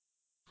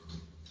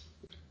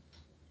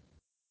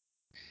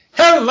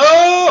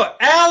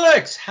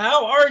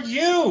how are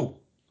you?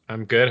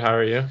 I'm good. How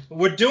are you?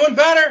 We're doing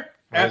better.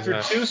 Why is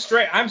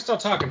that? I'm still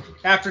talking.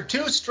 After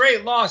 2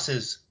 straight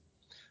losses,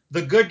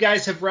 the good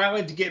guys have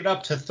rallied to get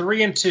up to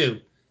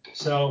 3-2.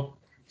 So,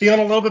 feeling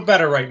a little bit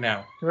better right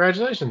now.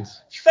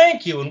 Congratulations.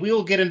 Thank you, and we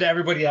will get into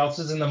everybody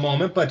else's in the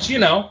moment, but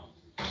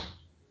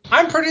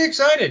I'm pretty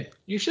excited.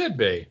 You should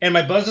be. And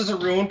my buzzes are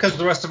ruined because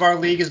the rest of our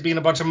league is being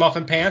a bunch of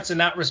muffin pants and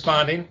not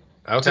responding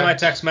to my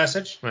text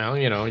message. Well,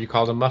 you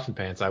called them muffin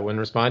pants. I wouldn't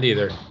respond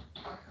either.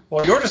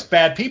 Well, you're just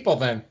bad people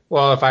then.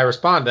 Well, if I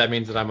respond, that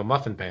means that I'm a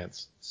muffin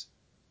pants.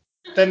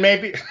 Then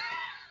maybe...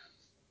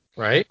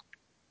 Right?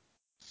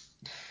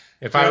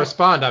 If I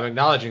respond, I'm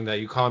acknowledging that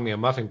you call me a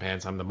muffin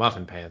pants. I'm the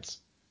muffin pants.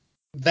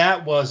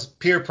 That was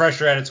peer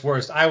pressure at its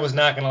worst. I was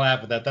not going to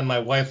laugh at that. Then my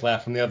wife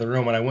laughed from the other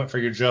room, and I went for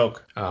your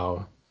joke.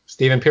 Oh.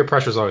 Steven, peer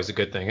pressure is always a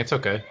good thing. It's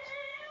okay.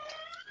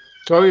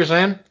 So what were you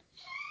saying?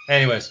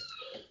 Anyways.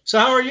 So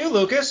how are you,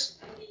 Lucas?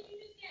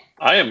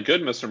 I am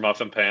good, Mr.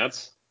 Muffin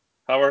Pants.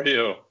 How are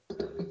you?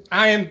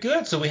 I am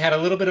good. So we had a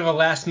little bit of a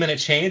last-minute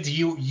change.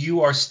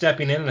 You are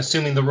stepping in and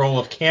assuming the role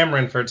of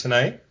Cameron for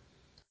tonight.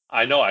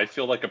 I know. I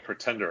feel like a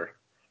pretender.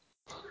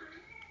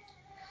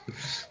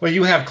 Well,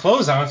 you have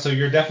clothes on, so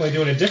you're definitely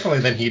doing it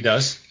differently than he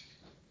does.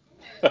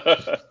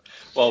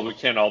 Well, we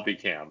can't all be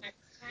Cam.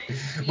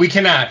 We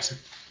cannot.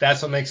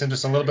 That's what makes him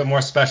just a little bit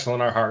more special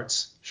in our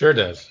hearts. Sure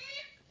does.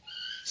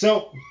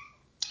 So,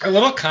 a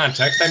little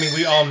context. I mean,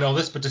 we all know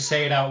this, but to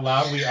say it out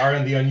loud, we are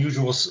in the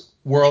unusual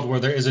world where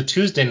there is a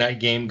Tuesday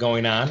night game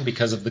going on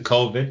because of the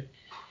COVID.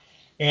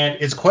 And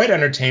it's quite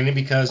entertaining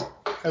because,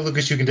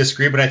 Lucas, you can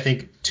disagree, but I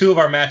think 2 of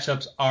our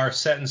matchups are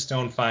set in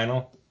stone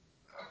final.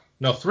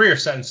 No, 3 are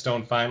set in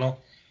stone final.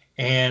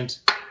 And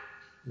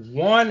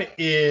 1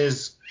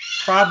 is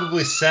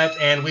probably set,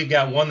 and we've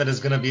got 1 that is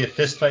going to be a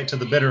fist fight to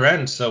the bitter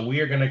end. So we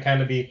are going to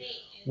kind of be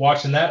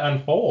watching that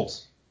unfold.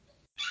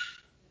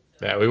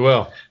 Yeah, we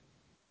will.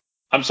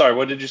 I'm sorry,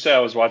 what did you say? I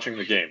was watching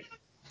the game.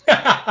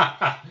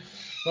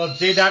 Well,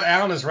 J.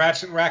 Allen is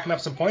racking up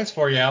some points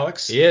for you,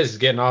 Alex. He is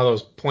getting all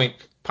those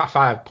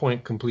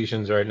 5-point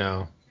completions right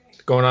now.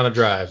 Going on a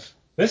drive.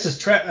 This is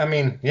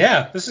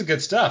this is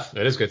good stuff.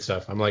 It is good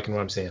stuff. I'm liking what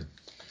I'm seeing.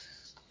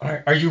 All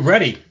right, are you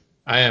ready?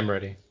 I am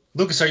ready.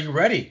 Lucas, are you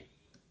ready?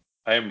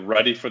 I am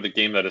ready for the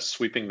game that is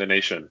sweeping the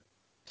nation.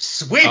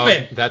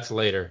 Sweeping! Oh, that's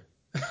later.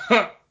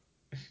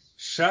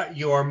 Shut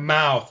your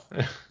mouth.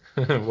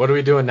 What are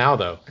we doing now,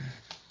 though?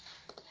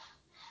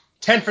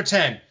 10 for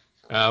 10.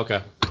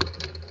 Okay.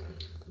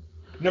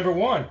 Number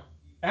 1,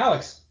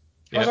 Alex.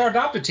 How's our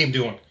adopted team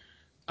doing?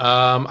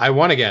 I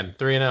won again.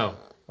 3-0.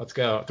 Let's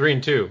go.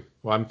 3-2.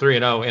 Well, I'm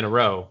 3-0 in a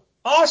row.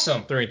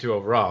 Awesome. 3-2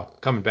 overall.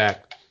 Coming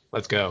back.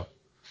 Let's go.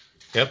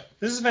 Yep.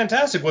 This is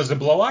fantastic. Was it a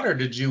blowout or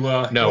did you...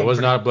 No, it was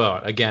not a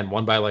blowout. Again,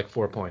 won by like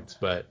 4 points,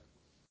 but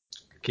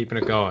keeping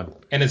it going.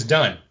 And it's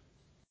done.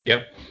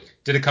 Yep.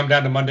 Did it come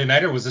down to Monday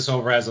night or was this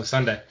over as of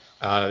Sunday?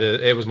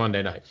 It was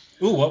Monday night.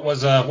 Ooh, what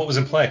was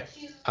in play?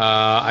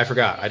 I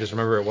forgot. I just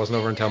remember it wasn't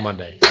over until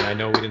Monday. And I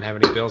know we didn't have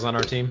any Bills on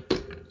our team.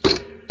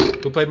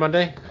 Who played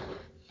Monday?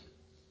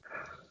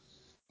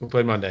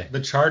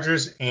 The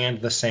Chargers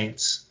and the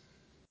Saints.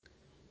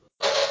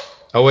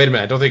 Oh, wait a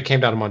minute. I don't think it came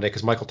down to Monday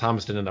because Michael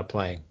Thomas didn't end up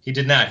playing. He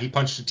did not. He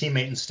punched a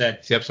teammate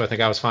instead. Yep, so I think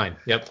I was fine.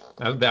 Yep.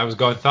 Thought it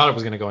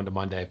was going to go into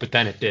Monday, but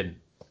then it didn't.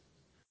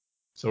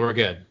 So we're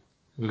good.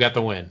 We got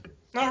the win.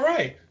 All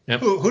right. Yep.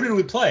 Who did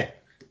we play?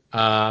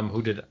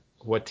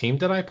 What team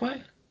did I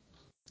play?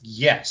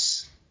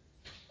 Yes.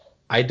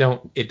 I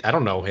don't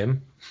know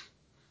him.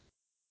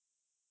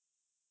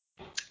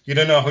 You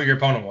don't know who your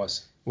opponent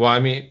was? Well, I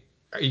mean,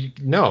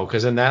 no,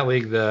 because in that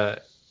league,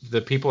 the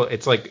people,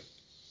 it's like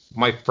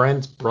my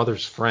friend's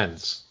brother's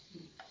friends.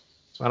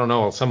 So I don't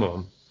know some of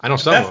them. I know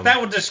some of them. That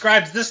would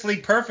describes this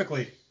league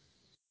perfectly.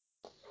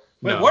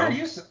 Wait, No.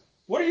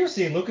 What are you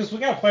seeing, Lucas? We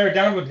got a player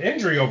down with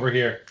injury over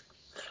here.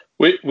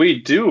 We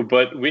do,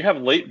 but we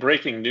have late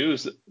breaking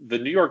news. The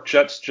New York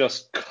Jets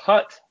just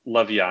cut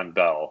Le'Veon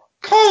Bell.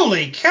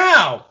 Holy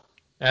cow!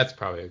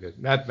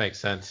 That makes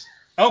sense.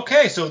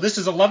 Okay, so this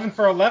is 11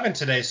 for 11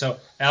 today. So,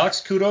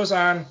 Alex, kudos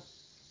on...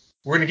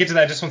 We're going to get to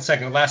that in just 1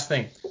 second. The last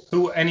thing.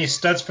 Any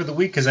studs for the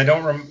week? Because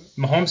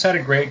Mahomes had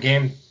a great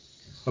game.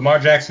 Lamar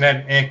Jackson had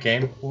an ant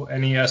game.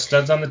 Any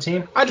studs on the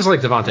team? I just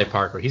like Devontae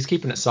Parker. He's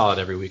keeping it solid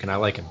every week, and I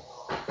like him.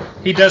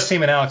 He does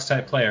seem an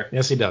Alex-type player.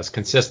 Yes, he does.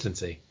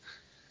 Consistency.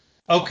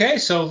 Okay,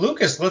 so,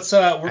 Lucas, let's...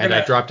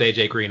 I dropped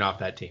A.J. Green off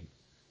that team.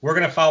 We're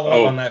going to follow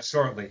up on that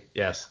shortly.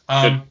 Yes.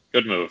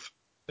 Good move.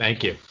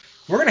 Thank you.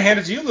 We're going to hand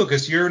it to you,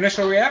 Lucas. Your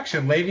initial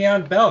reaction.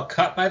 Le'Veon Bell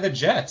cut by the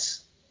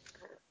Jets.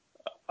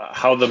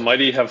 How the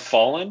mighty have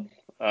fallen.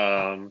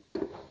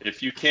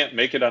 If you can't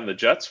make it on the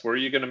Jets, where are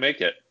you going to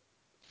make it?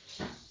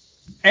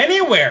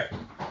 Anywhere.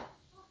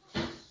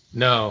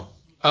 No.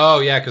 Oh,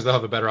 yeah, because they'll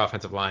have a better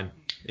offensive line.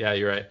 Yeah,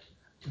 you're right.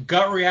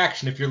 Gut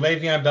reaction. If you're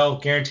Le'Veon Bell,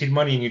 guaranteed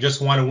money, and you just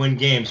want to win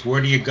games,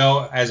 where do you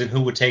go, as in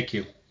who would take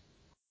you?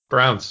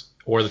 Browns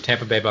or the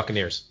Tampa Bay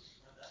Buccaneers.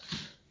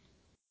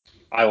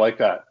 I like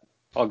that.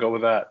 I'll go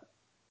with that.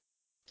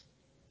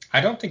 I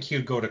don't think he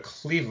would go to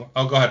Cleveland.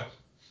 Oh, go ahead.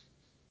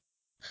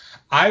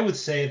 I would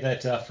say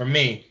that for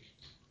me,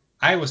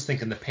 I was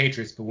thinking the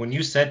Patriots, but when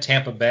you said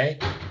Tampa Bay,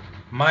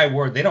 my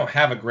word, they don't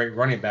have a great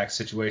running back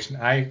situation.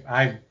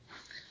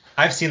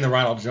 I've seen the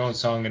Ronald Jones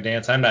song and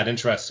dance. I'm not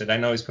interested. I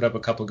know he's put up a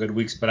couple good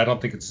weeks, but I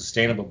don't think it's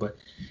sustainable. But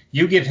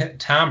you give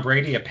Tom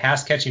Brady a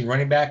pass-catching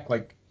running back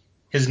like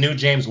his new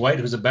James White,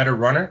 who's a better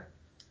runner.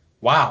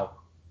 Wow.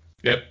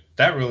 Yep.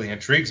 That really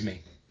intrigues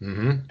me.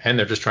 Mm-hmm. And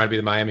they're just trying to be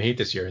the Miami Heat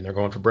this year, and they're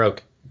going for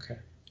broke. Okay.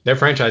 Their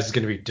franchise is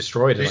going to be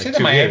destroyed in like 2 years. Did you say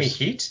the Miami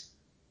Heat?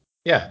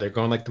 Yeah, they're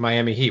going like the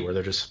Miami Heat, where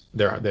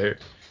they're.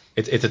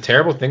 It's a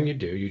terrible thing you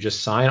do. You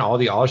just sign all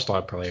the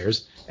All-Star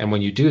players, and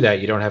when you do that,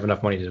 you don't have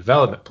enough money to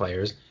develop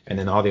players, and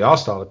then all the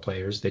All-Star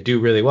players, they do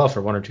really well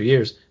for 1 or 2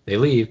 years, they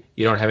leave,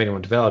 you don't have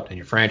anyone developed, and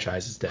your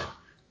franchise is dead.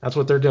 That's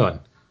what they're doing.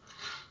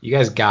 You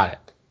guys got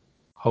it.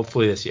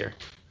 Hopefully this year.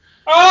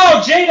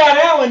 Oh, J.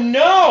 Allen,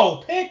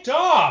 no! Picked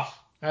off!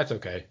 That's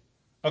okay.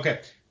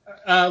 Okay.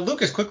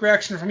 Lucas, quick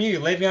reaction from you.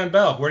 Le'Veon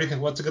Bell, where do you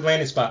think, what's a good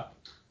landing spot?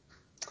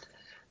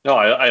 No,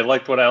 I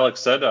liked what Alex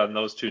said on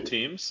those two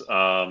teams.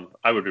 I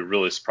would be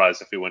really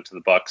surprised if he went to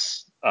the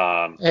Bucks.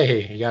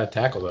 Hey, you got to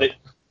tackle though.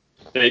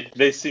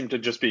 They seem to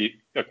just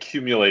be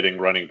accumulating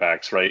running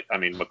backs, right? I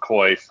mean,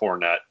 McCoy,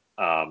 Fournette,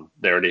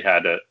 they already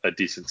had a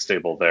decent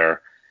stable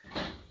there.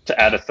 To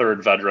add a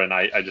third veteran,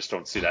 I just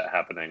don't see that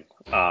happening.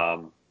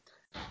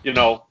 Could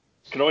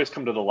always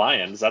come to the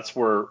Lions. That's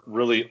where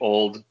really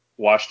old,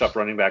 washed-up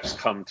running backs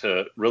come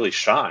to really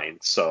shine.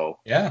 So,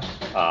 yeah.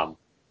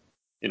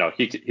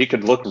 He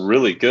could look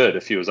really good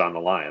if he was on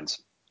the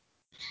Lions.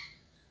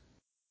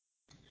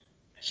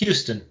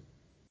 Houston.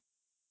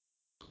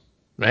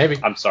 Maybe.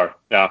 I'm sorry.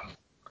 Yeah.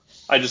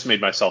 I just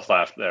made myself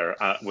laugh there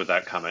with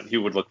that comment. He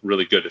would look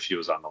really good if he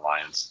was on the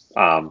Lions.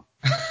 No.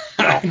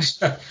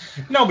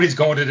 Nobody's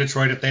going to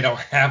Detroit if they don't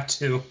have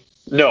to.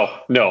 No,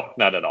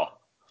 not at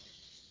all.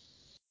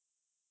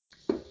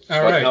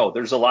 All right. No,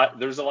 there's a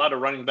lot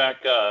of running back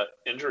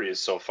injuries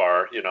so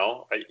far.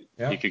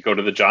 He could go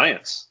to the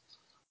Giants.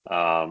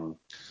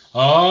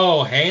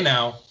 Oh, hey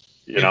now.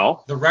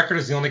 The record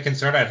is the only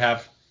concern I'd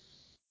have.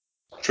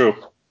 True.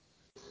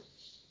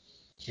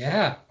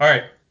 Yeah. All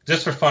right.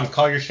 Just for fun,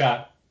 call your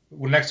shot.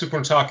 Next week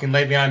we're talking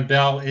Le'Veon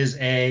Bell is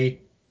a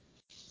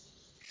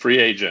free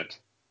agent.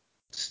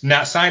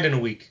 Not signed in a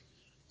week.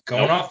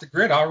 Going off the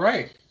grid. All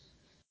right.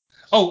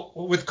 Oh,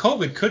 with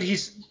COVID, could he?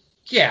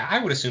 Yeah,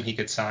 I would assume he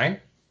could sign.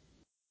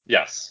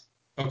 Yes.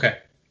 Okay.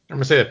 I'm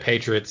going to say the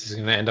Patriots is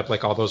going to end up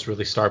like all those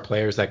really star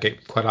players that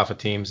get cut off of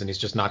teams, and he's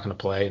just not going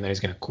to play, and then he's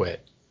going to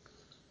quit.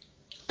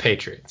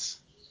 Patriots.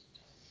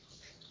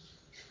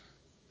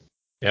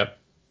 Yep.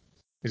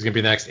 He's going to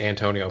be the next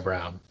Antonio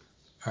Brown.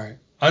 All right.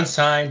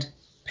 Unsigned,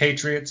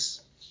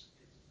 Patriots.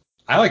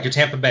 I like your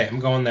Tampa Bay. I'm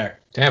going there.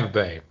 Tampa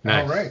Bay.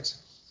 Nice. All right.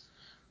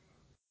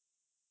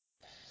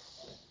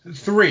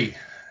 3.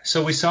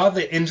 So we saw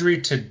the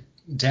injury to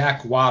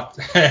Dak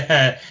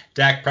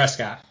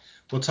Prescott.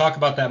 We'll talk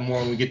about that more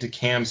when we get to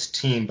Cam's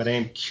team, but I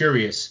am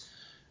curious.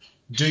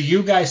 Do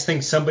you guys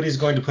think somebody's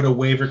going to put a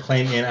waiver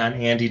claim in on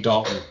Andy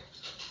Dalton?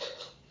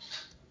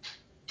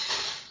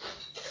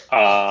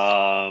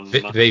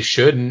 They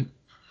shouldn't.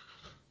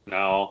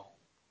 No.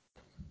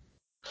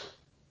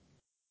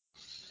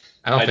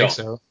 I don't think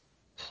so.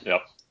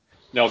 Yep.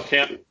 No,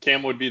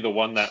 Cam would be the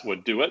one that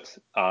would do it.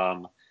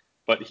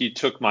 But he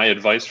took my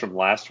advice from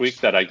last week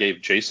that I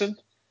gave Jason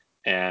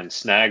and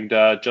snagged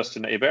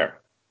Justin Hebert.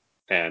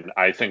 And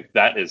I think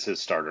that is his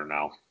starter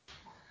now.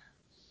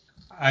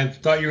 I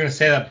thought you were going to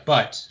say that,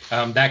 but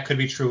that could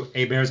be true.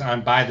 Hebert's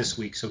on bye this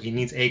week, so he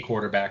needs a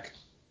quarterback.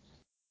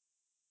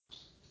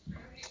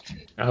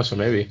 Oh, so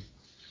maybe.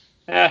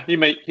 Yeah, he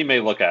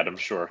may look at him,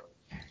 sure.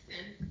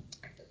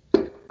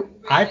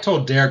 I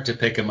told Derek to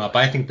pick him up.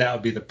 I think that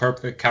would be the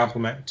perfect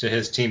complement to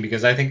his team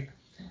because I think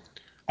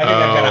I've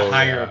got a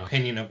higher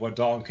opinion of what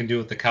Dalton can do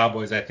with the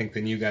Cowboys, I think,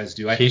 than you guys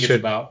do. I think it's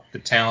about the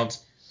talent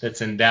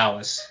that's in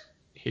Dallas.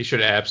 He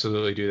should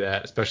absolutely do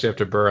that, especially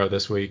after Burrow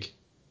this week.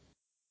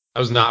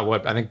 That was not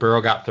what I think.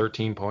 Burrow got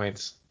 13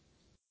 points.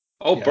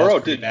 Oh, yeah, Burrow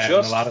did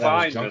just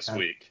fine this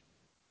week.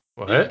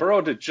 What? Yeah,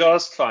 Burrow did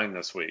just fine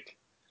this week.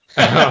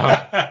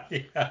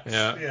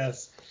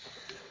 Yes.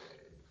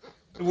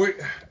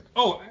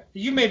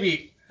 You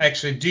maybe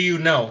actually. Do you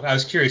know? I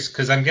was curious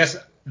because I guess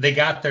they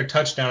got their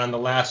touchdown on the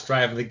last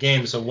drive of the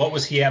game. So what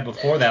was he at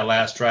before that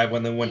last drive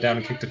when they went down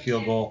and kicked a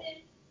field goal?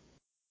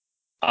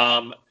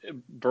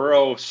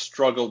 Burrow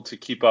struggled to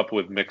keep up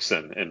with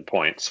Mixon in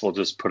points. We'll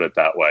just put it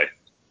that way.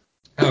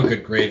 Oh,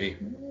 good gravy.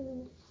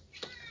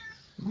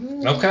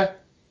 Okay.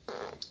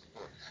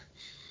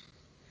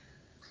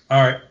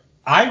 All right.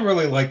 I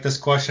really like this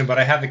question, but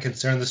I have a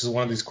concern. This is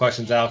one of these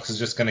questions Alex is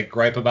just going to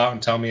gripe about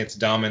and tell me it's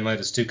dumb and that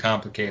it's too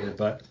complicated.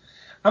 But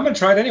I'm going to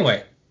try it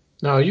anyway.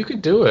 No, you can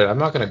do it. I'm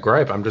not going to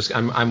gripe.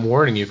 I'm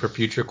warning you for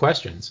future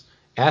questions.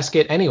 Ask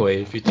it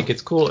anyway if you think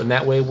it's cool, and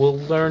that way we'll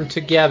learn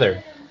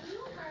together.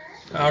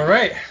 All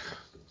right.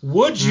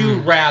 Would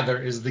you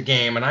rather is the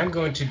game, and I'm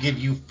going to give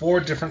you 4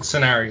 different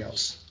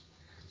scenarios.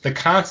 The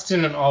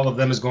constant in all of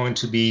them is going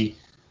to be,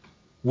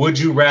 would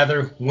you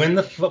rather win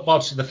the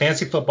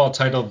fantasy football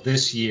title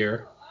this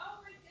year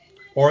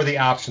or the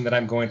option that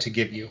I'm going to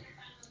give you.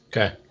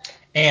 Okay.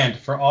 And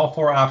for all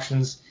 4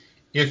 options,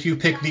 if you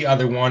pick the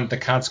other one, the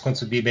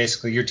consequence would be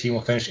basically your team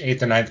will finish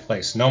 8th or 9th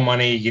place. No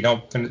money. You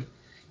don't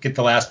get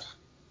the last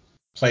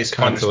place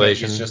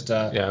Consolation. Punishment. It's just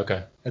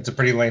okay. It's a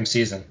pretty lame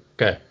season.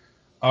 Okay.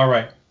 All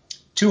right.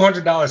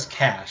 $200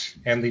 cash,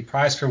 and the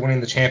prize for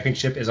winning the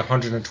championship is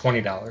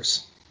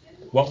 $120.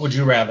 What would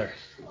you rather?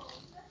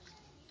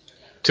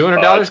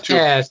 $200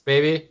 cash,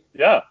 baby.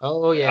 Yeah.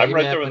 Oh, yeah. I'm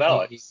right there with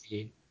Alex.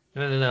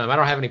 No. I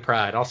don't have any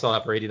pride. I'll sell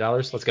that for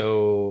 $80. Let's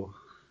go.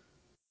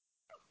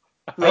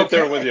 I'm right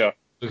there with you.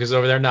 Lucas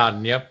over there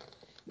nodding. Yep.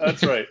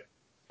 That's right.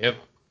 Yep.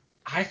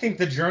 I think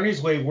the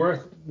journey's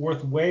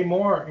worth way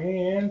more.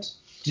 And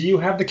do you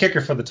have the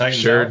kicker for the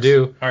Titans? Sure Alex?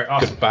 do. All right,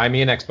 awesome. Just buy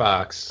me an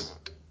Xbox.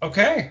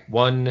 Okay.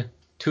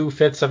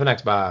 1/2 of an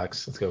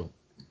Xbox. Let's go.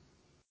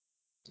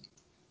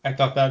 I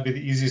thought that would be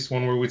the easiest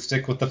one where we'd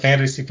stick with the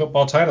fantasy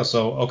football title.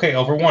 So, okay,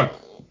 over 1.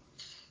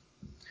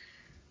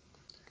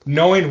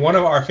 Knowing one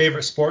of our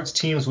favorite sports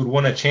teams would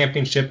win a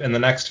championship in the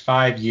next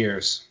 5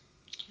 years.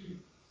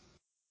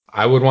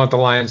 I would want the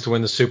Lions to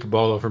win the Super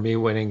Bowl over me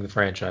winning the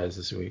franchise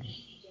this week.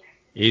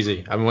 Easy.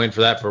 I've been waiting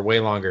for that for way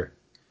longer.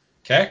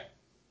 Okay.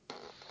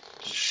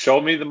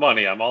 Show me the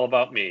money. I'm all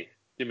about me.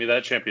 Give me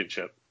that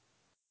championship.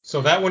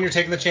 So that one you're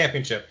taking the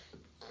championship.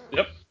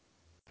 Yep.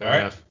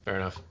 Fair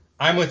enough.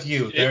 I'm with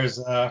you.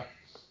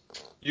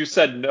 You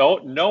said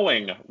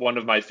knowing one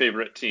of my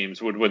favorite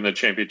teams would win the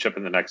championship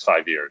in the next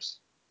 5 years.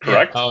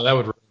 Correct? Oh, that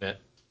would ruin it.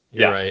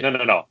 You're right.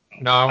 No.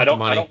 No, I don't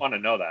want to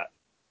know that.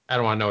 I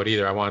don't want to know it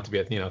either. I want it to be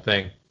a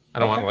thing. I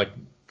don't want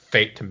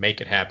fate to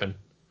make it happen.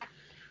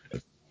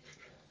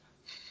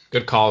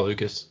 Good call,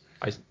 Lucas.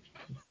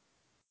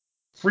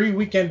 Free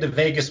weekend to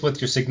Vegas with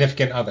your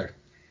significant other.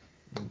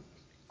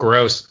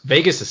 Gross.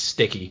 Vegas is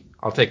sticky.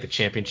 I'll take the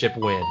championship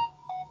win.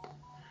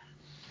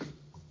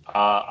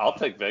 I'll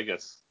take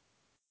Vegas.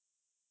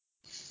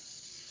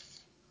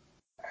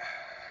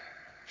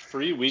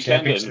 Free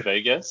weekend in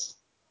Vegas?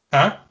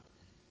 Huh?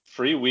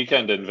 Free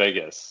weekend in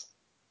Vegas.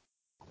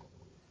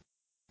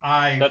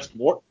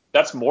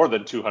 That's more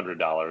than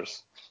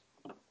 $200.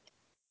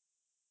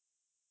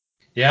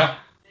 Yeah.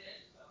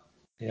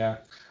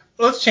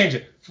 Let's change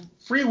it.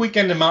 Free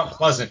weekend in Mount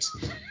Pleasant.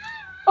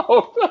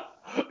 Oh,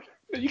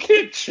 you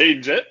can't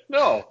change it.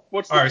 No.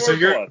 What's the All right, so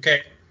you're one?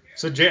 okay.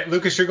 So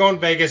Lucas, you're going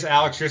Vegas.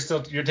 Alex,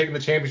 you're taking the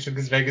championship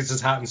because Vegas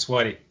is hot and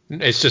sweaty.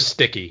 It's just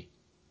sticky.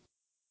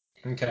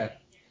 Okay.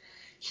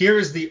 Here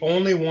is the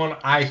only one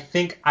I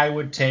think I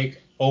would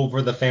take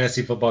over the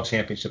fantasy football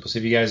championship. We'll see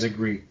if you guys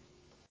agree.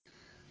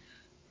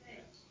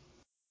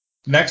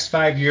 Next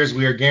 5 years,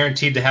 we are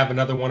guaranteed to have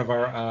another one of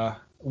our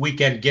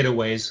weekend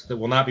getaways that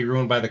will not be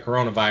ruined by the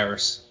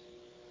coronavirus.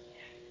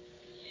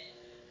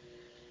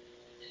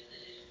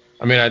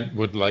 I mean, I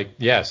would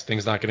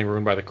things not getting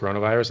ruined by the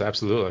coronavirus,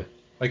 absolutely.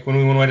 Like when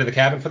we went away to the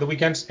cabin for the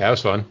weekends? Yeah, it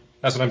was fun.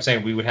 That's what I'm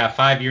saying. We would have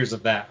 5 years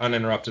of that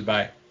uninterrupted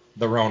by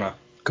the Rona.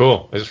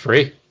 Cool. Is it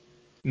free?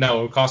 No,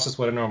 it would cost us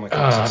what it normally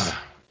costs us.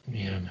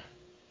 Man.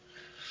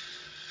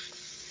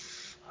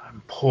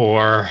 I'm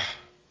poor.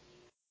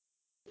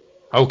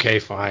 Okay,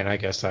 fine. I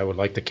guess I would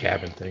like the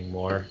cabin thing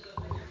more.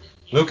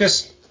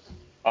 Lucas?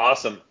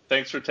 Awesome.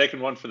 Thanks for taking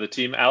one for the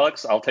team,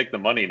 Alex. I'll take the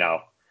money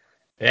now.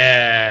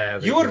 Yeah.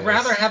 You would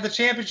rather have the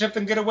championship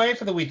than get away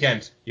for the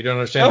weekend. You don't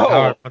understand the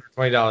power of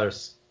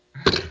 $120.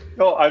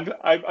 No,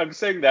 I'm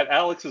saying that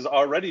Alex is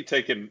already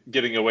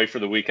getting away for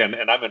the weekend,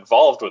 and I'm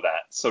involved with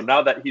that. So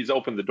now that he's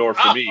opened the door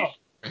for me,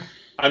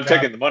 I'm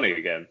taking the money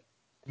again.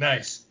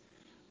 Nice.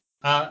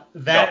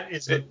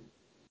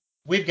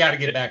 We've got to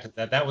get back to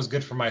that. That was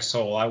good for my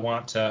soul. I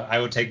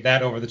would take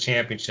that over the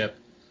championship.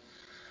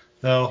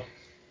 So,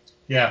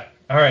 yeah.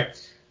 All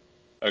right.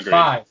 Agreed.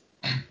 5.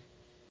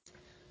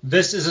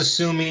 This is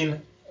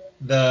assuming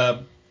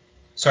I'm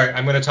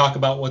going to talk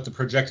about what the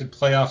projected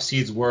playoff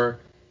seeds were,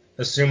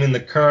 assuming the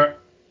current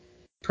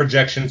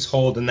projections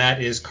hold, and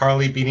that is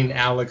Carly beating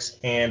Alex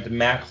and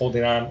Matt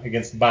holding on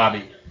against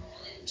Bobby.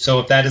 So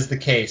if that is the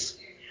case,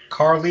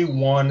 Carly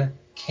 1,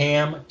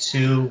 Cam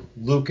 2,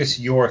 Lucas,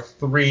 you're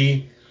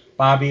 3,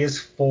 Bobby is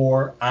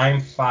 4,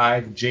 I'm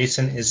 5,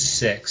 Jason is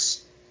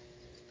 6.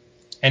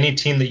 Any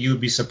team that you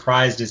would be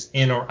surprised is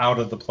in or out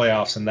of the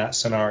playoffs in that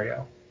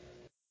scenario?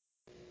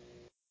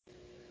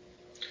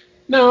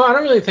 No, I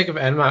don't really think of.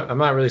 I'm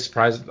not really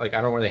surprised. I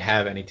don't really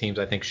have any teams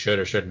I think should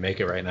or shouldn't make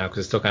it right now because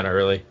it's still kind of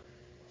early.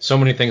 So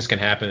many things can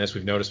happen, as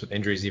we've noticed with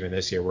injuries even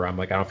this year, where I'm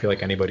I don't feel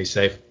like anybody's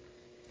safe.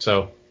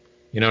 So,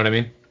 you know what I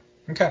mean?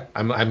 Okay.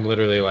 I'm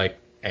literally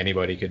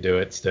anybody could do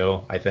it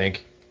still. I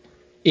think,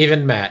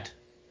 even Matt.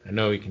 I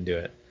know he can do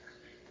it.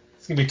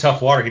 It's gonna be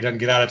tough water. He doesn't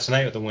get out of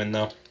tonight with a win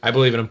though. I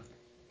believe in him.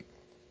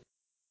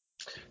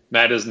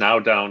 Matt is now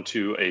down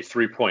to a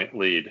 3-point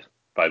lead,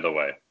 by the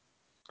way.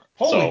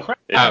 Holy crap!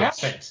 What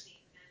happened?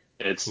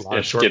 It's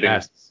getting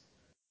passes.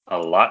 a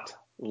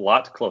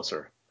lot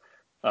closer.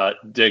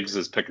 Diggs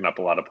is picking up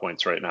a lot of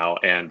points right now,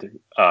 and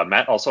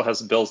Matt also has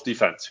the Bills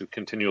defense, who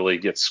continually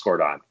gets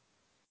scored on,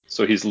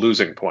 so he's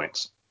losing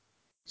points.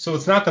 So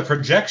it's not the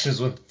projections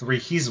with 3.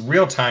 He's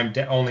real time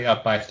only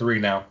up by 3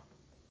 now.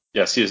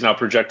 Yes, he is now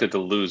projected to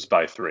lose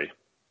by 3.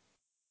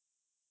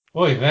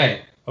 Oy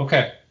vey.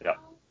 Okay. Yeah.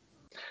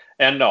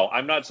 And no,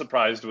 I'm not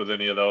surprised with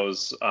any of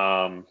those.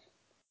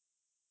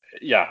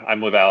 Yeah,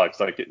 I'm with Alex.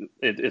 Like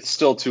it's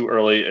still too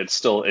early. It's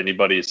still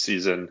anybody's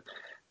season.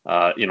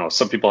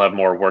 Some people have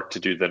more work to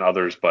do than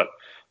others, but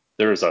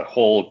there's a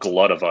whole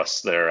glut of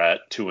us there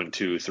at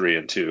 2-2,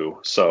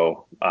 3-2.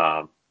 So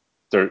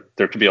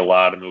there could be a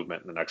lot of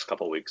movement in the next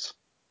couple of weeks.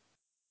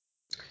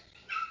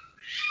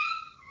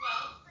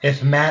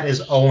 If Matt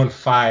is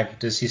 0-5,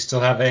 does he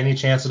still have any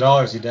chance at all,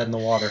 or is he dead in the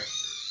water?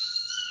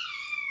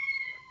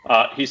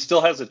 He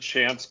still has a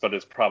chance, but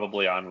is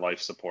probably on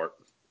life support.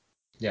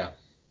 Yeah.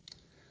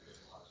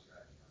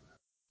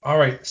 All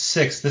right,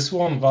 6. This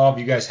will involve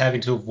you guys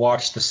having to have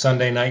watched the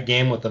Sunday night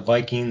game with the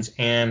Vikings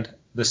and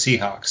the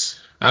Seahawks.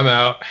 I'm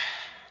out.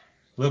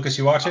 Lucas,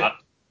 you watch it?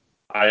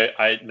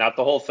 I not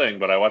the whole thing,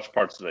 but I watched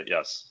parts of it.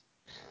 Yes.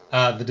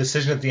 The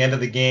decision at the end of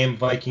the game,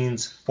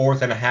 Vikings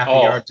 4th and a half a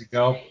yard to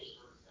go.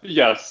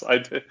 Yes,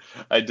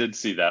 I did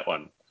see that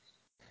one.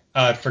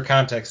 For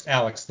context,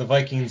 Alex, the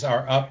Vikings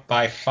are up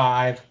by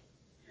 5.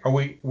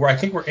 I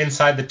think we're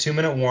inside the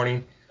 2-minute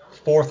warning.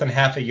 4th and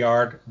half a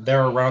yard.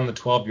 They're around the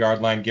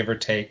 12-yard line, give or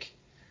take.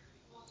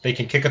 They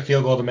can kick a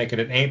field goal to make it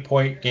an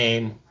 8-point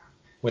game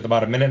with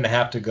about a minute and a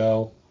half to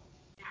go.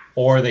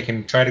 Or they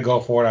can try to go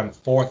for it on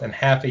 4th and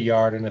half a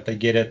yard, and if they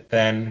get it,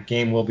 then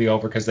game will be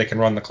over because they can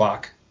run the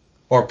clock.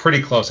 Or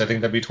pretty close. I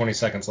think there'll be 20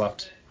 seconds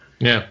left.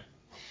 Yeah.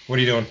 What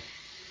are you doing?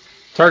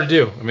 It's hard to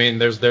do. I mean,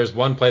 there's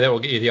one play that will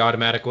get you the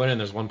automatic win, and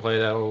there's one play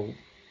that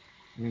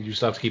you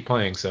still have to keep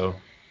playing. So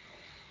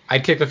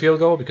I'd kick the field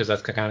goal because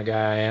that's the kind of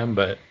guy I am,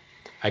 but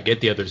I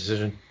get the other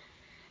decision.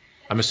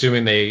 I'm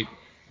assuming they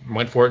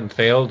went for it and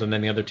failed, and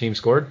then the other team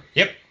scored?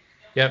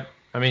 Yep.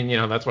 I mean,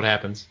 that's what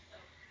happens.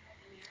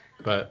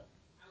 But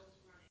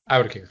I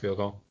would have kicked a field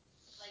goal.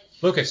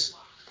 Lucas.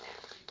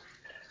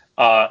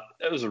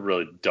 It was a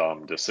really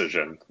dumb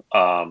decision.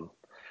 And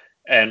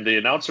the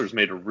announcers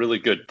made a really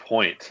good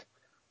point.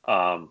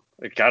 God,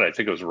 I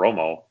think it was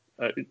Romo.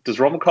 Does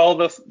Romo call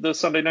the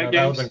Sunday night games?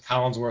 That would have been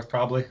Collinsworth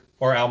probably,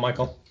 or Al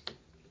Michael.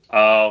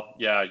 Oh,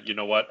 yeah. You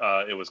know what?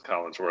 It was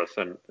Collinsworth,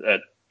 and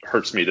it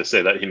hurts me to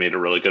say that he made a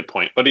really good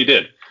point, but he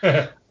did.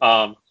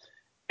 And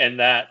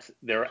that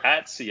they're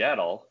at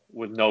Seattle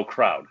with no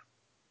crowd.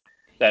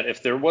 That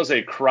if there was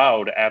a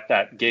crowd at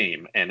that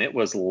game and it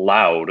was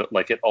loud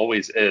like it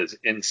always is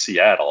in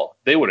Seattle,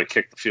 they would have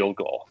kicked the field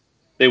goal.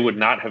 They would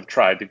not have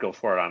tried to go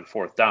for it on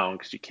 4th down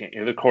because you can't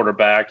hear the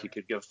quarterback. You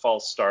could give a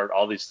false start.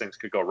 All these things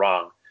could go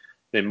wrong.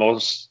 They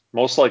most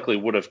likely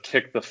would have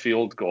kicked the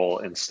field goal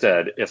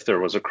instead if there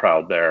was a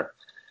crowd there,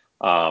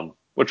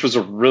 which was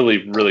a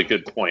really, really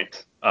good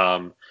point.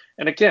 And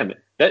again,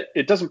 that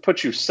it doesn't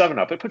put you 7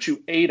 up. It puts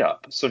you 8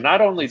 up. So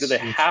not only do they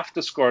have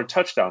to score a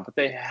touchdown, but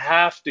they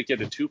have to get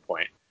a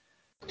 2-point.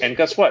 And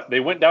guess what? They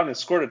went down and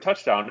scored a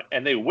touchdown,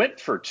 and they went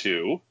for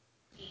 2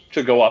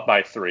 to go up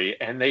by 3,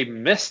 and they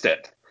missed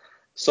it.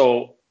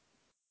 So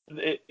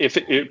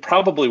it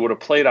probably would have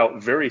played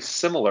out very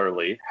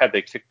similarly had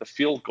they kicked the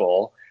field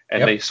goal,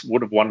 and they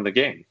would have won the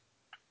game.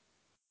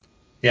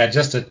 Yeah,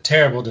 just a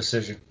terrible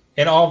decision.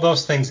 And all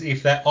those things,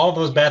 all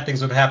those bad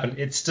things would happen,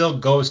 it still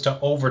goes to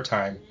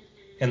overtime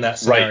in that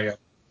scenario. Right.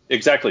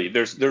 Exactly.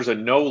 There's a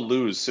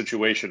no-lose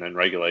situation in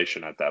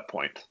regulation at that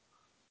point.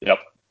 Yep.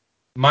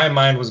 My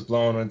mind was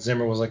blown when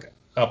Zimmer was like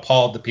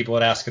appalled that people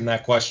had asked him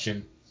that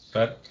question.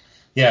 But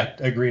yeah,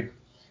 agreed.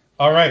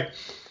 All right.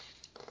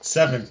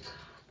 7.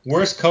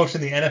 Worst coach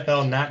in the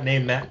NFL not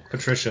named Matt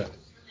Patricia.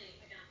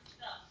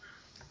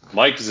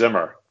 Mike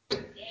Zimmer. No.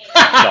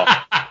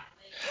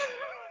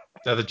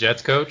 Is that the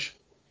Jets coach?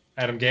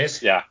 Adam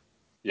Gase? Yeah.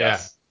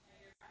 Yes.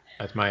 Yeah.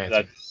 That's my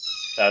answer.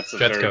 That's a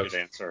Jets very coach. good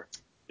answer.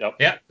 Yep.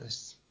 Yeah.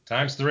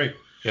 Times 3.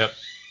 Yep.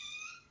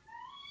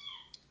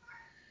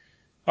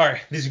 All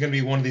right. These are going to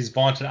be one of these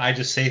vaunted I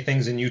just say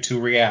things and you two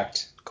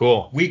react.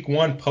 Cool. Week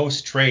 1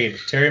 post-trade.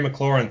 Terry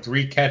McLaurin,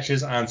 3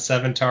 catches on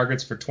 7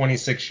 targets for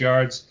 26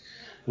 yards.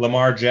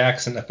 Lamar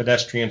Jackson, a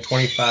pedestrian,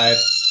 25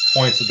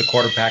 points at the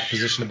quarterback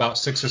position, about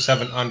 6 or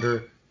 7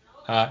 under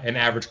an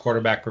average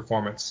quarterback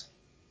performance.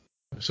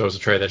 So it was a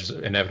trade that just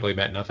inevitably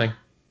meant nothing?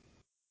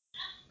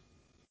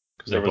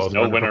 There was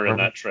no winner in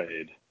that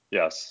trade.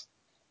 Yes.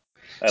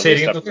 At Say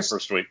least it again, after Lucas? the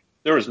first week.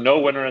 There was no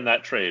winner in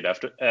that trade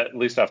at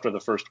least after the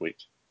first week.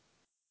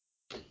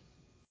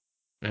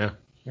 Yeah.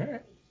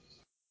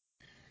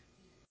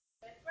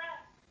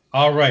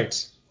 All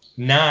right.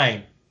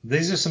 9.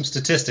 These are some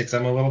statistics.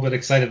 I'm a little bit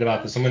excited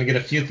about this. I'm going to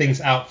get a few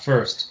things out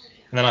first,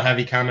 and then I'll have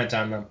you comment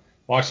on them.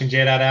 Watching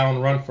J.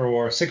 Allen run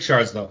for 6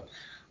 yards, though.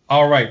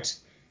 All right.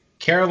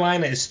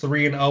 Carolina is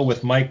 3-0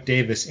 with Mike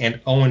Davis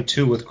and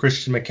 0-2 with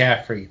Christian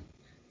McCaffrey.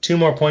 2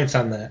 more points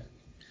on that.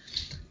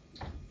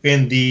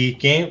 In the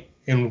game,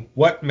 in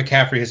what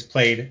McCaffrey has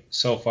played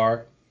so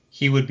far,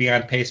 he would be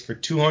on pace for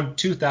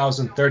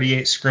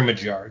 2,038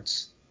 scrimmage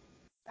yards.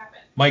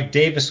 Mike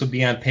Davis would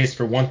be on pace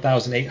for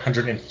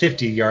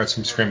 1,850 yards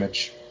from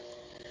scrimmage.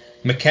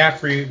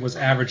 McCaffrey was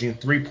averaging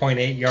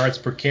 3.8 yards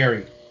per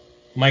carry.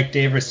 Mike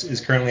Davis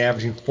is currently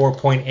averaging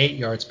 4.8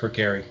 yards per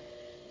carry.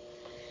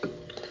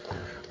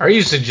 Are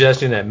you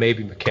suggesting that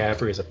maybe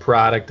McCaffrey is a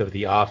product of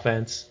the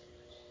offense,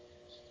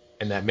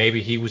 and that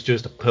maybe he was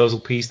just a puzzle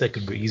piece that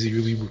could be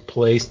easily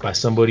replaced by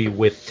somebody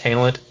with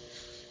talent,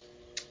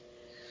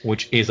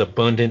 which is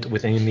abundant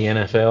within the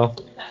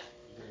NFL?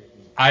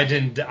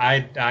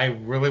 I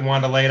really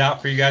wanted to lay it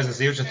out for you guys and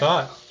see what you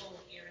thought.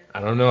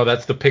 I don't know.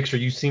 That's the picture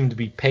you seem to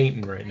be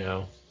painting right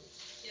now.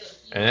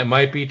 And that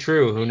might be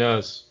true. Who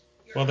knows?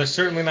 Well, they're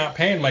certainly not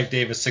paying Mike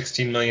Davis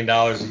 $16 million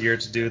a year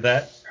to do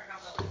that.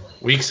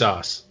 Weak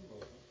sauce.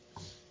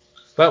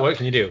 But what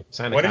can you do?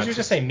 Sign What did you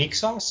just say, meek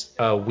sauce?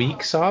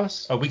 Weak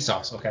sauce? Oh, weak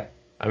sauce, okay.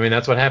 I mean,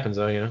 that's what happens,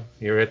 though, you know.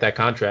 You're at that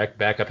contract,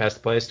 backup has to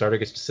play, starter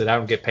gets to sit out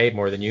and get paid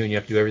more than you, and you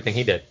have to do everything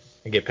he did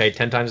and get paid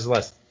 10 times as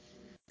less.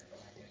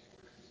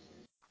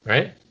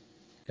 Right?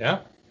 Yeah.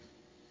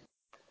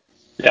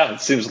 Yeah,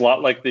 it seems a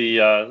lot like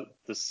the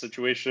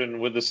situation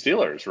with the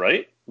Steelers,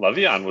 right?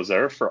 Le'Veon was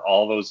there for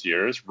all those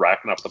years,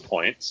 racking up the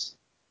points,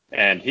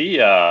 and he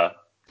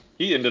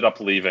ended up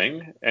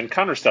leaving, and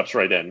Connor steps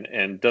right in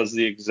and does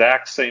the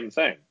exact same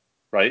thing,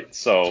 right?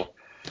 So,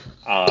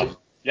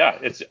 yeah,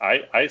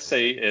 I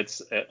say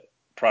it's a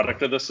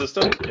product of the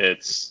system.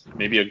 It's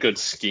maybe a good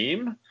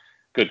scheme,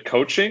 good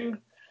coaching.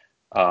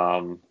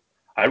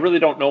 I really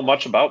don't know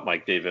much about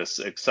Mike Davis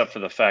except for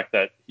the fact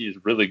that he's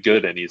really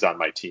good and he's on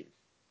my team.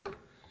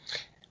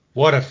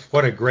 What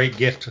a great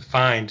gift to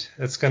find.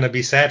 It's going to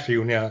be sad for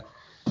you now.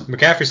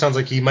 McCaffrey sounds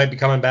like he might be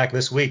coming back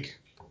this week.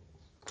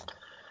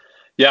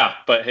 Yeah,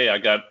 but hey, I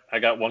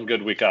got one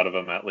good week out of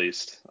him at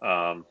least.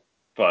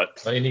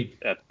 But All you need.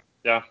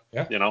 Yeah,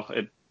 you know,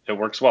 it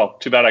works well.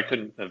 Too bad I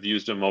couldn't have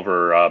used him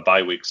over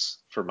bye weeks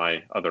for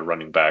my other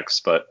running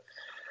backs. But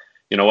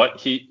you know what?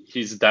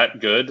 He's that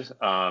good.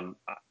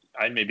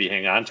 I maybe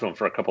hang on to him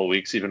for a couple of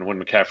weeks, even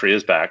when McCaffrey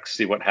is back.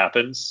 See what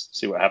happens.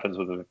 See what happens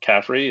with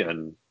McCaffrey,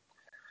 and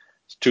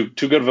it's too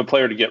good of a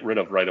player to get rid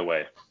of right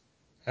away.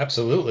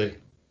 Absolutely.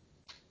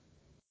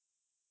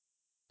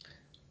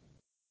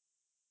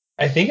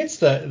 I think it's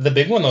the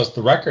big one though. Is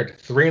the record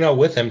 3-0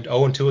 with him,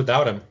 0-2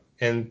 without him,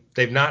 and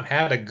they've not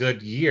had a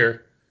good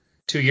year.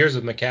 2 years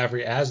with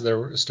McCaffrey as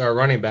their star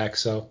running back.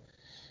 So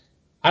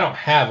I don't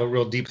have a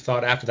real deep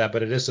thought after that,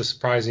 but it is a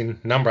surprising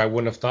number. I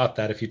wouldn't have thought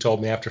that if you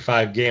told me after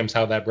 5 games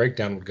how that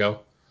breakdown would go.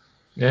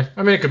 Yeah,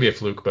 I mean, it could be a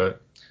fluke,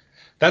 but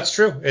that's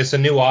true. It's a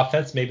new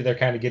offense. Maybe they're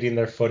kind of getting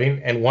their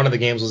footing, and one of the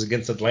games was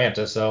against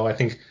Atlanta, so I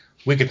think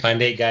we could find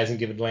 8 guys and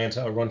give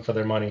Atlanta a run for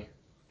their money.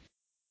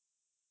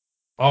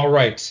 All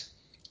right,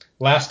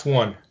 last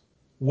one.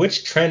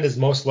 Which trend is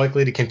most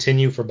likely to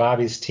continue for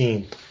Bobby's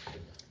team?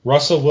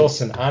 Russell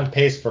Wilson on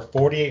pace for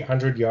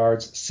 4,800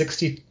 yards,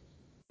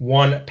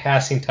 61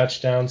 passing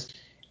touchdowns,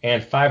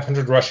 and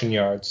 500 rushing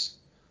yards.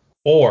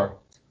 Or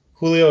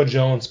Julio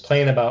Jones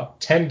playing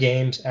about 10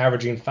 games,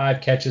 averaging 5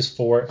 catches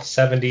for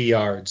 70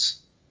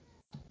 yards.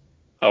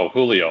 Oh,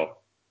 Julio.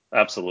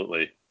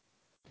 Absolutely.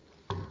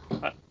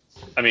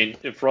 I mean,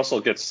 if Russell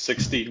gets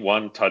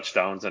 61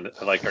 touchdowns, and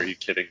like, are you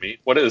kidding me?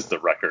 What is the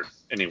record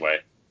anyway?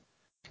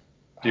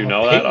 Do you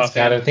know that?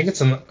 Got it. I think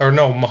it's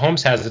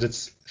Mahomes has it.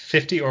 It's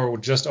 50 or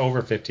just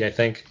over 50, I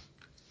think.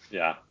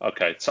 Yeah.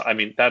 Okay. So I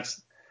mean,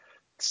 that's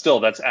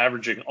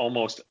averaging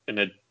almost an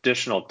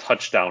additional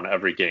touchdown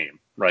every game,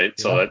 right?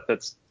 Yeah. So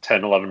that's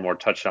 10, 11 more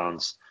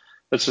touchdowns.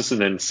 That's just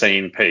an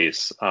insane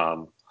pace.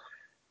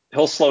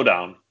 He'll slow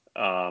down.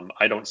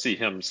 I don't see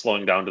him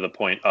slowing down to the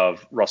point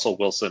of Russell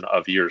Wilson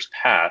of years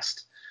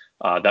past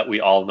that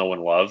we all know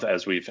and love,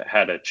 as we've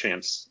had a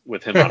chance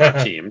with him on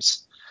our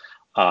teams.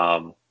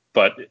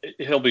 But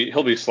he'll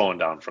be slowing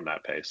down from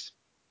that pace.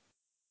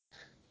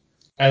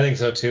 I think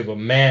so too, but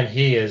man,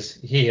 he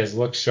has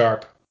looked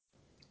sharp.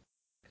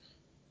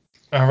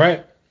 All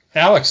right,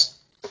 Alex.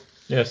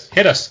 Yes.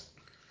 Hit us.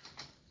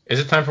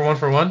 Is it time for 1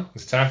 for 1?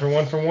 It's time for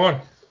 1 for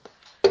 1.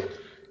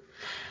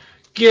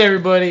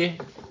 Get ready,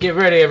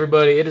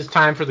 everybody. It is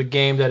time for the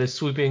game that is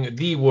sweeping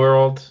the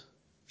world.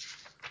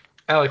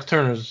 Alex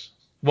Turner's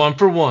 1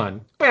 for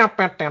 1. Hey,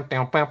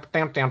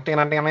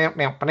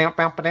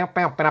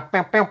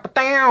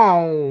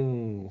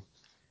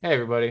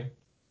 everybody.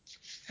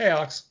 Hey,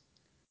 Alex.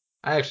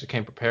 I actually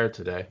came prepared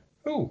today.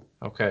 Ooh.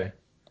 Okay.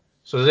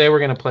 So today we're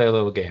going to play a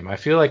little game. I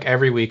feel like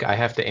every week I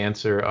have to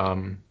answer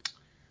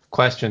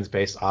questions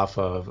based off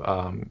of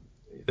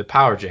the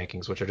Power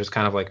Jankings, which are just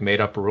kind of like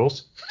made-up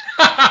rules.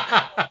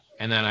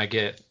 And then I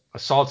get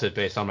assaulted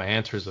based on my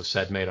answers of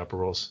said made-up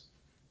rules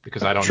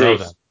because I don't know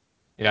them.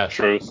 Yeah.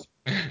 Truth.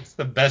 It's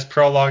the best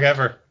prologue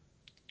ever.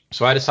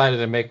 So I decided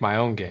to make my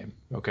own game,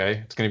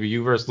 okay? It's going to be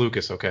you versus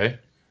Lucas, okay?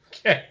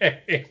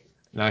 Okay.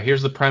 Now,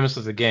 here's the premise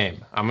of the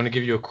game. I'm going to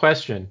give you a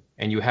question,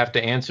 and you have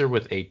to answer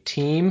with a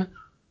team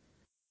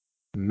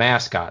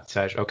mascot,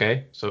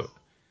 okay? So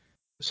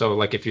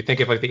like if you think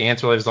of like the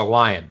answer is a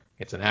lion,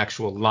 it's an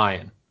actual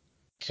lion.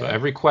 Okay. So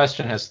every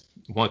question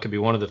could be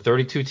one of the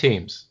 32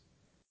 teams.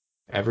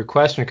 Every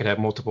question could have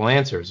multiple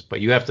answers,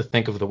 but you have to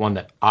think of the one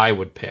that I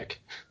would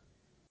pick.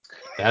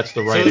 That's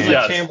the right answer. So it's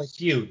like Family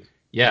Feud.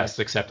 Yes,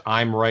 except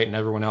I'm right and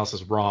everyone else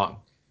is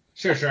wrong.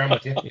 Sure, I'm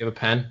with you. You have a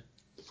pen?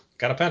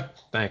 Got a pen.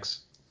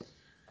 Thanks.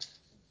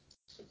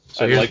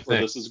 So I like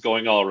where this is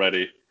going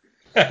already.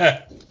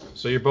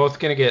 So you're both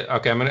gonna get.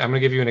 Okay, I'm gonna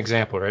give you an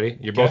example. Ready?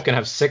 You're both gonna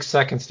have 6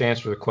 seconds to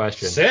answer the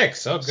question.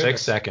 6. Oh, goodness.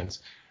 6 seconds.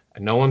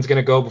 And no one's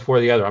gonna go before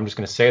the other. I'm just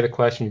gonna say the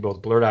question. You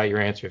both blurt out your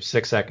answer. You have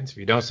 6 seconds. If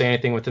you don't say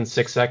anything within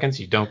 6 seconds,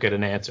 you don't get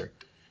an answer.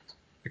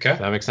 Okay. Does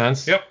that make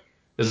sense? Yep.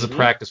 This is a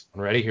practice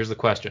one. Ready? Here's the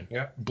question.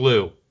 Yeah.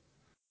 Blue.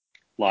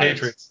 Lions.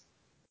 Patriots.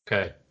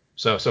 Okay.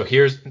 So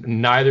here's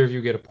neither of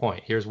you get a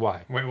point. Here's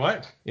why. Wait,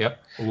 what?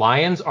 Yep.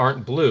 Lions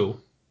aren't blue,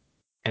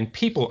 and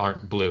people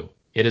aren't blue.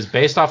 It is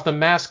based off the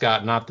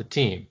mascot, not the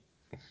team.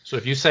 So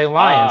if you say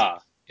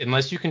lions,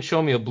 unless you can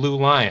show me a blue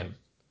lion,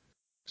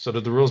 so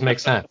that the rules make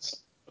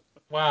sense.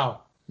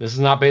 Wow. This is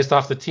not based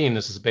off the team.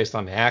 This is based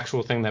on the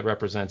actual thing that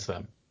represents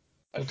them.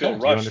 I feel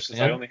rushed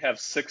because I only have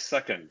 6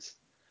 seconds.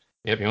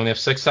 Yep, you only have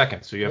 6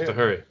 seconds, so you have to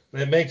hurry.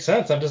 It makes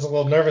sense. I'm just a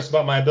little nervous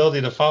about my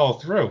ability to follow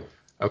through.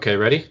 Okay,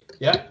 ready?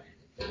 Yeah.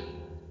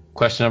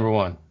 Question number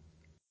 1.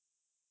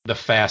 The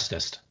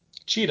fastest.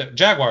 Cheetah.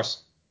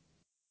 Jaguars.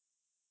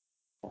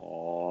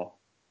 Oh,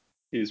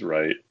 he's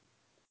right.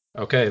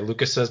 Okay,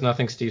 Lucas says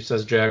nothing. Steve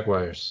says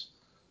Jaguars.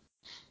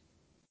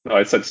 No,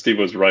 I said Steve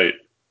was right.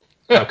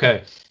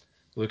 Okay,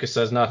 Lucas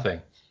says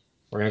nothing.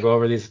 We're going to go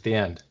over these at the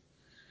end.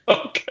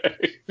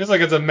 Okay. Feels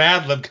like it's a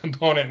Mad Lib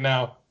component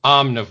now.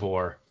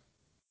 Omnivore.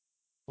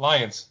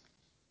 Lions.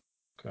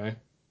 Okay.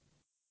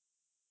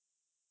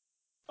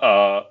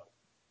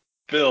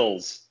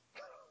 Bills.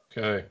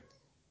 Okay.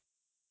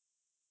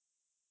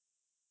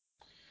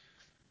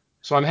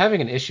 So I'm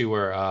having an issue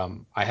where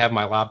I have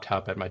my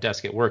laptop at my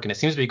desk at work, and it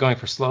seems to be going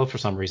for slow for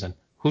some reason.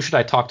 Who should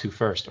I talk to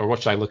first, or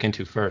what should I look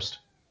into first?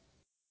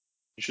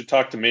 You should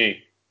talk to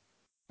me.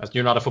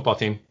 You're not a football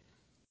team.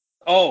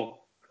 Oh.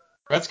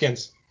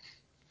 Redskins.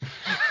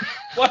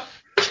 What?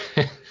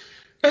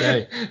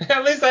 Okay.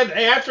 At least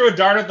I threw a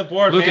dart at the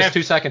board, Lucas, man.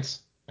 2 seconds.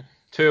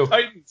 2.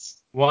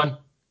 Titans. 1.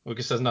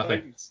 Lucas says nothing.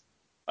 Titans.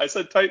 I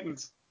said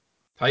Titans.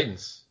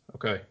 Titans.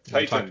 Okay.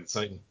 Titans.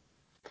 Titan.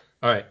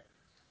 All right.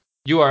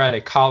 You are at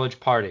a college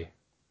party.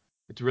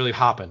 It's really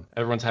hopping.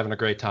 Everyone's having a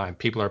great time.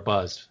 People are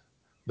buzzed.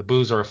 The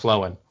booze are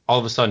flowing. All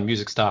of a sudden,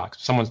 music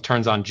stops. Someone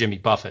turns on Jimmy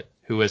Buffett.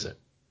 Who is it?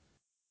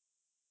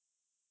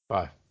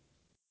 5.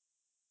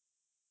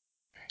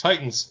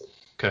 Titans.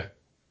 Okay.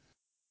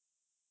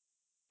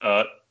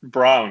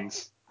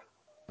 Browns.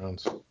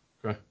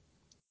 Okay.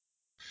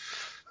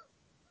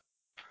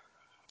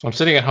 So I'm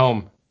sitting at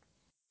home,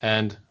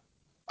 and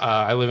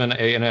I live in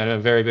a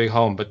very big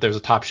home, but there's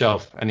a top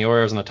shelf, and the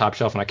Oreo's on the top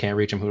shelf, and I can't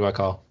reach them. Who do I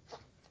call?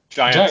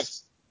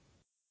 Giants.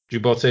 Did you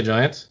both say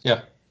Giants?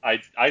 Yeah.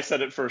 I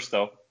said it first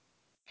though.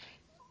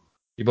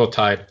 You both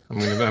tied. I'm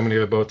gonna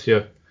give it both to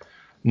you.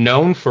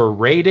 Known for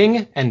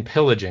raiding and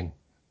pillaging.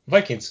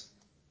 Vikings.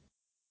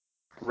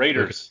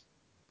 Raiders.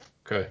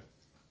 Okay.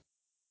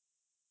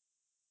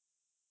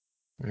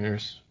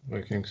 Raiders,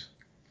 Vikings.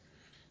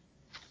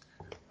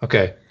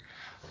 Okay.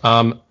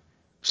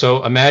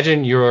 So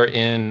imagine you're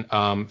in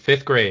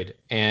 5th grade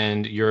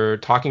and you're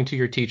talking to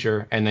your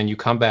teacher, and then you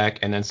come back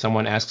and then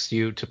someone asks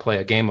you to play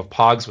a game of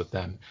Pogs with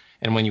them.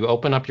 And when you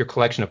open up your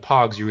collection of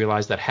Pogs, you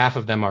realize that half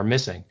of them are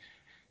missing.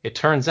 It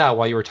turns out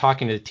while you were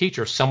talking to the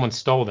teacher, someone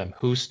stole them.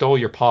 Who stole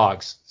your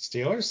Pogs?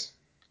 Steelers.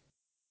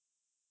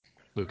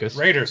 Lucas.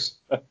 Raiders.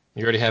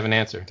 You already have an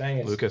answer. Dang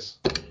it. Lucas.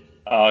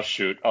 Oh,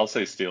 shoot. I'll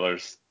say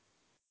Steelers.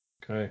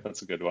 Okay.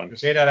 That's a good one.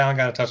 J. Allen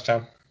got a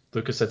touchdown.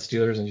 Lucas said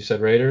Steelers and you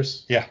said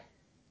Raiders? Yeah.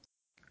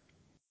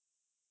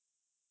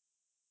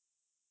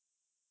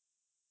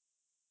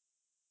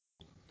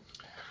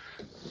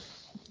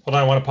 Hold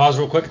on, I want to pause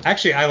real quick.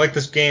 Actually, I like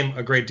this game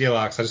a great deal,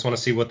 Alex. I just want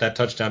to see what that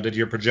touchdown did to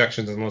your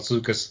projections, unless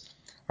Lucas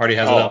already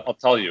has it up. I'll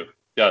tell you.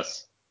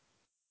 Yes.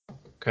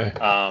 Okay.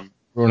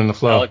 Ruining the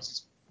flow.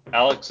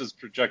 Alex is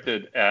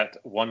projected at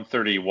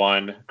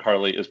 131.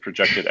 Carly is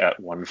projected at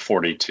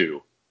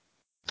 142.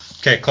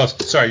 Okay, close.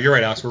 Sorry, you're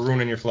right, Alex. We're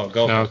ruining your flow.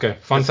 Go. No, okay.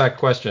 Fun fact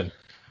question.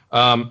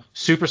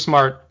 Super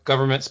smart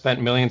government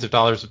spent millions of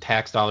dollars of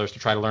tax dollars to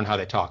try to learn how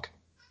they talk.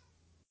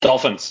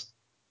 Dolphins.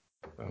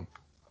 Boom.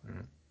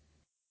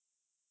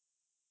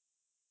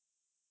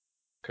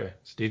 Okay.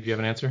 Steve, do you have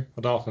an answer?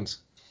 The Dolphins.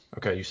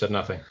 Okay, you said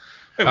nothing.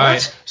 Wait, All what?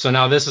 right, so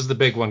now this is the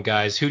big one,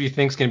 guys. Who do you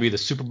think is going to be the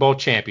Super Bowl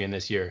champion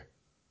this year?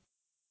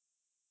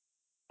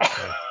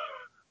 Okay.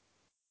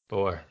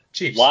 4.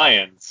 Chiefs.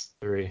 Lions.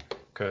 3.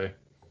 Okay.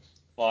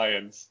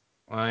 Lions.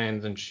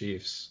 Lions and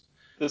Chiefs.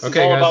 This Okay,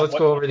 is all guys, about let's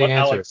go over the what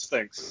Alex answers.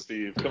 thinks,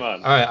 Steve. Come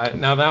on. All right,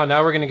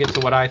 now we're going to get to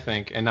what I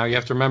think, and now you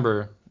have to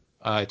remember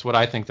it's what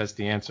I think that's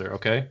the answer,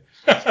 okay?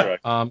 That's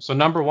correct. So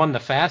number 1, the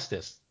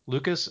fastest.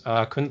 Lucas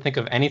couldn't think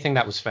of anything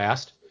that was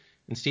fast,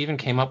 and Steven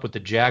came up with the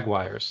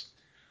Jaguars.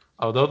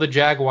 Although the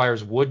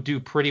Jaguars would do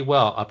pretty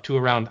well up to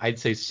around, I'd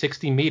say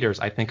 60 meters,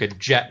 I think a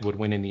jet would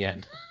win in the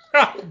end.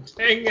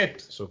 Dang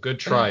it. So good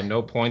try.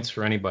 No points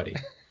for anybody.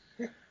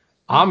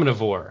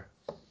 Omnivore.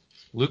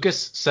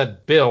 Lucas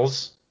said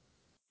Bills.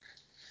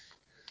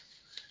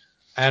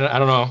 I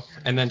don't know.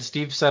 And then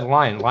Steve said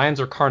lion. Lions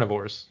are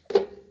carnivores.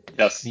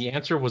 Yes. The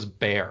answer was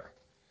bear.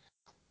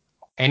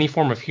 Any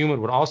form of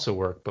human would also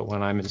work, but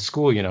when I'm in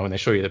school, and they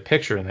show you the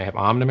picture and they have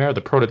an omnivore,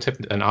 the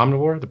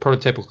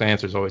prototypical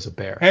answer is always a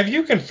bear. Have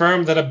you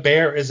confirmed that a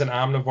bear is an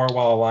omnivore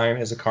while a lion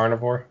is a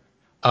carnivore?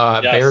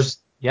 Yes. Bears,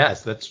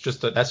 yes, that's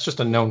just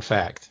a known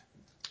fact.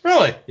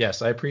 Really?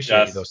 Yes, I appreciate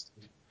Yes. those.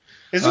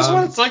 Is this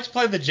what it's like to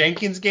play the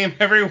Jenkins game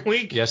every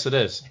week? Yes, it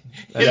is.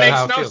 It That's makes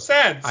how no feels.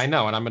 sense. I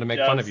know, and I'm going to make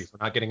fun of you Yes. for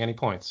not getting any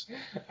points.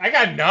 I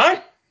got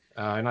none.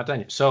 I'm not done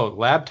yet. So,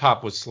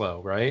 laptop was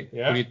slow, right?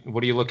 Yeah.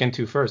 What do you look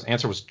into first?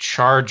 Answer was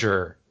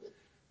charger.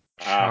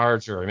 Ah.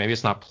 Charger. Maybe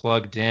it's not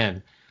plugged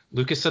in.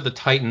 Lucas said the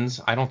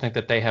Titans. I don't think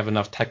that they have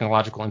enough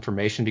technological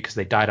information because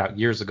they died out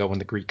years ago when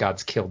the Greek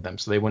gods killed them,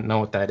 so they wouldn't know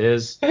what that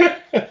is.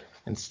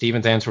 And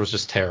Steven's answer was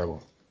just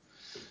terrible.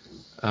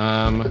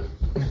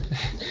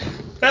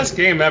 Best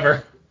game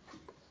ever.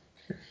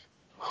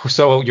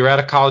 So you're at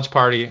a college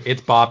party,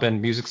 it's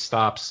bopping, music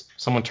stops,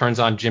 someone turns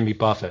on Jimmy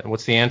Buffett.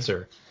 What's the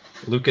answer?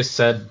 Lucas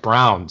said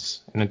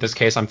Browns, and in this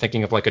case I'm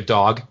thinking of like a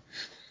dog.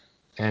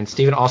 And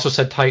Steven also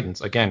said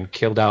Titans, again,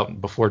 killed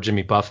out before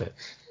Jimmy Buffett.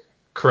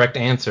 Correct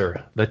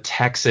answer, the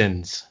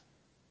Texans.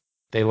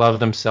 They love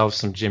themselves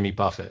some Jimmy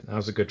Buffett. That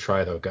was a good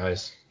try though,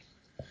 guys.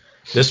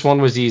 This one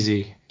was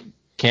easy.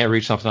 Can't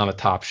reach something on a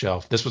top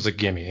shelf. This was a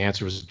gimme. The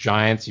answer was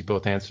Giants. You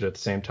both answered at the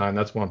same time.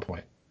 That's 1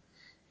 point.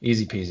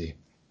 Easy peasy.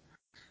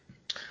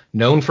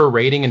 Known for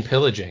raiding and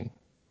pillaging.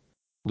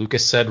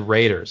 Lucas said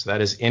Raiders. That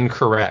is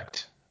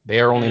incorrect. They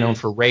are only known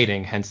for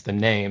raiding, hence the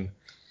name.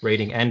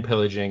 Raiding and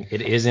pillaging.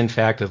 It is, in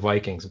fact, the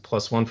Vikings. A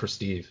 +1 for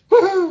Steve.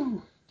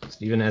 Woohoo!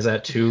 Steven has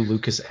at 2,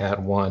 Lucas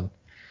at 1.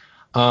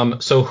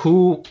 So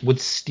who would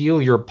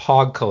steal your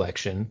Pog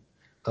collection?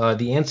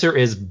 The answer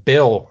is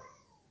Bill.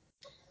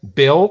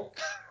 Bill,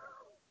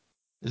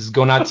 this is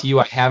going out to you.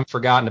 I haven't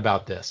forgotten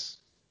about this.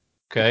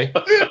 Okay?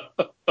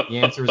 The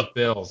answer is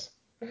Bills.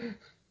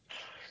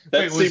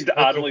 That seemed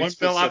oddly one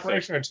specific. bill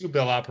operation or two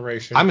bill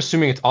operation? I'm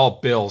assuming it's all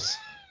Bills.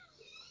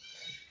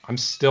 I'm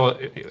still,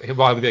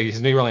 well,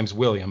 his real name's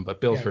William, but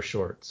Bill for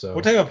short. So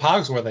What type of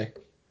pogs were they?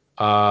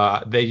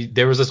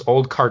 there was this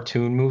old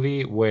cartoon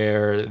movie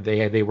where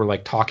they were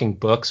like talking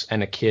books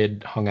and a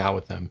kid hung out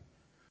with them.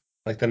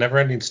 Like the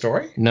Never-Ending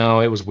Story?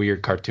 No, it was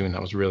weird cartoon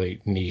that was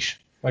really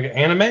niche. Like an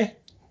anime?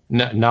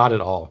 No, not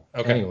at all.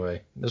 Okay.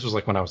 Anyway, this was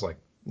like when I was like,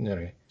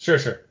 anyway. Sure.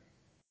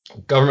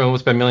 Government would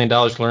spend $1 million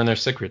to learn their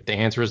secret. The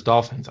answer is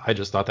dolphins. I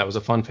just thought that was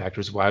a fun fact,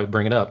 which is why I would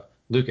bring it up.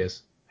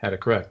 Lucas had it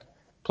correct.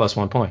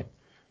 +1 point.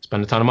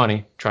 Spend a ton of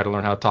money. Try to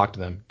learn how to talk to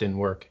them. Didn't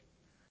work.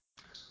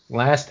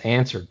 Last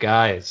answer,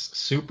 guys.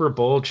 Super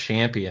Bowl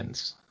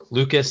champions.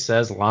 Lucas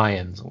says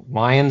Lions.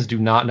 Lions do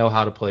not know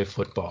how to play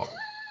football,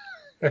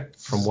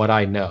 from what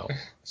I know.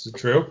 Is it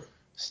true?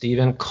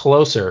 Steven,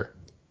 closer.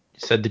 He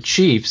said the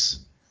Chiefs.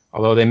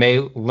 Although they may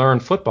learn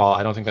football,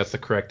 I don't think that's the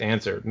correct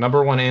answer.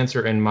 Number 1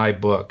 answer in my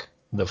book,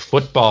 the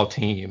football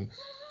team.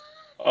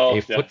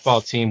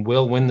 Football team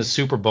will win the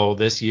Super Bowl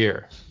this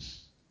year.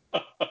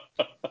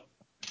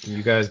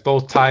 You guys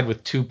both tied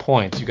with 2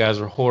 points. You guys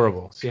are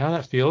horrible. See how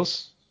that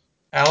feels?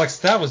 Alex,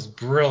 that was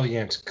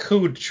brilliant.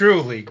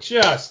 Truly,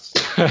 just.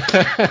 There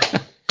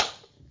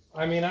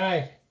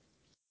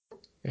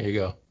you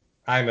go.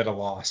 I'm at a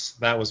loss.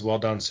 That was well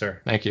done,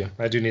 sir. Thank you.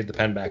 I do need the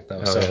pen back,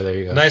 though. Oh, yeah, there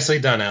you go. Nicely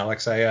done,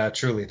 Alex. I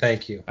truly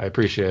thank you. I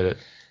appreciate it.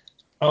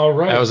 All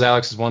right. That was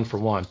Alex's 1 for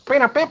 1.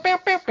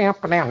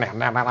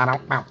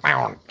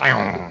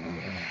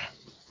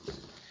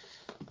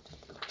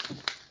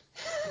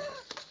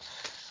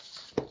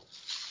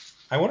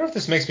 I wonder if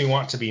this makes me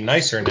want to be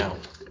nicer now.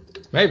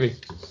 Maybe.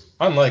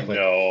 Unlikely.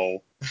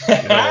 No.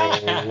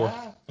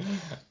 No.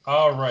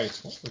 All right.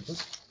 What was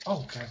this?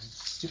 Oh, God.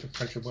 Stupid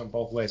printer went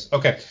both ways.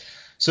 Okay.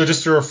 So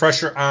just a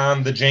refresher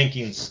on the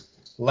Jenkins.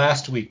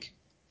 Last week,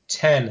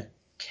 10,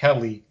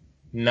 Kelly,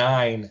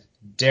 9,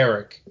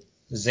 Derek,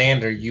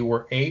 Xander, you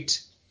were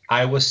 8,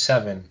 I was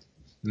 7,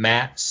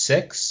 Matt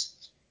 6,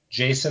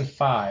 Jason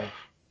 5,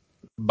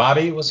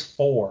 Bobby was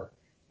 4,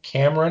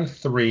 Cameron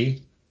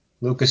 3,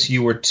 Lucas,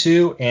 you were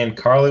 2, and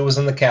Carly was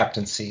in the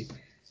captain seat.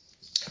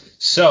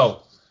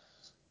 So,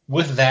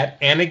 with that,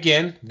 and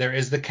again, there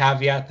is the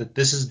caveat that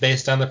this is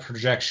based on the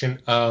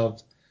projection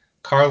of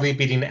Carly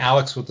beating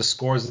Alex with the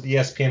scores that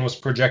ESPN was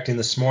projecting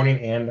this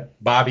morning, and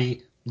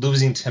Bobby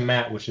losing to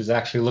Matt, which is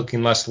actually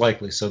looking less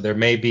likely. So there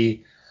may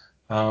be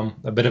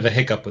a bit of a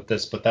hiccup with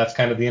this, but that's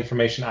kind of the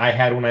information I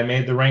had when I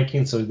made the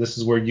ranking. So this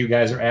is where you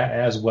guys are at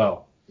as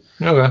well.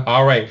 Okay.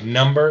 All right,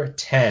 number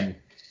 10.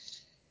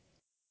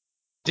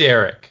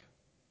 Derek.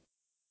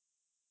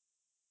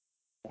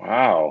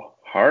 Wow.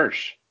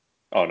 Harsh.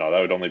 Oh, no, that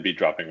would only be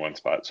dropping 1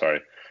 spot.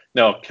 Sorry.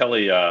 No,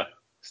 Kelly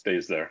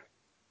stays there.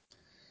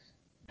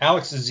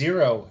 Alex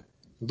 0.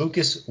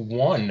 Lucas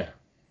 1.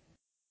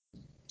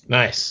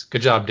 Nice.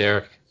 Good job,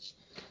 Derek.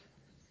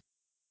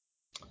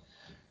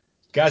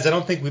 Guys, I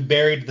don't think we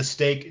buried the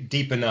stake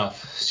deep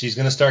enough. She's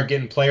going to start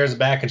getting players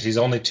back, and she's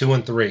only 2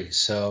 and 3.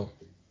 So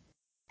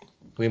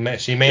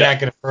she may not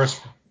get a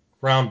first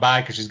round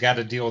bye because she's got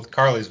to deal with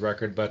Carly's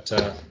record. But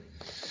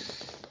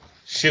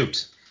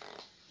shoot.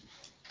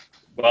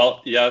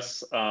 Well,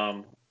 yes.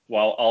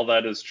 while all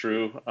that is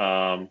true,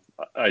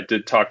 I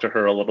did talk to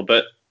her a little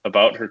bit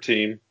about her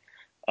team,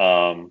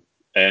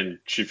 and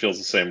she feels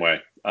the same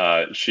way.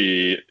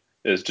 She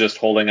is just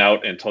holding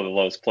out until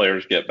those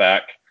players get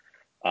back,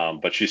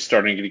 but she's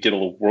starting to get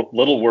a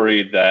little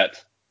worried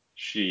that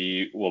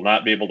she will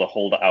not be able to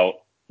hold out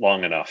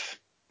long enough,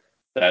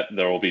 that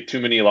there will be too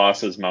many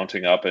losses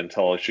mounting up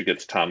until she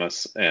gets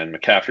Thomas and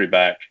McCaffrey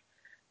back,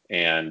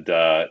 and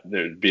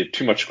there'd be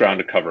too much ground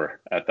to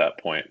cover at that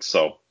point.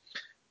 So,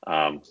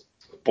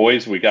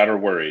 boys, we got her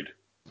worried.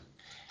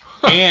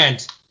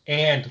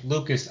 And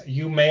Lucas,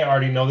 you may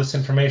already know this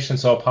information,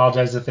 so I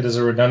apologize if it is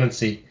a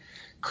redundancy.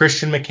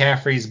 Christian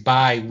McCaffrey's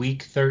bye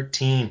week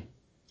 13.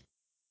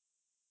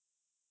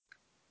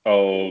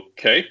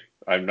 Okay,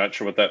 I'm not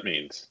sure what that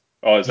means.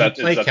 Oh, is that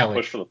the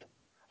push for the?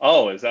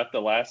 Oh, is that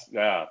the last?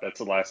 Yeah, that's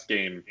the last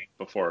game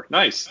before.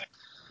 Nice.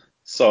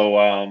 So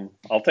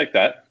I'll take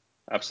that.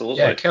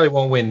 Absolutely. Yeah, Kelly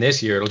won't win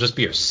this year. It'll just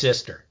be her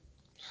sister.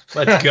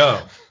 Let's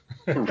go.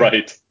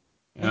 Right.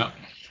 Yeah.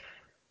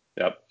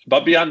 Yep.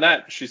 But beyond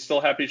that, she's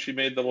still happy she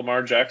made the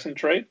Lamar Jackson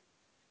trade.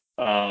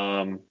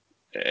 And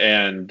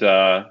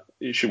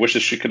she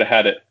wishes she could have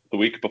had it the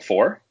week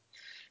before.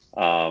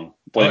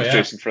 Blames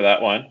Jason for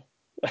that one.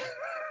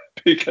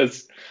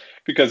 because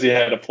he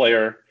had a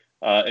player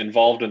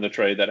involved in the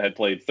trade that had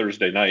played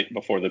Thursday night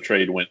before the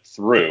trade went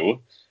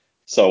through.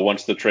 So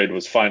once the trade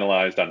was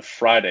finalized on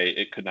Friday,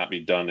 it could not be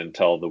done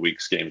until the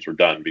week's games were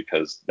done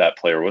because that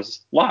player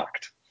was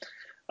locked.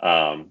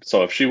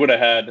 So if she would have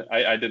had,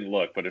 I didn't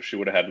look, but if she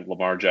would have had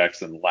Lamar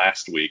Jackson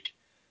last week,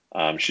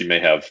 she may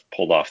have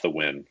pulled off the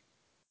win.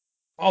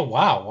 Oh,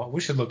 wow. Well,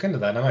 we should look into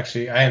that.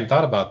 I hadn't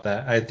thought about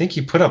that. I think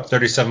he put up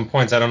 37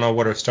 points. I don't know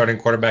what her starting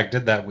quarterback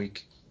did that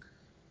week.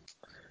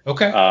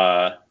 Okay.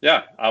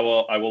 Yeah, I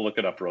will look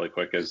it up really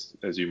quick as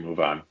you move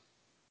on.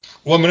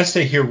 Well, I'm going to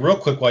stay here real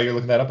quick while you're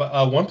looking that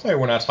up. One player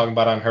we're not talking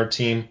about on her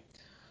team,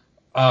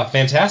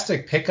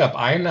 fantastic pickup.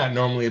 I am not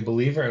normally a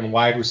believer in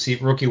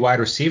rookie wide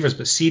receivers,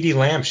 but CeeDee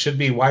Lamb should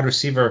be wide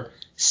receiver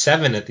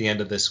 7 at the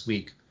end of this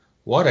week.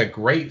 What a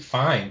great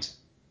find.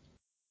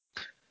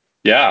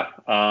 Yeah,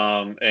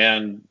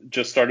 and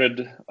just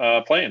started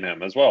playing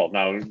him as well.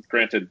 Now,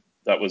 granted,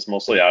 that was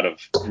mostly out of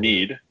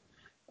need.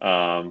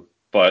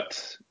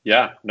 But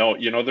yeah, no,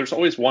 there's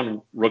always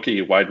one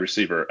rookie wide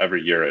receiver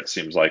every year, it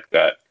seems like,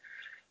 that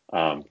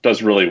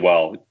does really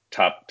well,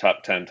 top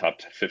 10,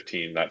 top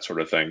 15, that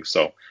sort of thing.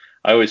 So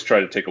I always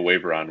try to take a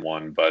waiver on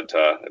one, but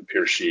it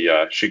appears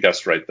she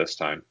guessed right this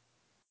time.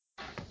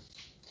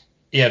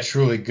 Yeah,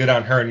 truly good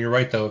on her. And you're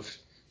right, though. If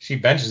she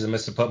benches him,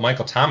 it's to put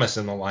Michael Thomas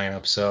in the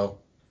lineup. So,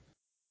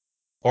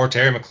 or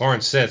Terry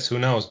McLaurin sits, who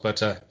knows?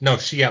 But no,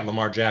 she got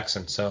Lamar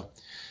Jackson. So,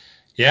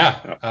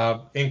 yeah,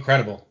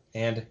 incredible.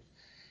 And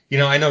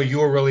I know you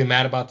were really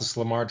mad about this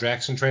Lamar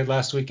Jackson trade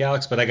last week,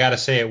 Alex, but I got to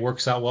say it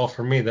works out well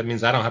for me. That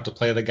means I don't have to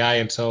play the guy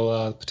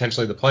until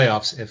potentially the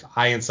playoffs if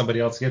I and somebody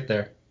else get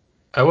there.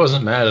 I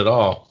wasn't mad at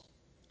all.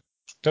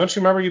 Don't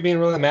you remember you being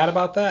really mad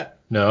about that?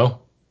 No.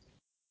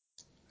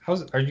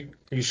 Are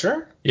you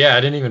sure? Yeah,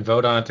 I didn't even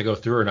vote on it to go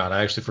through or not.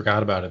 I actually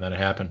forgot about it, and then it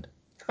happened.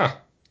 Huh.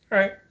 All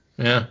right.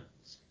 Yeah.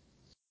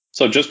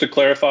 So just to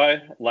clarify,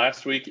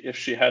 last week, if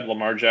she had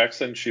Lamar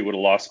Jackson, she would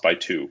have lost by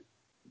 2.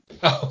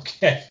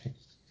 Okay.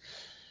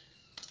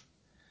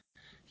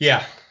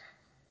 Yeah.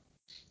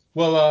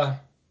 Well,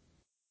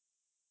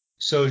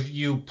 so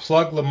you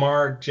plug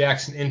Lamar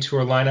Jackson into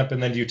her lineup,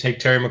 and then you take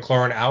Terry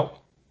McLaurin out?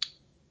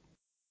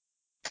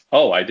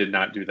 Oh, I did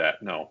not do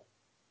that. No.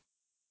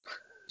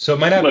 So it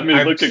might have. Let me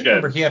look again.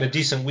 Remember he had a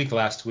decent week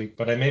last week,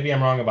 but maybe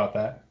I'm wrong about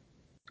that.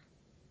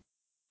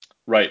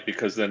 Right,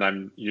 because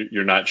then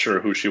you're not sure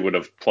who she would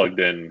have plugged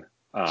in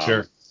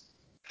Sure.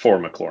 for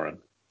McLaurin.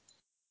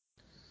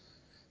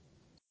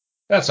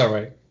 That's all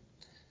right.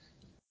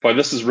 Boy,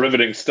 this is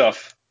riveting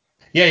stuff.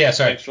 Yeah,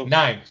 sorry.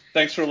 9.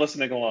 Thanks for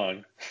listening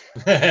along.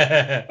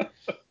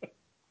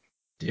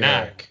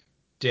 Derek.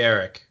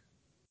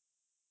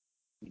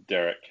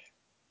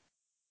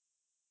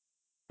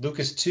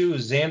 Lucas 2,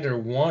 Xander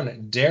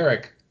 1,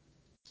 Derek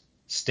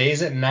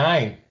stays at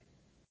 9.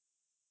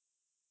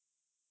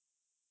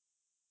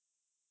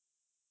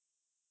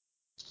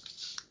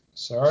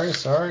 Sorry.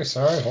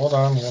 Hold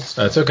on.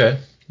 That's okay.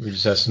 We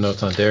just have some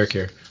notes on Derek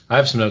here. I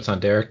have some notes on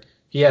Derek.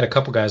 He had a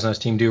couple guys on his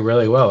team do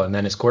really well, and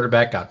then his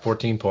quarterback got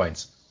 14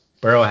 points.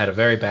 Burrow had a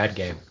very bad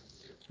game.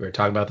 We were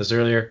talking about this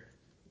earlier.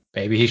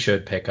 Maybe he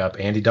should pick up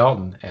Andy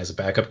Dalton as a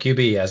backup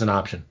QB as an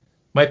option.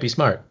 Might be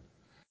smart.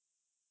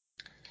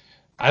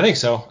 I think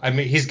so. I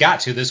mean, he's got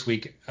to this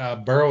week.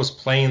 Burrow's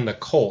playing the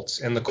Colts,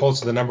 and the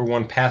Colts are the number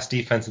 1 pass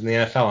defense in the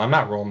NFL. I'm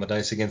not rolling the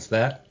dice against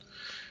that.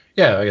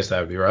 Yeah, I guess that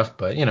would be rough,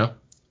 but,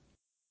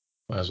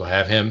 might as well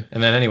have him.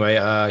 And then anyway,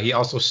 he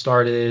also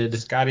started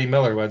Scotty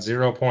Miller, who had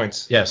 0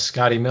 points. Yes,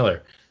 Scotty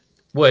Miller,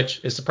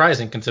 which is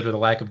surprising considering the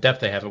lack of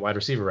depth they have at wide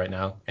receiver right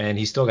now. And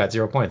he still got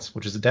 0 points,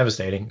 which is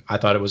devastating. I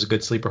thought it was a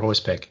good sleeper horse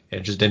pick.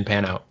 It just didn't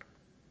pan out.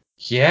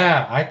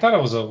 Yeah, I thought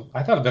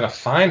it'd been a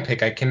fine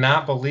pick. I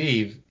cannot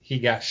believe he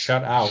got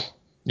shut out.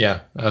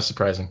 Yeah, that was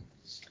surprising.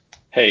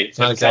 Hey, it's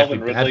not exactly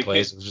bad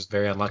plays. It was just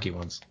very unlucky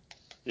ones.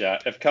 Yeah,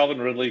 if Calvin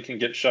Ridley can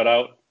get shut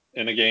out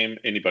in a game,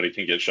 anybody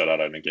can get shut out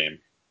in a game.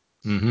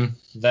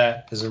 Mm-hmm.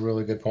 That is a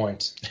really good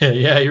point.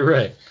 Yeah, you're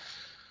right.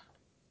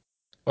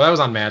 Well, that was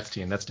on Matt's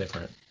team. That's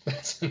different.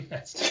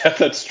 Yeah,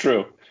 that's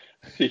true.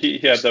 He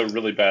had the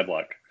really bad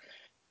luck.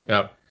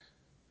 Yep.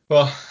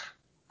 Well,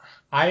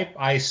 I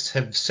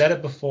have said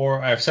it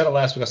before. I've said it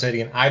last week. I'll say it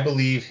again. I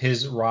believe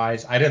his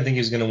rise. I didn't think he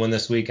was going to win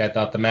this week. I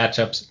thought the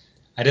matchups.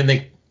 I didn't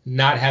think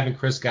not having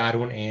Chris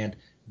Godwin and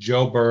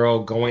Joe Burrow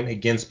going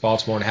against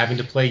Baltimore and having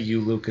to play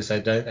you, Lucas. I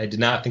did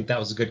not think that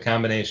was a good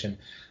combination.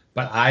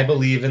 But I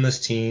believe in this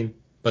team.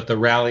 But the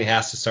rally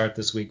has to start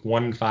this week.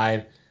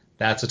 1-5.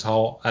 That's a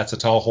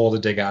tall hole to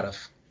dig out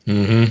of.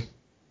 Mm-hmm.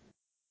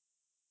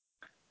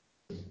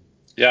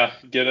 Yeah,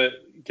 get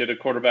a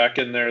quarterback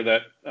in there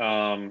that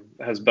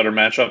has better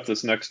matchup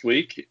this next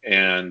week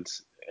and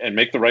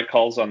make the right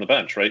calls on the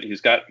bench, right?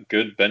 He's got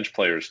good bench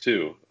players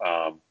too.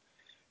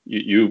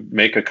 You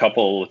make a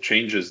couple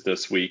changes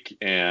this week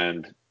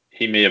and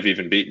he may have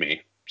even beat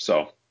me.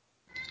 So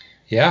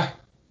yeah.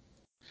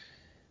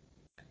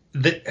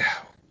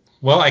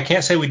 Well, I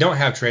can't say we don't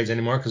have trades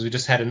anymore because we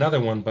just had another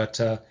one, but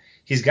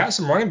he's got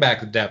some running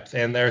back depth,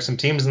 and there are some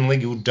teams in the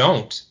league who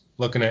don't.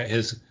 Looking at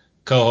his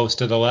co-host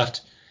to the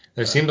left,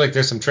 there seems like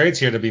there's some trades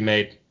here to be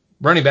made.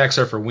 Running backs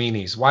are for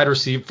weenies.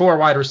 Four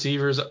wide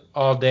receivers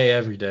all day,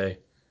 every day.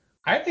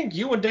 I think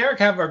you and Derek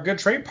have our good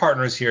trade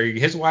partners here.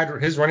 His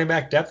running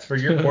back depth for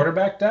your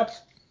quarterback depth.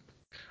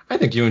 I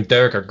think you and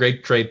Derek are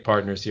great trade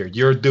partners here.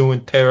 You're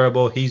doing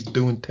terrible. He's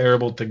doing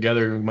terrible.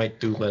 Together, we might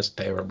do less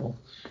terrible.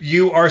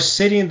 You are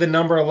sitting the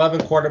number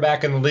 11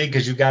 quarterback in the league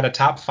because you got a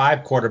top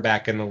 5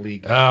 quarterback in the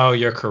league. Oh,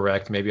 you're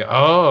correct. Maybe.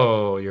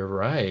 Oh, you're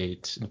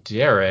right.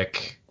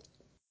 Derek.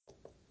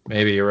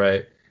 Maybe you're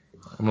right.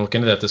 I'm going to look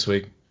into that this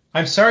week.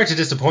 I'm sorry to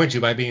disappoint you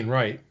by being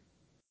right.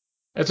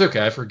 It's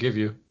okay. I forgive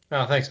you.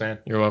 Oh, thanks, man.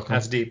 You're welcome.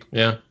 That's deep.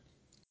 Yeah.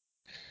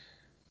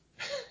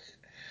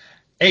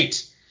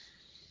 8.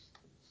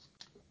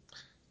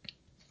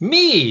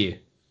 Me.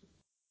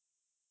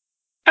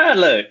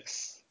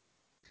 Alex.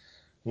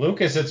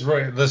 Lucas, it's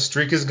right. The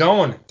streak is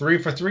going 3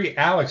 for 3.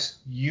 Alex,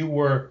 you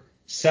were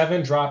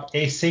 7, drop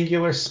a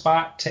singular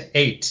spot to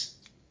 8.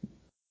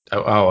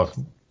 Oh,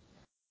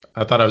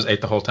 I thought I was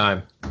 8 the whole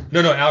time.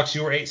 No, Alex,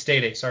 you were 8,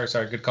 stayed 8.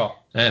 Sorry, good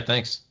call. Yeah,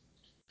 thanks.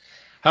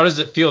 How does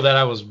it feel that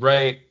I was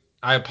right?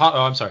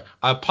 I'm sorry.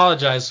 I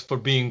apologize for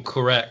being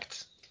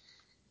correct.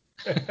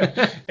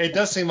 It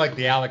does seem like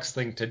the Alex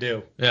thing to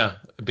do. Yeah,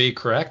 be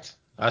correct.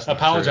 That's not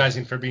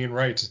apologizing true. for being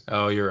right.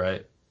 Oh, you're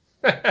right.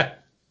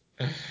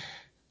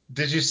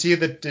 Did you see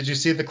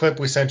the clip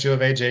we sent you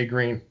of AJ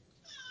Green?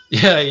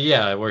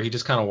 Yeah, where he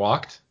just kind of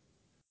walked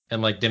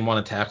and like didn't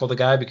want to tackle the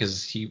guy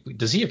because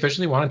does he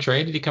officially want to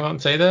trade? Did he come out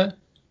and say that?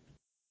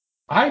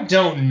 I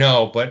don't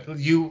know, but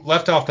you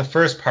left off the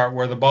first part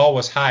where the ball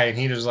was high and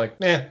he was like,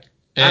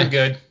 I'm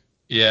good.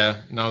 Yeah,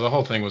 no, the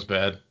whole thing was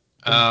bad.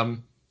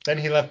 Then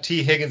he left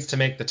T. Higgins to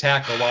make the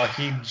tackle while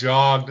he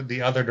jogged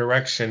the other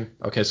direction.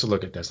 Okay, so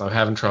look at this. I'm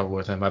having trouble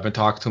with him. I've been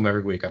talking to him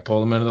every week. I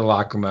pull him into the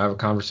locker room. I have a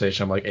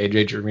conversation. I'm like,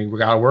 AJ, we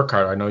got to work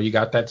hard. I know you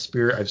got that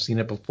spirit. I've seen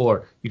it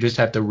before. You just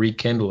have to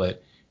rekindle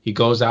it. He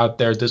goes out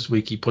there this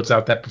week. He puts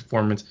out that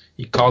performance.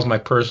 He calls my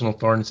personal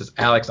thorn and says,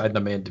 Alex, I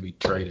demand to be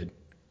traded.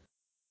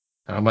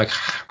 And I'm like,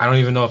 I don't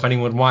even know if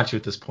anyone would want you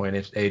at this point,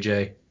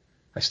 AJ.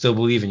 I still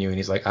believe in you. And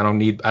he's like, I don't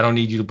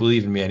need you to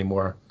believe in me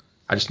anymore.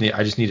 I need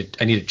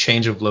a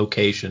change of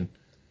location.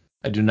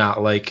 I do not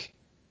like,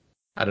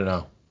 I don't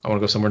know. I want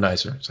to go somewhere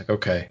nicer. It's like,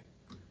 okay.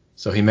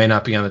 So he may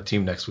not be on the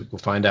team next week. We'll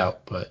find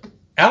out. But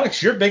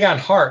Alex, you're big on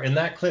heart, and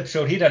that clip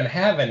showed he doesn't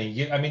have any.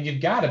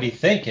 You've got to be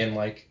thinking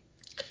like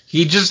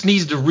he just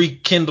needs to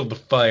rekindle the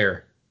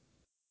fire.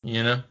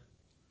 You know?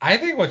 I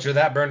think once you're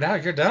that burned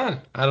out, you're done.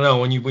 I don't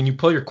know. When you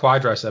pull your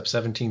quadricep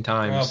 17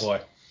 times. Oh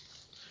boy.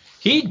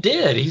 He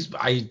did.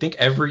 I think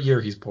every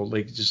year he's pulled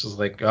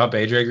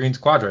AJ Green's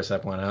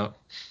quadricep went out.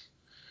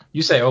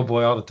 You say oh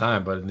boy all the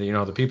time, but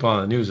the people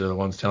on the news are the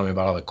ones telling me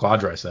about all the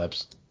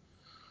quadriceps.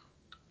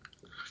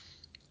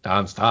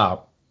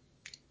 Non-stop.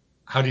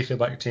 How do you feel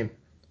about your team?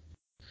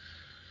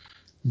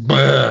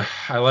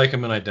 I like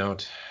him and I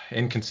don't.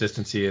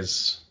 Inconsistency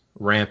is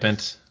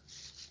rampant,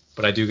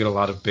 but I do get a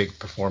lot of big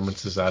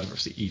performances out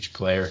of each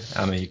player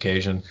on the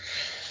occasion,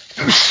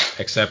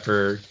 except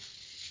for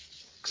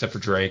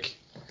Drake,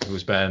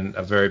 who's been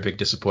a very big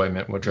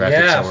disappointment. What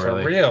drafted so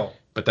early. Yeah, for real.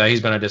 But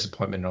he's been a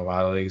disappointment in a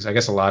lot of leagues. I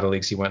guess a lot of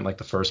leagues he went in like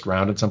the first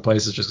round in some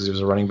places just because he was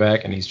a running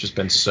back, and he's just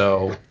been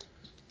so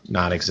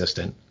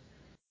non-existent.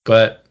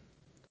 But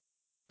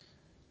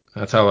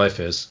that's how life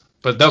is.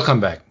 But they'll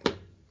come back,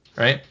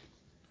 right?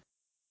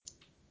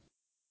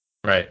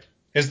 Right.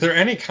 Is there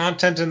any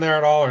content in there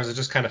at all, or is it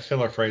just kind of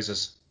filler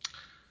phrases?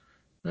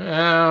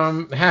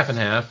 Half and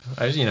half.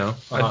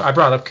 I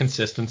brought up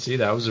consistency.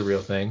 That was a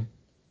real thing.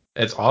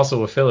 It's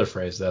also a filler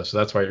phrase, though, so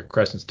that's why your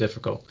question's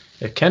difficult.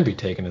 It can be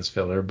taken as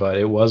filler, but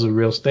it was a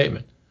real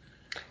statement.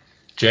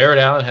 Jared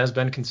Allen has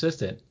been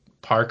consistent.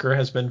 Parker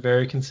has been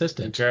very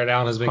consistent. Jared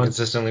Allen has been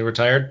consistently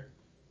retired?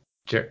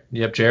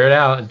 Jared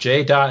Allen.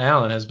 J.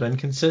 Allen has been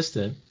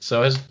consistent.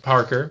 So has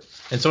Parker.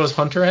 And so is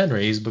Hunter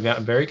Henry. He's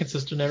gotten very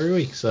consistent every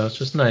week, so it's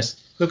just nice.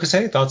 Lucas,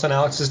 any thoughts on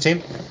Alex's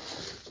team?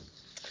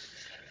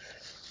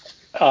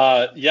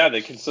 Yeah,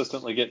 they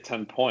consistently get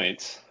 10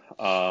 points.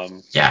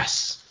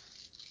 Yes.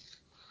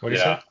 What do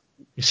you Yeah. say?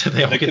 You said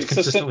they all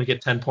consistently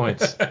get 10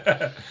 points.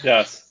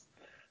 Yes.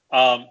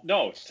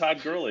 No,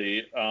 Todd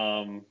Gurley,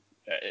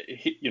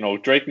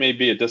 Drake may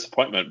be a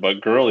disappointment,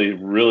 but Gurley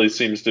really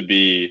seems to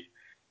be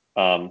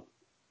kind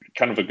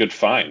of a good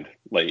find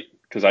late,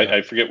 because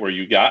I forget where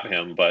you got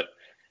him, but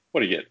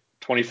what did you get?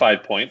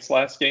 25 points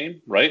last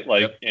game, right?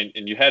 Like, yep.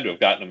 and you had to have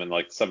gotten him in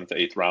like 7th to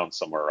 8th round,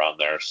 somewhere around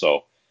there.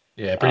 So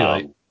yeah, pretty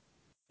late.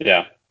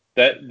 Yeah,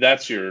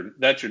 that's your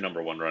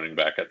number one running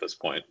back at this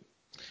point.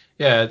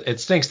 Yeah, it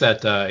stinks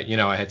that I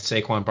had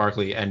Saquon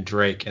Barkley and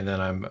Drake, and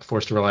then I'm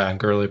forced to rely on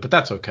Gurley, but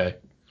that's okay.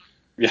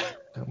 Yeah,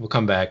 we'll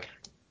come back.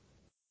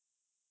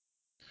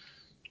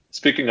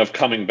 Speaking of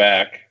coming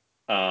back,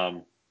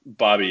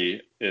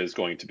 Bobby is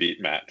going to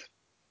beat Matt.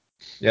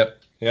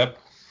 Yep.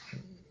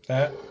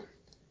 That.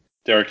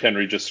 Derrick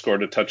Henry just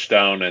scored a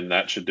touchdown, and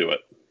that should do it.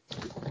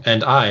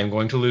 And I am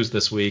going to lose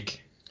this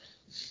week.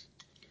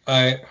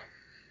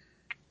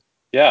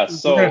 Yeah,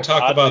 so we're going to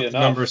talk about enough, the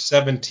number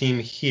 7 team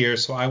here,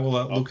 so I will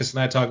let Lucas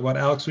and I talk about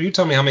Alex. Will you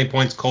tell me how many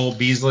points Cole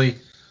Beasley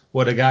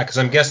would have got? Because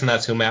I'm guessing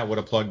that's who Matt would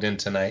have plugged in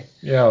tonight.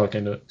 Yeah, I'll look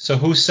into it. So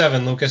who's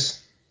 7,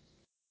 Lucas?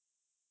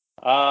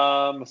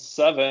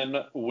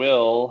 7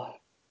 will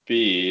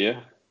be.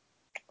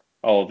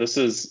 Oh, this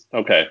is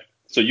okay.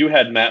 So you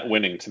had Matt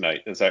winning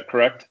tonight, is that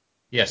correct?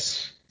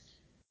 Yes.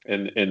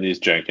 In these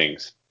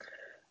Jenkins.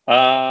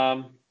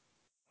 I'm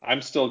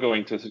still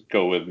going to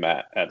go with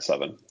Matt at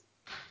 7.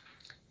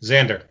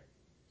 Xander.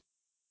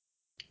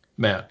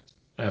 Matt,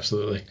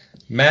 absolutely.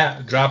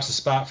 Matt drops a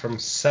spot from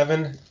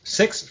 6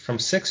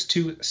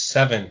 to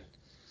 7.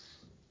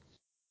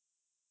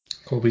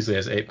 Cole Beasley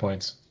has 8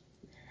 points.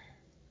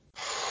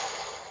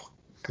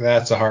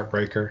 That's a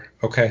heartbreaker.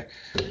 Okay.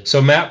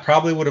 So Matt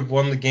probably would have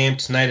won the game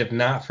tonight if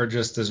not for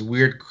just this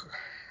weird.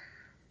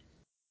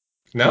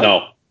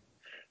 No.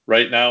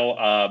 Right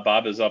now,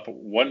 Bob is up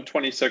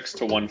 126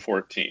 to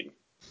 114.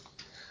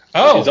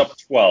 Oh. He's up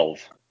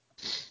 12.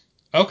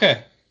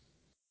 Okay.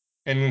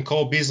 And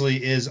Cole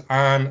Beasley is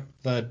on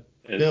the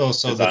Bills,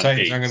 so the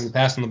Titans aren't going to be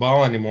passing the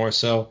ball anymore.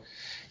 So,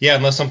 yeah,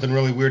 unless something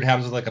really weird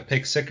happens with like a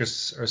pick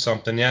six or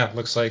something, yeah,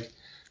 looks like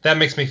that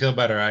makes me feel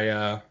better.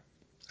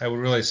 I would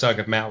really suck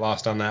if Matt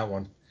lost on that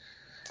one.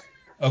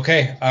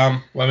 Okay.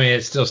 Well, I mean,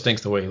 it still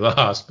stinks the way he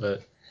lost,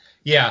 but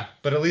yeah,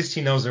 but at least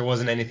he knows there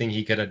wasn't anything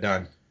he could have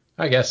done.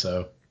 I guess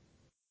so.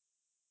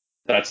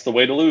 That's the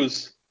way to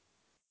lose.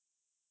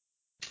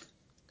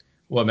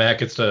 Well, Matt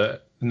gets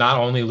to not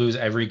only lose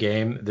every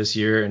game this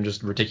year in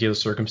just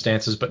ridiculous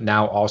circumstances, but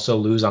now also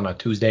lose on a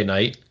Tuesday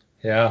night.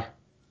 Yeah.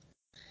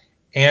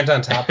 And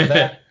on top of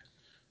that,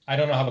 I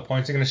don't know how the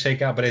points are going to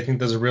shake out, but I think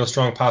there's a real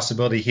strong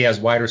possibility he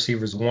has wide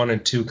receivers 1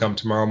 and 2 come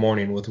tomorrow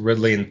morning with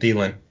Ridley and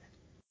Thielen.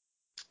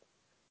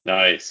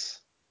 Nice.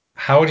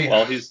 How do you?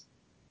 Well, he's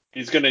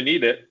going to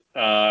need it.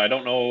 I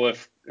don't know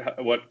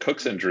what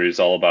Cook's injury is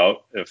all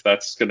about, if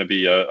that's going to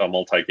be a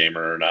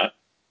multi-gamer or not.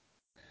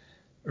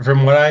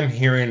 From what I'm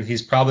hearing,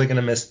 he's probably going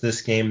to miss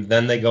this game.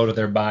 Then they go to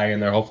their bye, and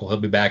they're hopeful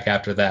he'll be back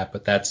after that.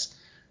 But that's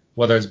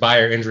whether it's bye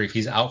or injury. If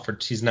he's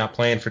not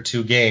playing for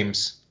 2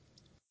 games.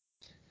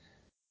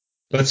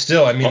 But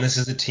still, I mean, this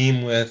is a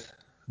team with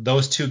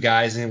those 2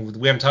 guys, and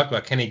we haven't talked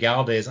about Kenny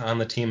Galladay is on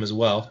the team as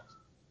well.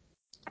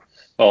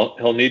 Well,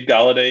 he'll need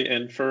Galladay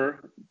in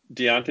for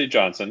Deontay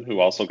Johnson, who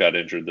also got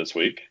injured this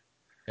week.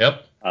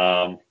 Yep.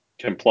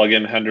 Can plug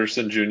in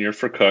Henderson Jr.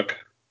 for Cook.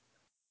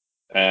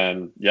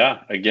 And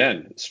yeah,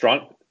 again,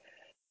 strong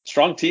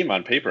team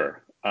on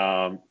paper.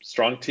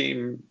 Strong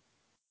team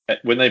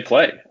when they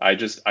play. I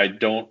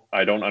don't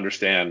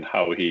understand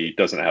how he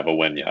doesn't have a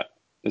win yet.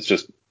 It's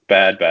just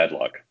bad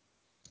luck.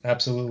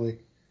 Absolutely.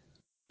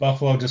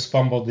 Buffalo just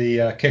fumbled the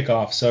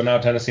kickoff, so now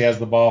Tennessee has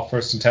the ball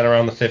 1st and 10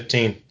 around the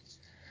 15.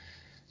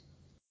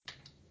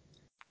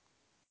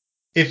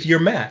 If you're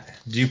Matt,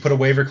 do you put a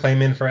waiver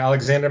claim in for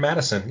Alexander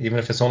Mattison, even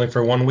if it's only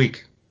for 1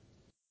 week?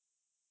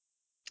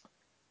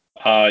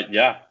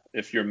 Yeah.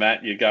 If you're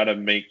Matt, you got to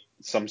make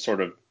some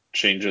sort of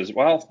changes.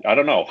 Well, I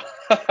don't know.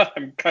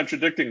 I'm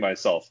contradicting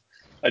myself.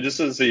 Just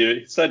as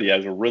he said, he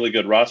has a really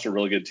good roster,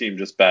 really good team,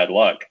 just bad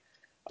luck.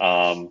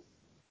 But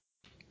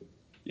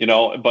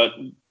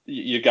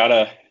you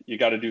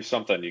gotta do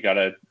something. You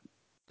gotta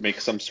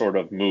make some sort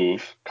of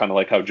move, kind of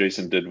like how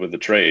Jason did with the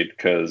trade,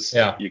 because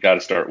you got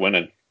to start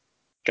winning.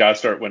 Got to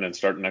start winning.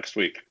 Start next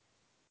week.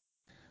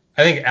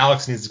 I think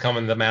Alex needs to come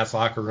into the Matt's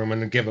locker room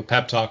and give a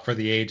pep talk for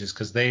the ages,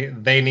 because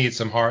they need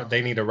some heart.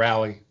 They need a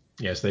rally.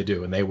 Yes, they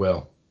do, and they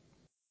will.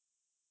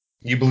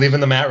 You believe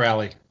in the Matt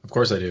rally? Of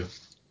course I do.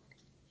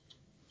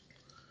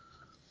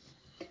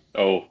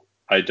 Oh,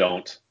 I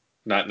don't.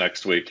 Not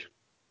next week.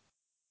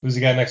 Who's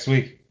he got next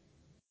week?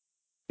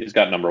 He's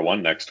got number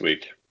 1 next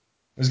week.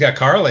 Who's got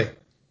Carly?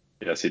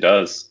 Yes, he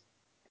does.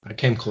 I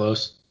came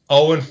close.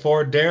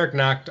 0-4 Derek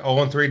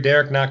 0-3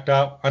 Derek knocked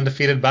out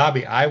undefeated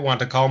Bobby. I want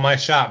to call my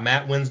shot.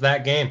 Matt wins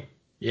that game.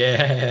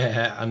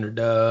 Yeah,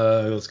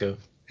 underdog. Let's go.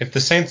 If the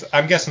Saints,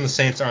 I'm guessing the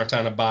Saints aren't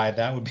on a bye,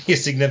 that would be a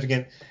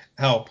significant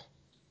help.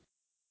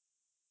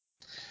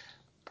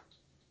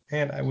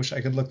 And I wish I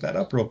could look that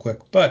up real quick,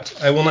 but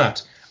I will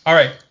not. All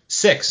right,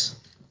 6.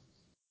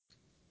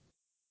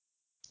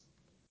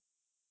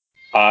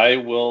 I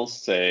will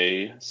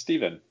say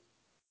Steven.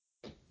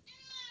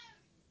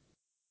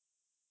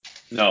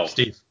 No.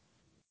 Steve.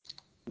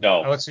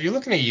 No. Alex, are you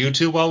looking at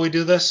YouTube while we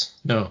do this?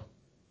 No.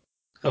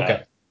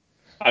 Okay.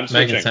 I'm Megan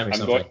switching. sent me I'm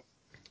something. going.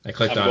 I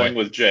clicked I'm on going it,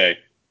 with Jay.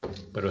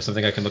 but it was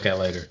something I can look at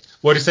later.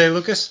 What did you say,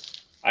 Lucas?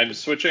 I'm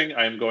switching.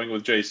 I'm going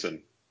with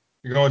Jason.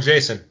 You're going with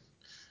Jason.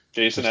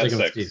 Jason I'm at sticking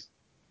with 6. Steve.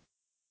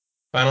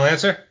 Final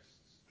answer?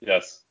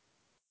 Yes.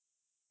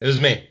 It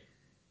was me.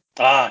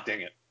 Ah,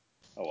 dang it.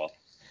 Oh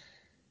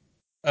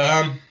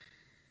well.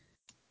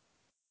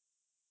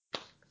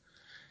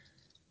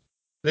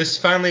 This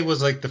finally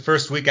was like the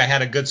first week I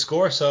had a good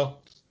score, so all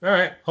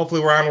right.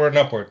 Hopefully we're onward and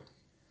upward.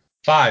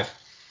 5.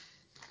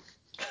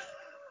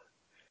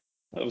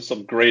 That was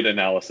some great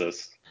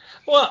analysis.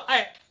 Well,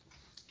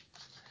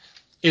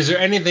 is there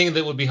anything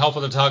that would be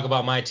helpful to talk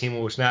about my team,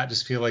 which not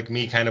just feel like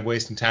me kind of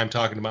wasting time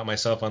talking about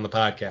myself on the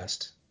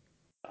podcast?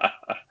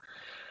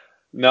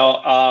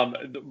 No,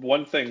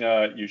 one thing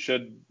you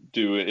should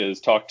do is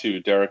talk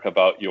to Derek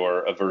about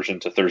your aversion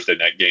to Thursday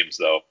night games,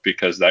 though,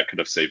 because that could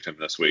have saved him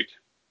this week.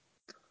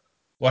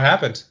 What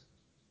happened?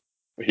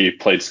 He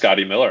played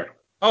Scotty Miller.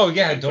 Oh,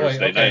 yeah, on Doy.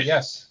 Thursday Okay, night.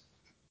 yes.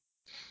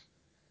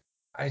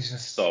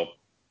 So,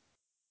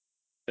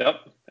 yep.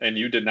 And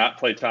you did not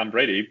play Tom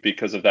Brady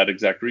because of that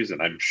exact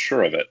reason. I'm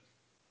sure of it.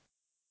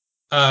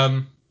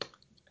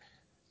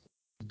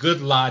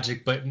 Good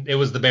logic, but it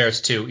was the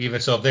Bears too.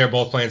 Even so, if they were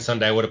both playing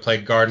Sunday, I would have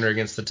played Gardner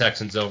against the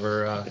Texans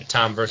over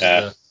Tom versus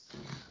the.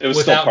 It was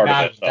still part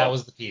Godwin, of it, though. that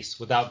was the piece.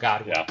 Without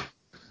Godwin.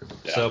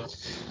 Yeah. So, all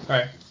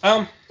right.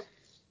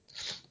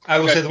 I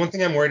will say the one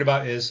thing I'm worried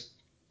about is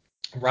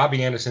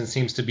Robbie Anderson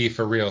seems to be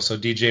for real. So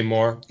DJ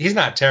Moore, he's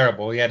not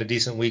terrible. He had a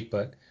decent week,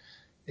 but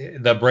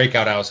the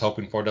breakout I was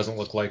hoping for doesn't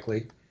look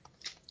likely.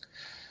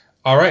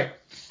 All right,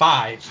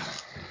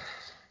 5.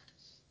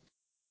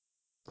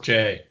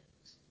 Jay.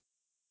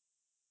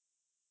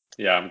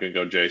 Yeah, I'm going to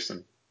go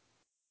Jason.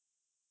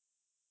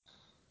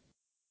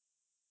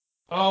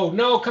 Oh,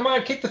 no, come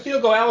on, kick the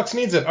field goal. Alex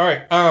needs it. All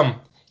right,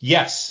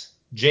 yes,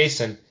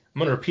 Jason. I'm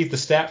going to repeat the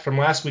stat from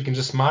last week and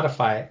just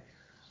modify it.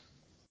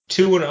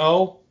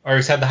 2-0, or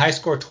he's had the high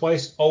score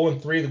twice,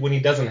 0-3 when he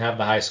doesn't have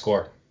the high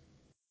score.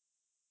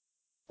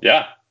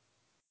 Yeah.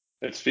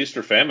 It's feast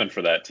or famine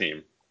for that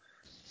team.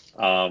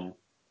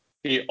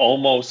 He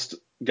almost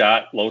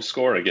got low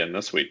score again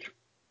this week.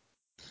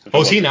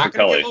 Oh, is he not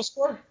going to get low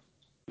score?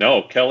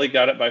 No, Kelly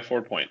got it by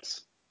 4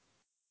 points.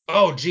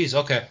 Oh, geez,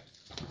 okay.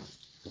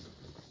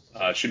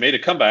 She made a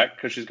comeback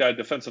because she's got a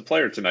defensive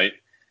player tonight,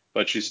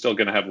 but she's still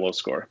going to have low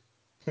score.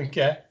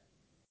 Okay.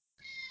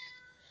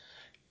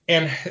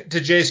 And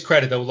to Jay's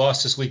credit, though,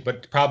 lost this week,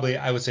 but probably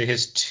I would say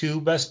his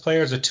 2 best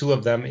players, or 2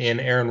 of them, in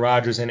Aaron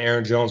Rodgers and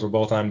Aaron Jones, were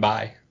both on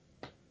bye.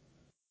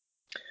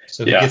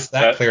 So he gets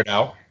that cleared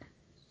out.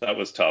 That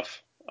was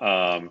tough.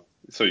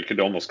 So you could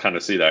almost kind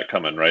of see that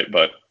coming, right?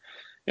 But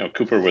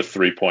Cooper with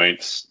 3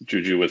 points,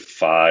 Juju with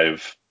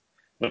 5,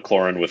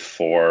 McLaurin with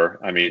 4.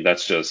 I mean,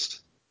 that's just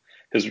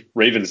his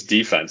Ravens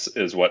defense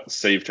is what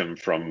saved him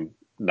from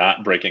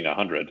not breaking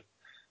 100.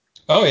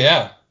 Oh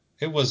yeah,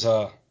 it was.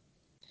 I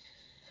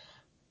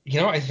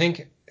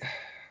think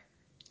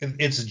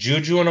it's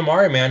Juju and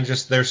Amari, man.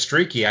 Just they're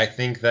streaky. I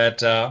think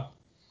that.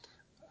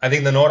 I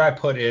think the note I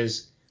put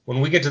is when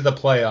we get to the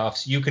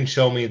playoffs, you can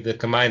show me the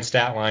combined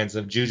stat lines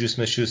of Juju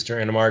Smith-Schuster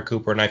and Amari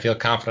Cooper, and I feel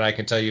confident I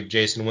can tell you if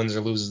Jason wins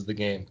or loses the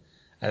game.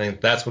 I think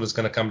that's what it's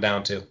going to come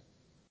down to.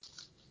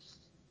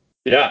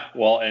 Yeah,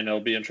 well, and it'll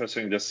be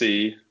interesting to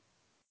see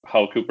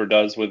how Cooper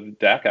does with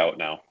Dak out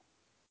now.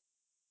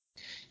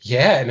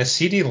 Yeah, and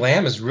CeeDee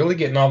Lamb is really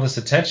getting all this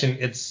attention.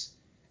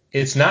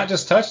 It's not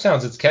just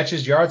touchdowns, it's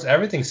catches, yards,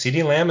 everything.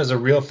 CeeDee Lamb is a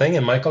real thing,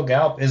 and Michael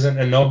Gallup isn't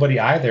a nobody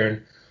either.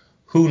 And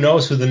who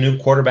knows who the new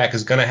quarterback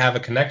is going to have a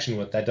connection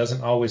with? That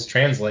doesn't always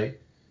translate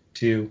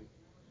to.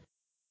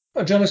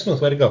 Oh, Jonas Smith,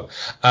 way to go.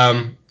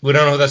 We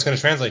don't know who that's going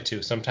to translate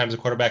to. Sometimes a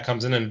quarterback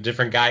comes in and a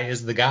different guy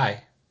is the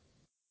guy.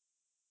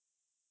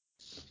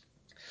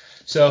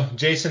 So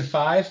Jason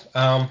 5,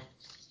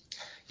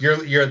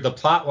 you're the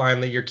plot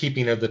line that you're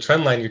keeping, or the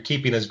trend line you're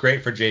keeping, is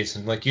great for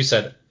Jason. Like you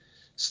said,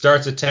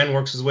 starts at 10,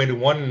 works his way to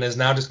 1, and is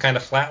now just kind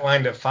of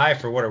flatlined at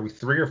 5 for what are we,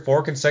 3 or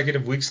 4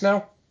 consecutive weeks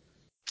now?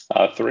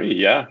 3,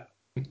 yeah.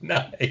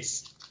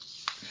 Nice.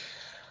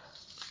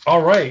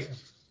 All right.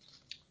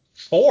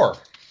 4.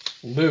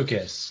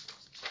 Lucas.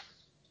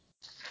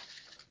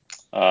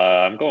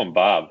 I'm going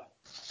Bob.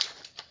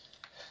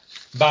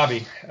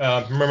 Bobby.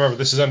 Remember,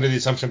 this is under the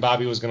assumption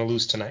Bobby was going to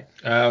lose tonight.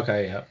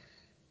 Okay, yeah.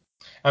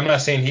 I'm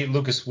not saying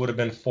Lucas would have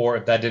been 4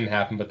 if that didn't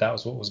happen, but that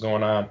was what was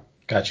going on.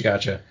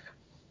 Gotcha.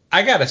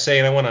 I gotta say,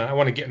 and I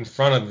want to get in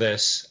front of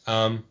this.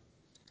 I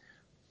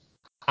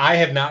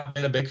have not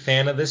been a big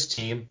fan of this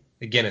team.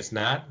 Again, it's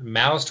not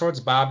malice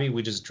towards Bobby.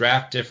 We just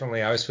draft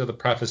differently. I always feel the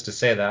preface to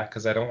say that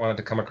because I don't want it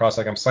to come across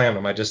like I'm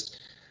slamming him.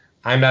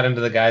 I'm not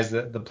into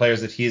the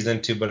players that he's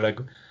into, but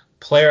a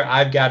player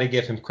I've got to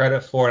give him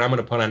credit for, and I'm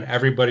going to put on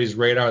everybody's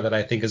radar that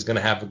I think is going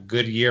to have a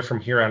good year from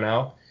here on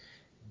out,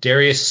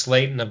 Darius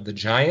Slayton of the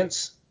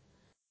Giants.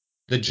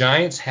 The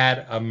Giants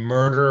had a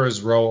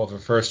murderer's row of the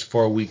first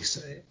 4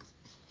 weeks.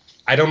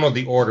 I don't know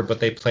the order, but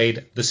they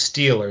played the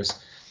Steelers,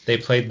 they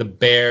played the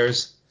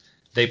Bears,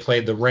 they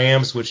played the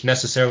Rams, which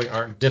necessarily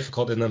aren't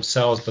difficult in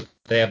themselves, but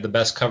they have the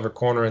best cover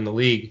corner in the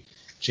league,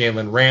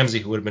 Jalen Ramsey,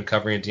 who would have been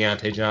covering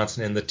Deontay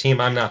Johnson. And the team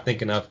I'm not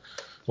thinking of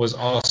was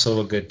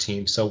also a good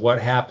team. So what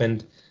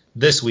happened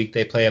this week,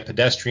 they play a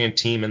pedestrian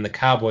team, and the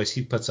Cowboys,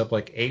 he puts up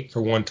like 8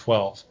 for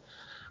 112.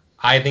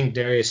 I think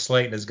Darius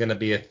Slayton is going to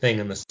be a thing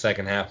in the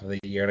second half of the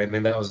year, and I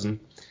think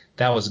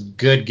that was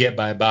good get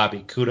by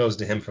Bobby. Kudos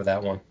to him for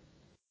that one.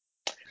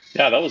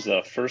 Yeah, that was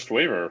the first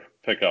waiver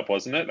pickup,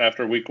 wasn't it?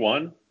 After week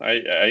 1,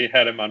 I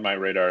had him on my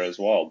radar as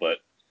well, but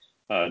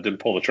didn't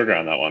pull the trigger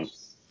on that one.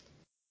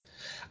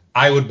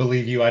 I would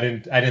believe you. I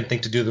didn't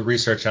think to do the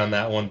research on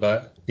that one,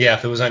 but yeah,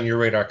 if it was on your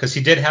radar, because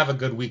he did have a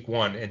good week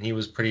 1, and he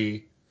was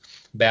pretty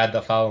bad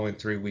the following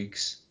 3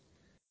 weeks.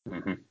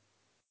 Mm-hmm.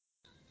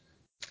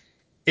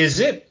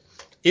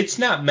 It's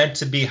not meant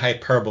to be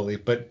hyperbole,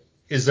 but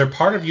is there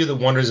part of you that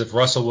wonders if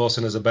Russell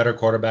Wilson is a better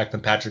quarterback than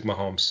Patrick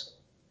Mahomes?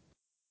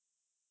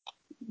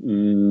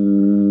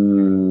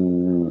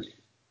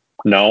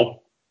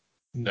 No.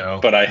 No.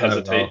 But I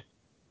hesitate.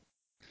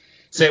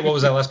 Say, what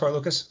was that last part,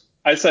 Lucas?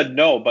 I said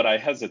no, but I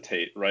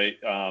hesitate, right?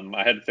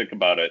 I had to think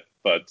about it,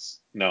 but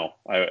no,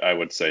 I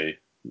would say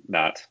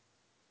not.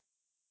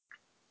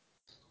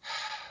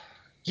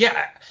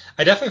 Yeah,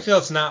 I definitely feel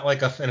it's not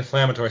like an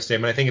inflammatory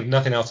statement. I think if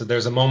nothing else, that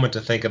there's a moment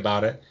to think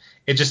about it.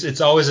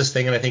 It's always this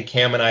thing, and I think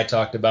Cam and I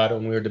talked about it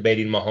when we were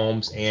debating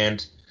Mahomes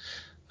and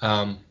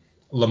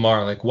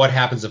Lamar. Like, what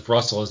happens if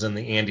Russell is in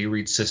the Andy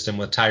Reid system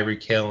with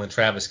Tyreek Hill and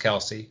Travis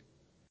Kelce?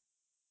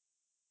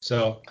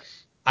 So,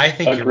 I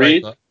think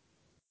Agreed. You're right.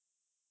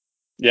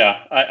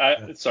 Yeah,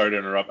 I sorry to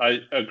interrupt.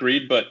 I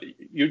agreed, but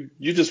you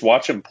just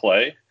watch him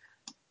play,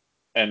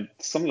 and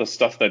some of the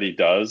stuff that he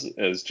does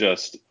is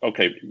just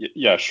okay.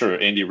 Yeah, sure,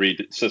 Andy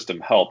Reid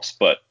system helps,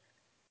 but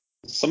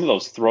some of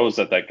those throws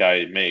that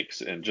guy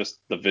makes and just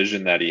the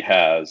vision that he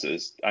has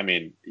is, I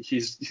mean,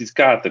 he's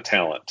got the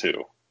talent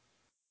too.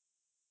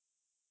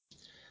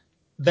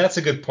 That's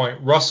a good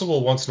point. Russell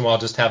will once in a while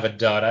just have a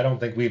dud. I don't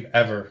think we've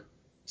ever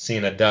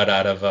seen a dud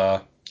out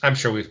of. I'm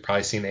sure we've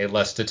probably seen a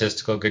less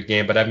statistical good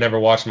game, but I've never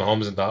watched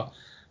Mahomes and thought,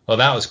 well,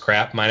 that was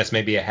crap, minus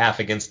maybe a half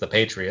against the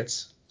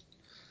Patriots.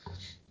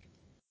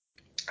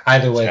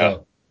 Either way,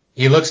 though,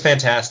 he looks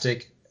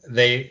fantastic.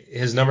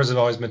 His numbers have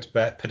always been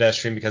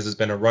pedestrian because it's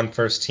been a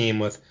run-first team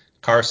with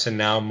Carson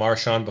now,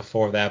 Marshawn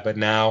before that, but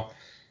now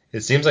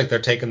it seems like they're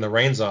taking the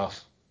reins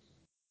off.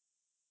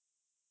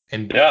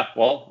 And yeah,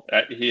 well,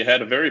 he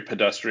had a very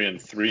pedestrian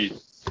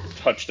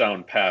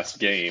 3-touchdown pass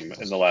game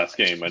in the last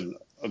game and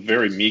a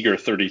very meager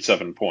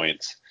 37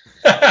 points.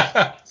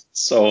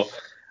 So,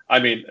 I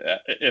mean,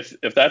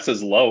 if that's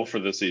his low for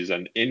the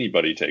season,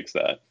 anybody takes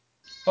that.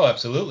 Oh,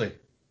 absolutely.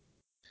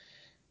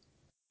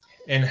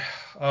 And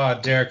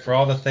Derek, for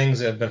all the things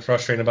that have been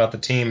frustrating about the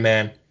team,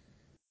 man,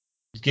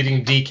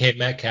 getting DK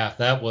Metcalf,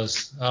 that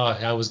was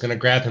I was going to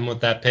grab him with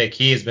that pick.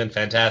 He has been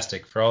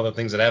fantastic for all the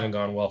things that haven't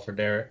gone well for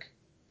Derek.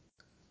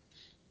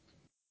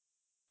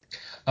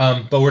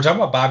 But we're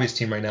talking about Bobby's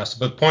team right now. So,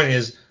 but the point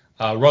is,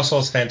 Russell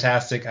is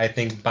fantastic. I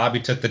think Bobby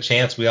took the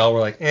chance. We all were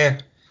like,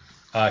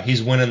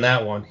 he's winning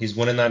that one. He's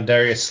winning on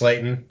Darius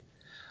Slayton.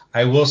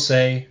 I will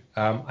say,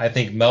 I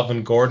think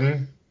Melvin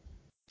Gordon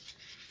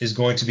is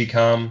going to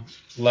become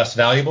less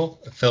valuable.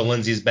 Phil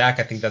Lindsay's back.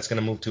 I think that's going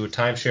to move to a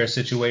timeshare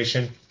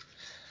situation.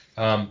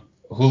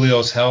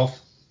 Julio's health.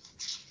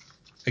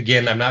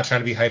 Again, I'm not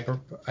trying to be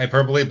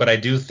hyperbole, but I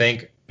do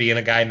think being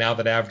a guy now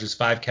that averages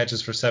 5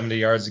 catches for 70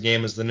 yards a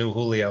game is the new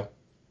Julio.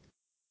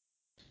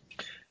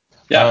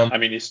 Yeah, I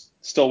mean, he's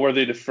still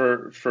worthy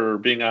for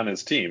being on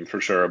his team for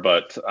sure,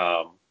 but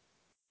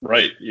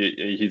right,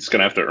 he's going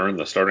to have to earn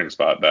the starting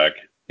spot back.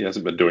 He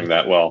hasn't been doing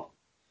that well.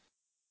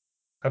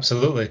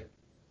 Absolutely.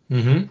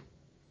 Mm-hmm.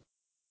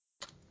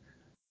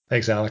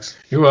 Thanks, Alex.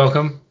 You're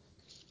welcome.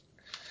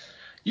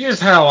 You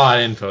just had a lot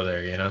of info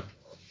there, you know.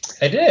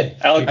 I did.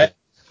 Alex,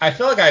 I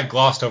feel like I've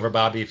glossed over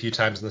Bobby a few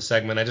times in the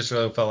segment. I just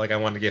really felt like I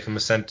wanted to give him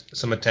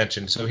some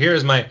attention. So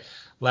here's my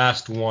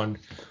last one.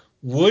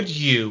 Would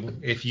you,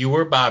 if you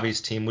were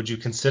Bobby's team, would you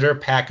consider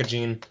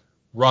packaging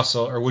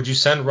Russell, or would you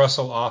send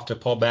Russell off to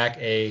pull back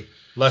a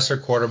lesser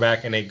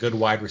quarterback and a good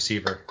wide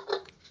receiver?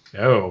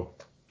 No,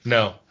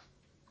 not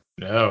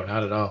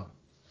at all.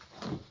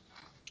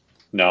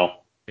 No.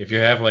 If you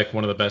have like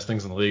one of the best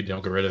things in the league,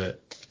 don't get rid of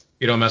it.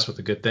 You don't mess with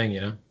the good thing,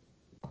 you know?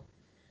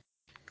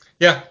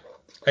 Yeah,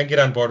 I can get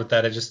on board with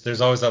that.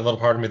 There's always that little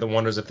part of me that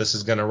wonders if this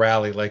is going to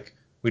rally. Like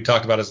we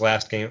talked about his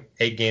last game,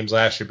 8 games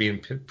last year being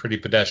pretty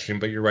pedestrian,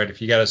 but you're right.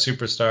 If you got a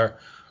superstar,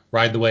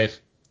 ride the wave.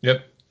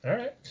 Yep.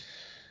 All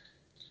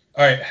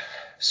right.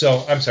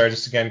 So I'm sorry,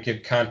 just again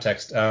give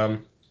context.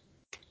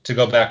 To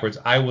go backwards,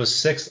 I was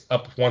 6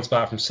 up one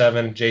spot from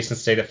 7. Jason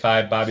stayed at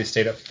 5. Bobby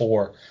stayed at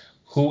 4.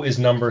 Who is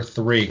number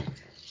 3?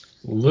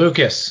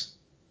 Lucas.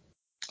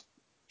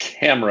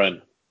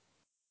 Cameron.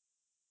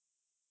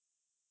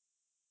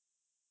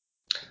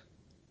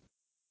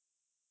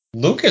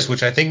 Lucas,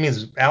 which I think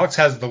means Alex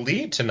has the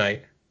lead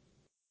tonight.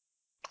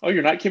 Oh,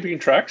 you're not keeping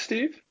track,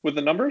 Steve, with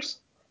the numbers?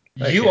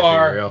 That You can't be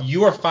are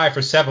real. 5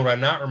 for 7, but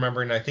I'm not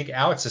remembering. I think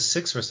Alex is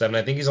 6 for 7.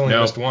 I think he's only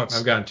No, missed once.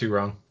 I've gotten 2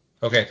 wrong.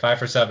 Okay, 5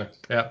 for 7.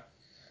 Yep.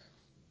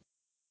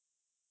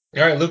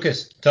 All right,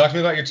 Lucas, talk to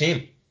me about your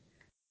team.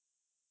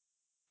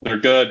 They're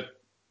good.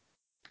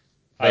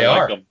 They I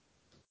like are. them.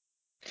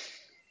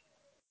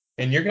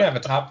 And you're going to have a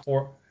top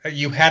 4.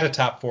 You had a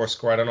top 4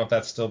 score. I don't know if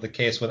that's still the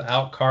case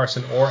without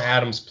Carson or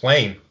Adams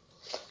playing.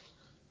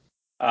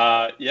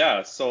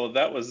 Yeah, so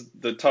that was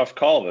the tough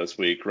call this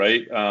week,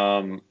 right?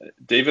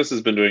 Davis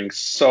has been doing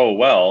so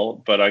well,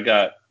 but I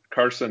got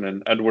Carson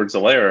and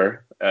Edwards-Helaire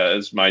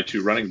as my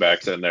 2 running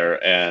backs in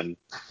there, and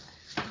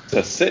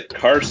to sit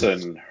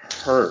Carson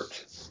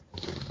hurt.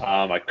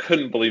 I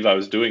couldn't believe I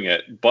was doing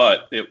it,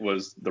 but it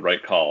was the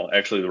right call.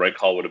 Actually, the right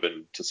call would have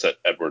been to sit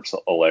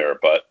Edwards-Helaire,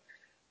 but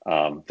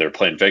they're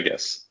playing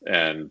Vegas,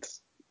 and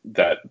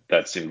that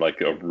seemed like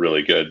a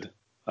really good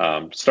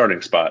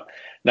starting spot.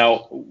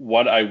 Now,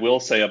 what I will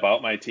say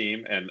about my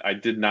team, and I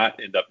did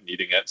not end up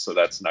needing it, so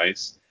that's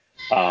nice,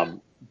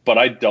 but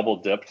I double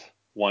dipped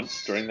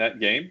once during that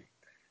game.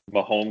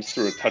 Mahomes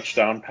threw a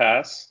touchdown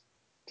pass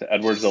to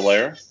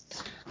Edwards-Helaire,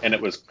 and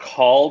it was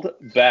called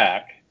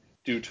back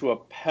due to a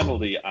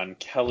penalty on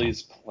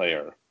Kelly's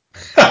player.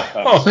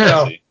 Oh,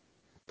 no.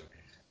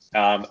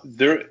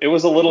 It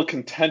was a little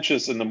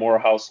contentious in the Moore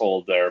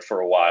household there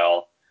for a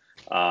while.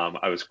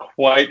 I was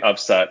quite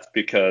upset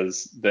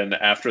because then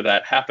after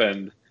that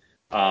happened,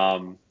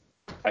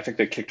 I think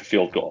they kicked a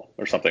field goal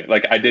or something.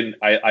 Like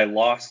I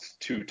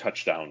lost 2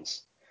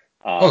 touchdowns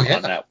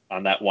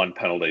on that one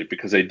penalty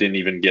because they didn't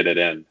even get it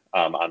in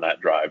on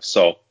that drive.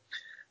 So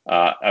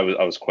I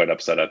was quite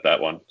upset at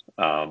that one.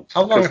 How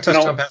long a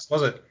touchdown pass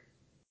was it?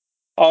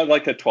 Oh,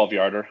 like a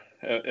 12-yarder.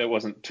 It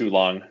wasn't too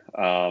long,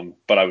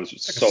 but I was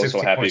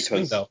so happy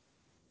because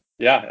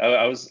yeah,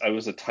 I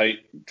was a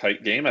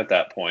tight game at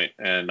that point,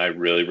 and I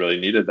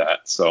really needed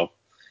that. So,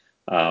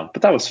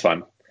 but that was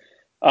fun.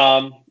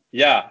 DK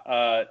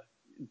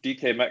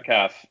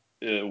Metcalf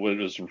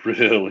was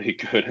really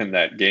good in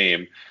that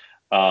game,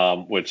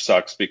 which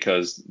sucks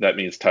because that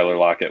means Tyler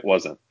Lockett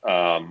wasn't.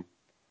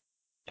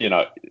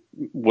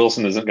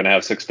 Wilson isn't going to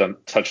have 6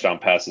 touchdown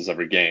passes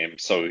every game,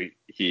 so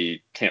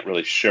he can't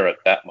really share it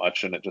that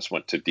much, and it just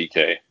went to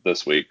DK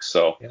this week.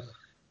 So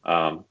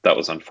that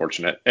was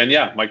unfortunate. And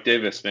yeah, Mike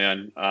Davis,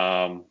 man,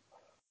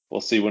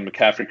 we'll see when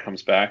McCaffrey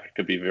comes back. It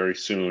could be very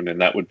soon,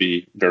 and that would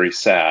be very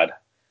sad.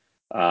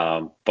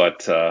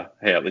 But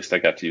hey, at least I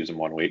got to use him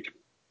 1 week.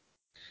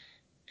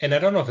 And I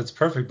don't know if it's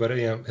perfect, but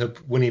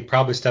when he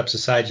probably steps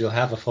aside, you'll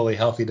have a fully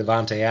healthy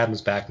Davante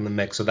Adams back in the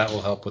mix, so that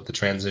will help with the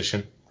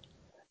transition.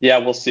 Yeah,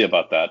 we'll see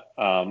about that.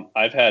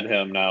 I've had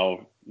him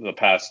now the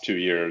past 2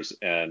 years,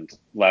 and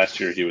last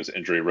year he was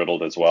injury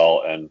riddled as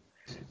well. And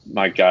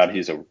my God,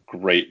 he's a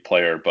great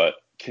player, but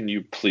can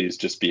you please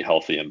just be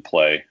healthy and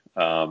play?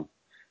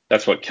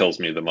 That's what kills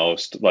me the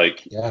most.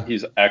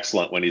 He's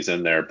excellent when he's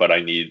in there, but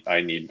I need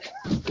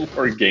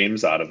more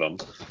games out of him.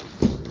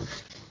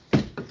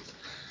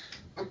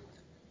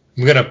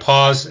 I'm gonna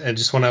pause and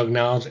just want to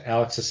acknowledge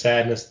Alex's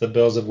sadness. The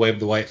Bills have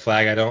waved the white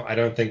flag. I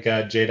don't think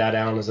J.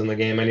 Allen is in the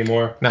game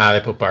anymore. Nah,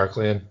 they put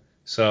Barkley in.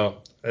 So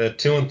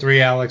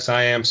 2-3, Alex.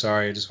 I am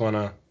sorry. I just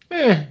wanna.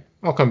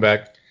 I'll come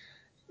back.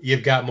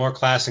 You've got more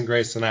class and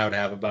grace than I would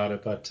have about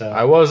it, but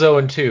I was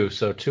 0-2,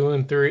 so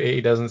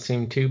 2-3 doesn't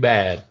seem too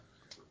bad.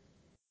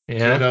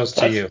 Yeah, kudos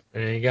to you.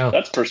 There you go.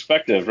 That's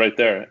perspective right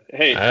there.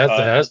 Hey,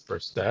 that's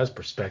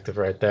perspective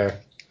right there.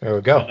 There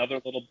we go.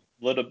 Another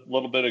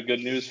little bit of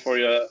good news for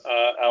you,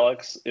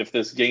 Alex. If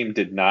this game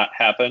did not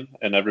happen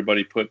and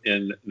everybody put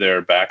in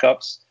their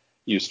backups,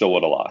 you still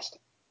would have lost.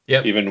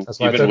 Yep. Even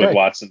with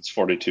Watson's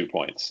 42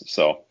 points.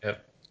 So.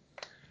 Yep.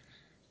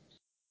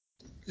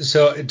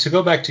 So to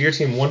go back to your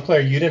team, one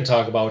player you didn't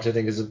talk about, which I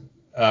think is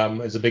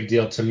a big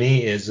deal to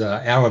me, is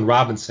Allen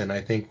Robinson.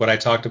 I think what I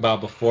talked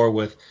about before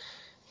with,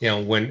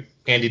 when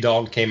Andy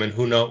Dalton came in,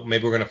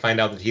 maybe we're going to find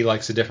out that he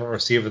likes a different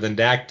receiver than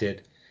Dak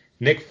did.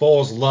 Nick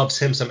Foles loves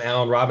him some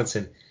Allen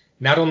Robinson.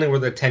 Not only were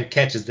there 10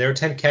 catches, there were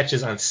 10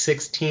 catches on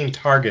 16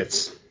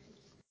 targets.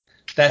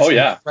 That's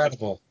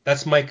incredible.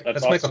 That's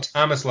awesome. Michael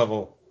Thomas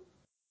level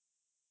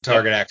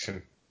target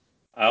action.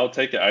 I'll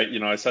take it.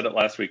 I said it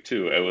last week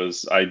too.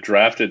 I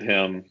drafted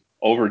him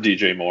over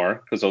DJ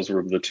Moore because those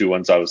were the 2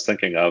 ones I was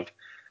thinking of.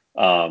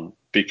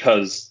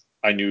 Because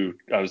I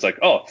was like,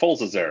 oh,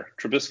 Foles is there.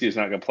 Trubisky is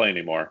not going to play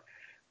anymore.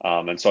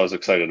 And so I was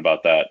excited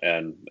about that.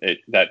 And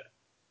that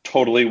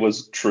totally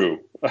was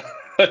true.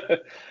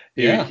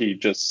 He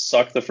just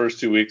sucked the first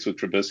 2 weeks with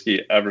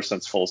Trubisky. Ever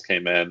since Foles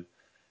came in,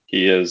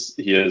 he is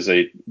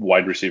a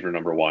wide receiver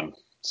number 1.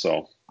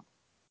 So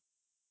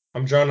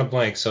I'm drawing a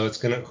blank. So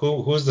it's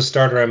who's the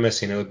starter I'm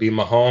missing? It would be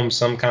Mahomes,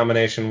 some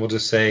combination. We'll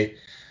just say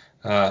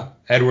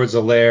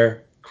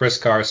Edwards-Helaire, Chris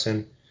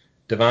Carson,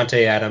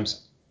 Davante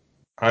Adams,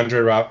 Allen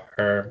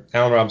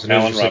Robinson.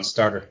 Who's your 6th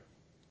starter?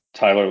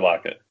 Tyler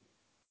Lockett.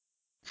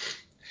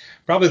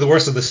 Probably the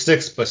worst of the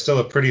six, but still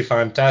a pretty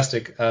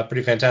fantastic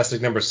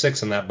number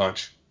six in that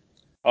bunch.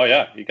 Oh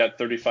yeah, he got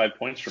 35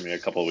 points from me a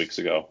couple of weeks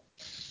ago.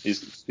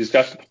 He's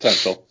got the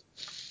potential.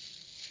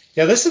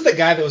 Yeah, this is the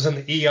guy that was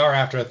in the ER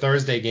after a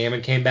Thursday game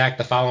and came back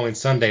the following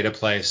Sunday to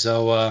play.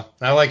 So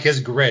I like his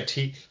grit.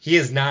 He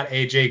is not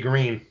AJ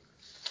Green.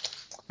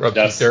 Rubbed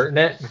some dirt in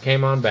it and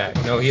came on back.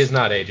 No, he is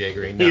not AJ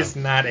Green. No. He is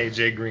not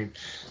AJ Green.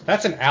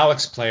 That's an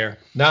Alex player.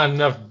 Not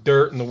enough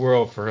dirt in the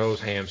world for those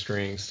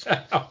hamstrings.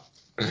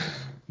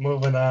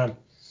 Moving on.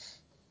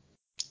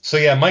 So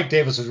yeah, Mike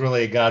Davis was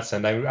really a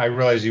godsend. I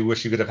realize you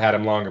wish you could have had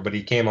him longer, but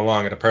he came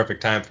along at a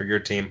perfect time for your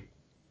team.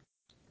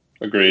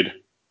 Agreed.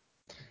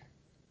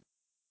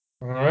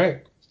 All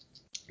right.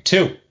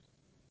 2.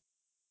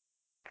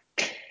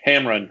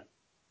 Cameron.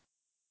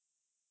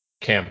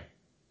 Cam.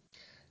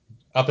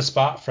 Up a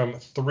spot from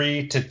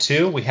 3 to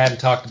 2. We hadn't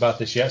talked about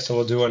this yet, so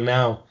we'll do it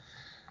now.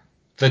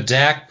 The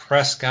Dak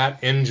Prescott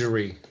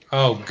injury.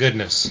 Oh,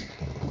 goodness.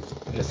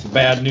 It's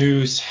bad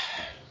news.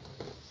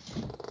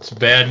 It's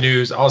bad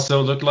news.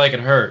 Also looked like it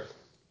hurt.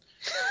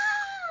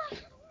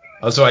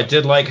 Also, I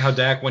did like how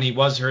Dak, when he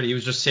was hurt, he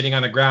was just sitting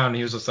on the ground and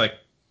he was just like,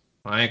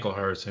 my ankle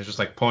hurts. He was just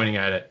like pointing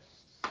at it.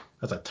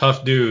 That's a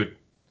tough dude.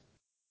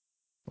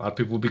 A lot of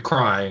people would be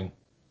crying.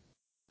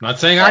 I'm not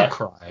saying I'd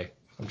cry.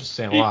 I'm just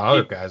saying a lot of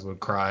other guys would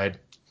cry.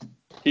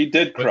 He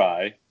did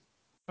cry.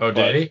 Oh,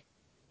 did he?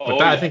 But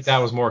yes. I think that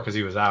was more because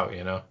he was out,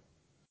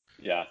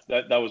 Yeah,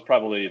 that was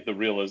probably the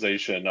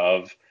realization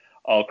of,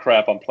 oh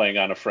crap, I'm playing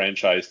on a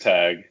franchise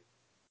tag.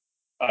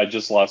 I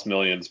just lost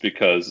millions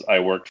because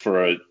I worked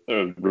for a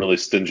really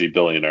stingy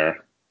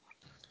billionaire.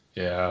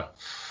 Yeah.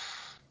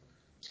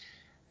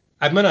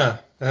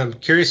 I'm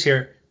curious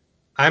here.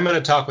 I'm going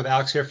to talk with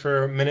Alex here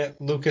for a minute.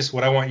 Lucas,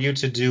 what I want you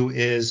to do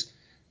is,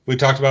 we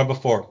talked about it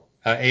before.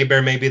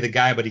 Abear may be the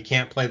guy, but he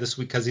can't play this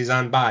week because he's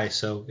on bye.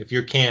 So if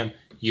you're Cam,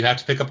 you have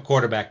to pick up a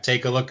quarterback.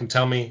 Take a look and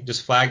tell me,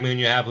 just flag me when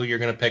you have who you're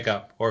going to pick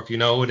up. Or if you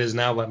know who it is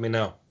now, let me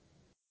know.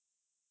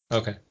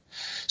 Okay.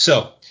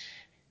 So,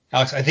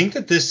 Alex, I think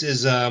that this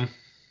is, I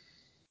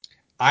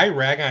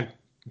rag on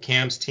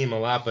Cam's team a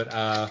lot, but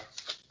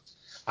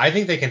I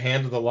think they can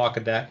handle the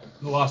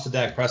loss of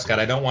Dak Prescott.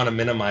 I don't want to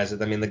minimize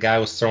it. I mean, the guy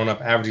was throwing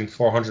up, averaging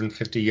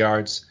 450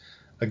 yards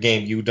a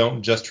game. You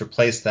don't just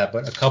replace that,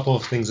 but a couple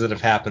of things that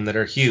have happened that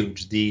are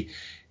huge. The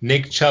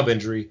Nick Chubb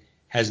injury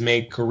has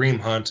made Kareem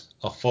Hunt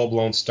a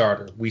full-blown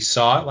starter. We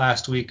saw it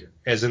last week,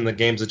 as in the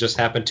games that just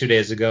happened 2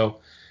 days ago.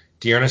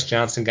 Dearness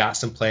Johnson got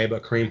some play,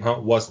 but Kareem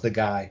Hunt was the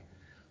guy.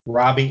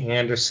 Robbie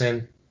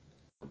Anderson,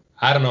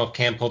 I don't know if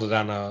Cam pulled it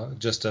on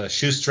just a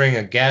shoestring,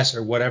 a guess,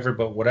 or whatever,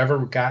 but whatever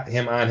got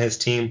him on his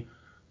team,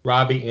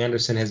 Robbie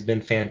Anderson has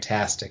been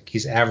fantastic.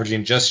 He's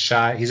averaging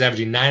He's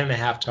averaging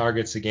 9.5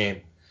 targets a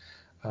game.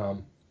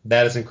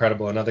 That is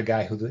incredible. Another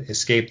guy who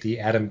escaped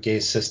the Adam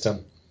Gase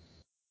system.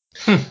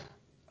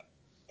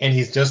 And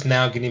he's just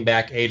now getting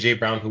back A.J.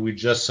 Brown, who we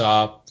just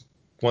saw,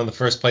 one of the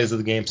first plays of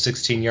the game,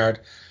 16-yard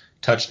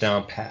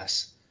touchdown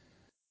pass.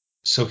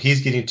 So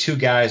he's getting 2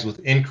 guys with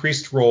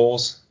increased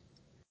roles.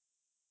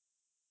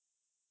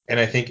 And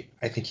I think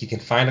he can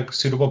find a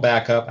suitable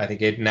backup. I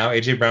think now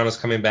A.J. Brown is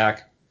coming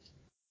back.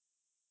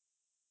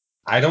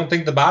 I don't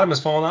think the bottom has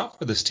fallen out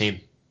for this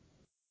team.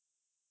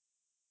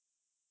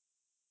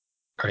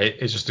 Right,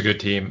 it's just a good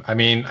team. I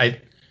mean,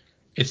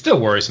 it's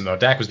still worrisome, though.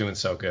 Dak was doing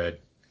so good.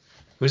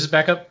 Who's his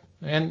backup,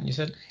 man, you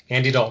said?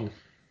 Andy Dalton.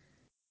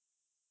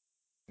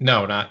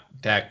 No, not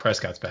Dak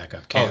Prescott's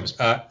backup. Cam's.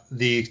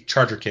 The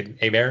Charger kid,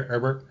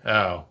 Herbert.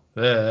 Oh,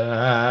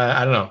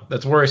 I don't know.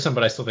 That's worrisome,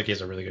 but I still think he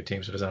has a really good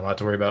team, so he doesn't have a lot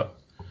to worry about.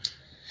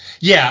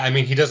 Yeah, I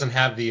mean, he doesn't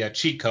have the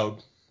cheat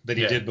code that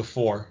he did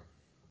before.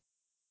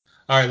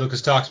 All right,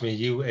 Lucas, talk to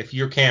me. If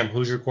you're Cam,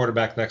 who's your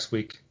quarterback next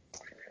week?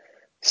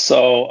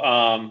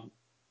 So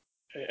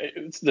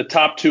the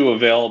top 2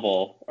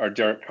 available are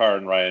Derek Carr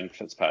and Ryan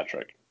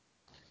Fitzpatrick,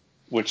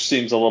 which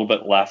seems a little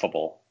bit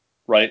laughable,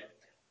 right?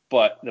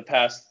 But the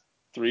past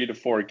 3 to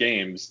 4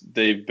 games,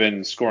 they've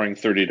been scoring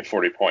 30 to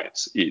 40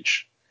 points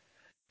each.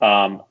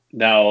 Now,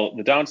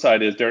 the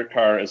downside is Derek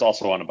Carr is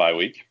also on a bye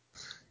week.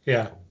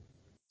 Yeah.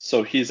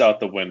 So he's out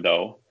the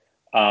window.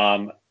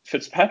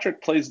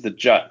 Fitzpatrick plays the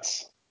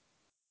Jets.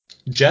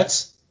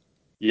 Jets?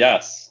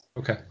 Yes.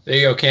 Okay. There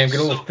you go, Cam. Get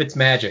a little Fitz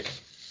magic.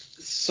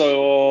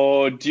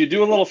 So do you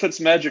do a little Fitz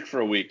magic for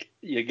a week?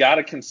 You got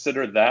to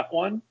consider that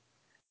one,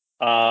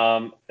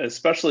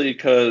 especially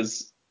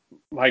because,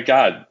 my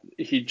God,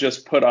 he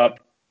just put up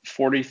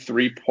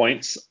 43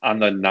 points on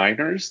the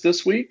Niners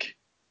this week.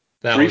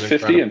 That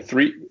 350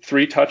 and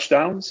three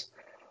touchdowns.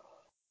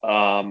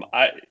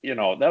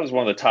 That was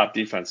one of the top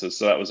defenses,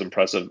 so that was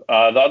impressive. The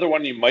other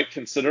one you might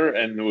consider,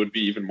 and it would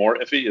be even more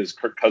iffy, is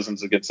Kirk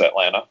Cousins against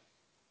Atlanta.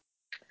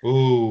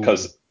 Ooh.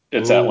 Because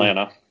it's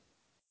Atlanta.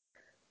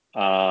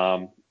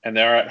 And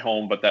they're at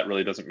home, but that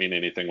really doesn't mean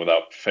anything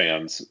without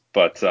fans.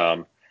 But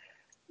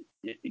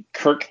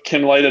Kirk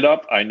can light it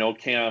up. I know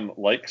Cam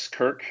likes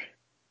Kirk.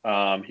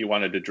 He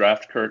wanted to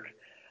draft Kirk.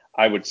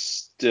 I would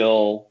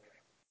still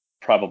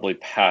probably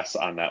pass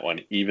on that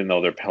one, even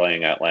though they're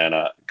playing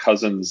Atlanta.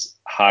 Cousins'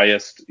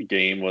 highest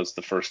game was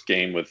the first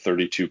game with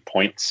 32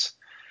 points.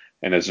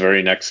 And his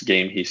very next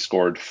game, he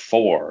scored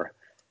 4.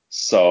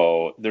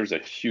 So there's a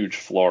huge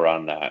floor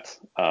on that.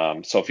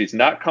 So if he's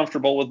not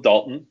comfortable with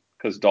Dalton,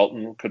 because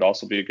Dalton could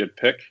also be a good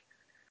pick,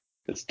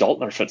 it's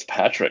Dalton or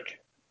Fitzpatrick.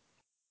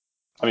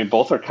 I mean,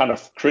 both are kind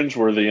of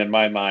cringeworthy in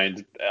my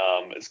mind.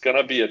 It's going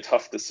to be a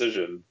tough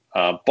decision,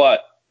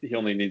 but he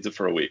only needs it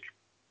for a week.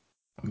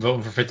 I'm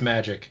voting for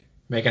Fitzmagic.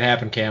 Make it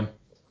happen, Cam.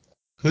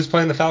 Who's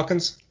playing the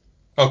Falcons?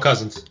 Oh,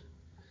 Cousins.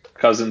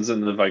 Cousins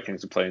and the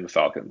Vikings are playing the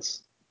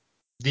Falcons.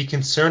 The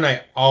concern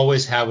I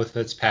always have with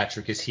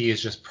Fitzpatrick is he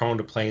is just prone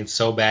to playing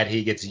so bad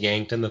he gets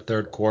yanked in the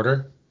third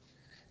quarter.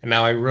 And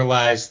now I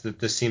realize that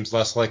this seems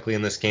less likely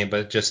in this game,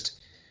 but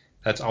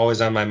that's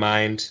always on my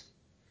mind.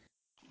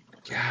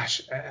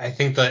 Gosh, I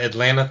think the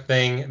Atlanta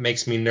thing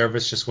makes me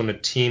nervous just when a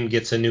team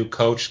gets a new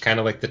coach, kind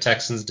of like the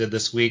Texans did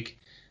this week.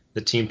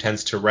 The team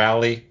tends to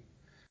rally.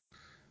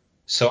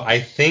 So I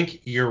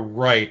think you're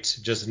right.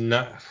 Just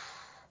not.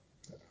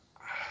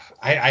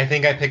 I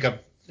think I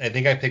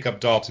pick up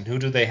Dalton. Who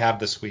do they have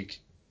this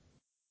week?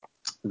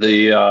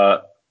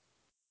 The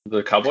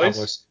Cowboys?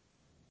 Cowboys.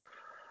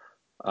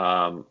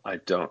 I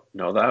don't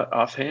know that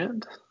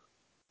offhand.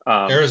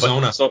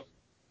 Arizona.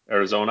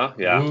 Arizona,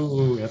 yeah.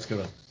 Ooh, that's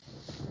good.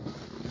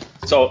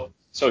 So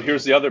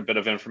here's the other bit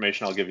of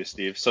information I'll give you,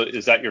 Steve. So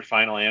is that your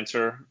final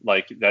answer?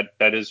 Like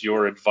that is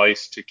your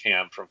advice to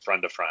Cam from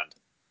friend to friend?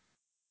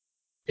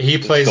 He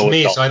plays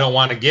me, so I don't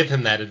want to give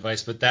him that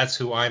advice, but that's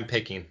who I'm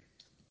picking.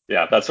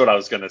 Yeah, that's what I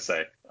was going to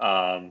say,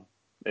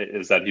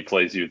 is that he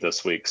plays you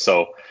this week.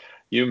 So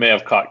you may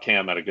have caught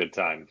Cam at a good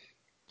time.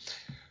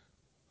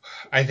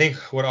 I think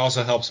what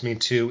also helps me,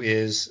 too,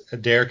 is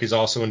Derek is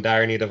also in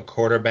dire need of a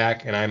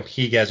quarterback, and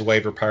he has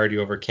waiver priority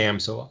over Cam,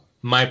 so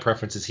my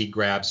preference is he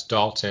grabs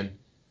Dalton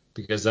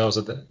because those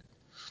are the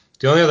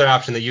only other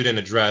option that you didn't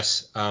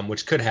address,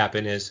 which could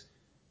happen is,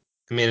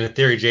 I mean, in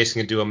theory, Jason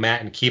can do a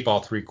Matt and keep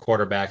all 3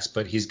 quarterbacks,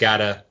 but he's got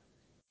 3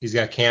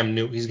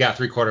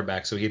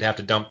 quarterbacks, so he'd have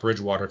to dump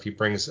Bridgewater if he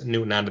brings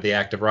Newton onto the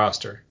active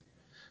roster.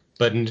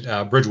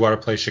 But Bridgewater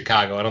plays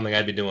Chicago. I don't think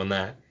I'd be doing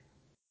that.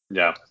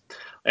 Yeah.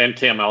 And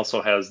Cam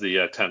also has the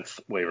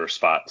 10th waiver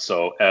spot,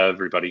 so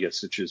everybody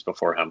gets to choose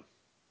before him.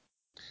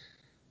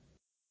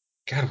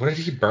 God, what did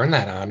he burn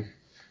that on?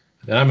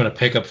 Then I'm going to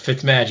pick up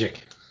Fitzmagic.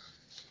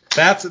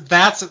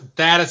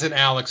 That is an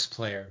Alex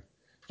player.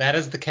 That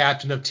is the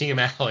captain of Team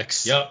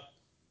Alex. Yep.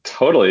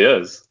 Totally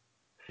is.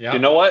 Yep. You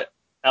know what,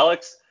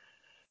 Alex?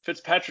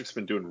 Fitzpatrick's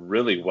been doing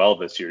really well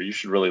this year. You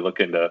should really look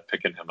into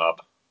picking him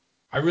up.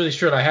 I really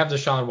should. I have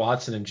Deshaun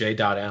Watson and J.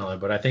 Allen,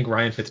 but I think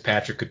Ryan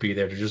Fitzpatrick could be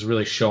there to just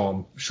really show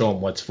him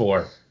what's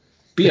for.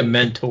 Be a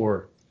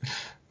mentor.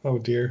 Oh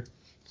dear.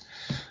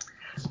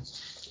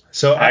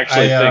 So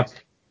I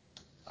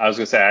was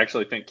gonna say I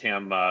actually think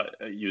Cam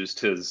used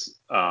his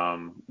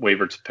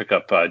waiver to pick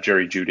up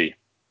Jerry Jeudy.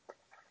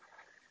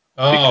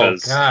 Oh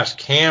gosh,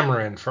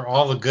 Cameron, for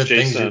all the good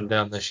things you've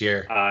done this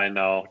year. I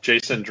know.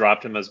 Jason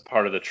dropped him as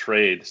part of the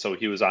trade, so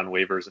he was on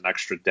waivers an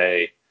extra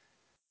day.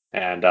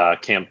 And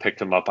Cam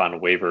picked him up on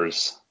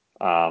waivers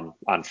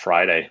on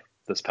Friday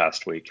this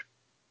past week.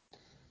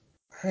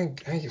 I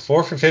think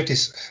 4 for 50.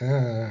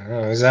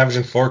 He's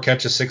averaging 4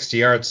 catches, 60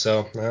 yards.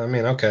 So, I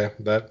mean, okay.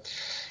 But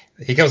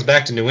he comes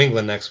back to New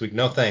England next week.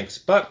 No thanks.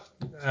 But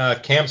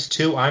Cam's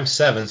 2, I'm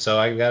 7, so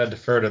I got to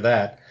defer to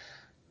that.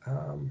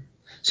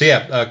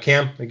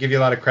 Cam, I give you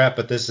a lot of crap,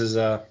 but this is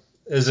a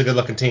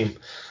good-looking team.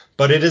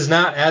 But it is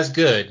not as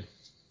good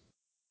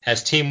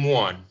as Team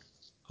 1.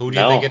 Who do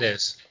you think it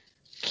is?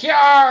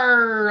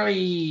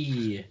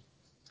 Charlie.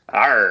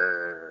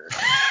 Arr.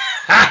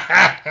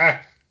 Am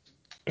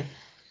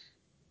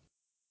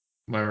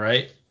I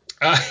right?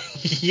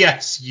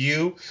 Yes,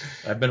 you.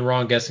 I've been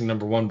wrong guessing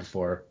number 1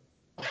 before.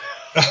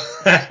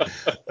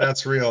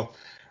 That's real.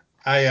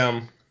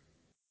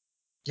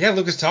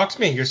 Lucas, talk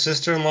to me. Your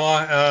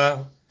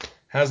sister-in-law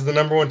has the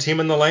number 1 team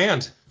in the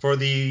land for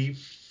the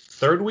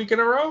 3rd week in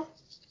a row?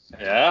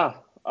 Yeah,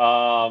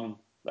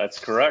 that's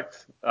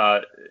correct.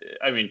 I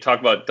mean, talk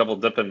about double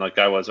dipping like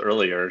I was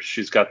earlier.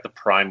 She's got the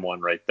prime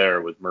one right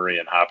there with Murray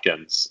and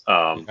Hopkins.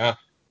 Yeah.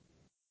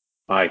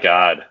 My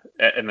God.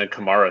 And then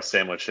Kamara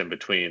sandwiched in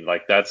between.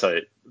 Like, that's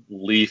a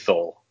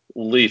lethal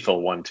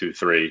 1, 2,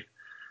 3.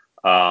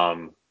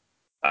 I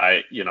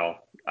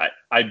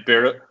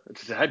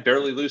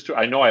barely lose to her.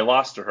 I know I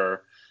lost to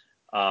her.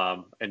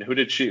 And who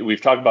did she?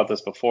 We've talked about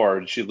this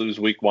before. Did she lose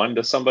week 1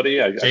 to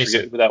somebody? I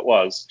forget who that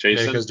was.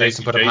 Jason. Because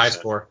Jason put up high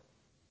score.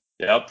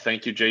 Yep.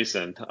 Thank you,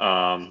 Jason.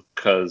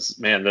 Because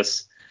man,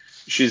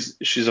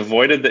 she's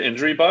avoided the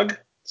injury bug.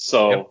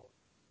 So,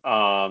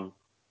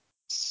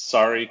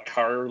 sorry,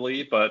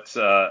 Carly, but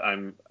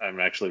I'm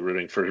actually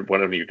rooting for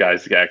one of you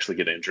guys to actually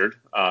get injured.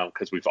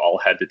 Because we've all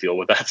had to deal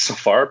with that so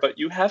far, but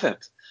you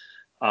haven't.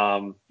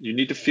 You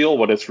need to feel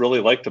what it's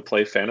really like to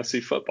play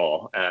fantasy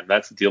football, and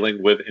that's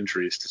dealing with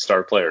injuries to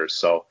star players.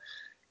 So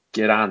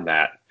get on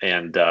that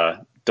and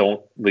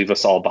don't leave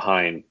us all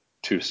behind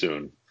too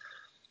soon.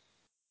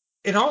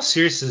 in all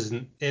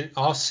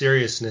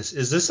seriousness,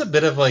 is this a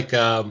bit of like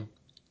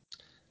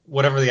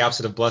whatever the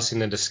opposite of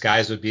blessing in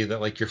disguise would be,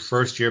 that like your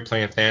first year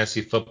playing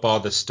fantasy football,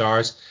 the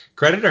stars,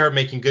 credit to her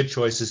making good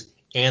choices,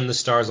 and the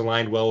stars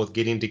aligned well with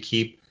getting to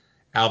keep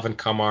Alvin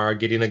Kamara,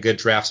 getting a good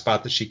draft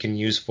spot that she can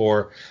use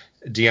for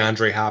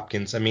DeAndre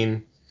Hopkins. I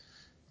mean,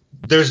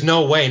 there's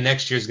no way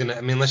next year's gonna.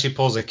 I mean, unless she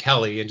pulls a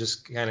Kelly and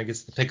just kind of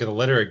gets the pick of the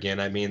litter again.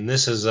 I mean,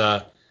 this is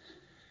it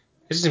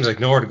just seems like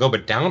nowhere to go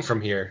but down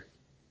from here.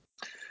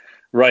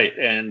 Right,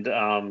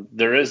 and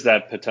there is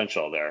that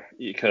potential there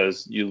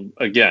because you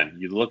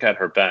look at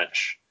her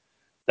bench.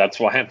 That's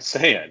why I'm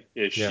saying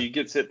if Yeah. she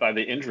gets hit by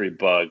the injury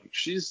bug,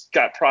 she's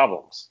got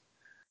problems.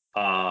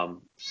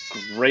 Um,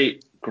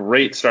 great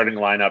starting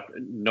lineup.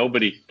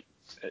 Nobody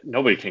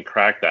can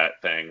crack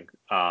that thing.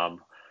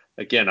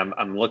 Again,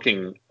 I'm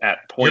looking at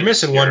You're points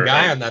missing one here,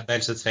 guy and on that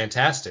bench that's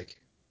fantastic.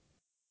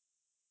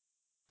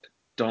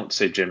 don't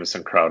say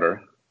Jamison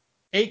Crowder.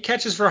 8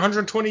 catches for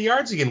 120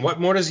 yards again. What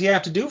more does he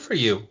have to do for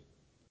you?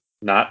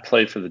 Not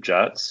played for the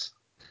Jets.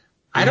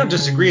 I don't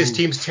disagree. His Ooh.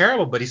 team's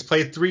terrible, but he's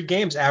played 3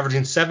 games,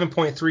 averaging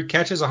 7.3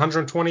 catches,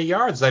 120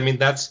 yards. I mean,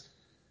 that's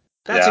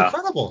Yeah,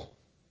 incredible.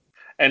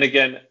 and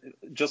again,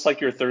 just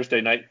like your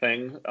Thursday night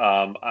thing,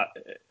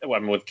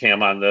 I'm with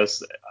Cam on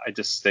this. I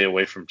just stay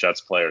away from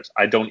Jets players.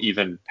 I don't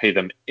even pay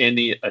them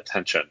any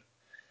attention.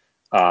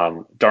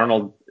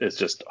 Darnold is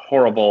just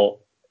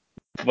horrible,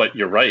 but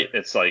you're right.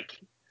 It's like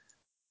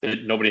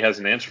nobody has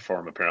an answer for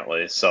him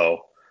apparently.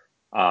 So,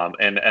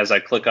 and as I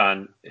click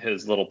on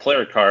his little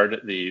player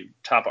card, the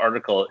top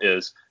article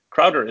is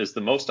Crowder is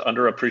the most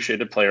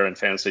underappreciated player in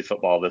fantasy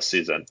football this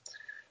season.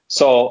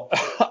 So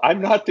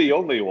I'm not the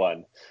only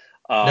one.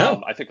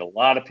 No. I think a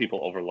lot of people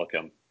overlook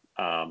him.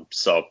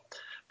 So,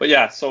 but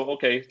yeah, so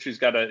okay, she's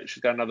got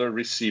another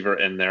receiver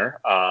in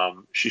there.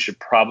 She should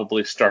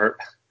probably start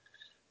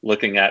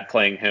looking at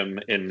playing him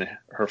in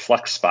her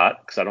flex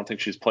spot because I don't think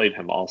she's played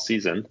him all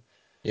season.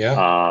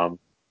 Yeah. Um,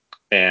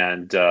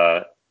 and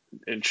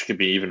she could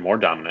be even more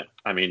dominant.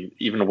 I mean,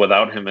 even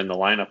without him in the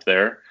lineup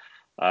there,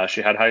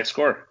 she had high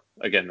score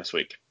again this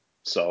week.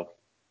 So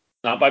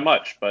not by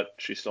much, but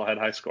she still had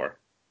high score.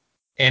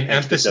 And And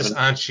emphasis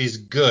on she's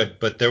good,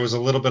 but there was a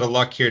little bit of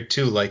luck here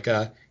too. Like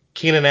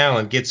Keenan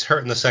Allen gets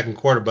hurt in the second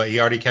quarter, but he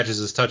already catches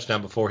his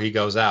touchdown before he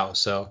goes out.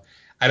 So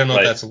I don't know if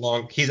right, that's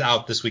long. He's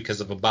out this week because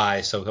of a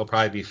bye, so he'll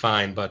probably be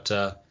fine. But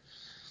that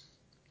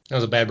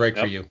was a bad break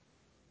for yep, you.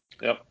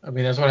 yep. I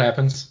mean, that's what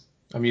happens.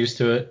 I'm used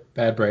to it.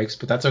 Bad breaks,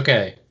 but that's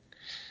okay.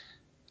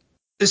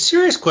 A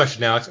serious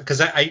question, Alex, because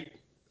I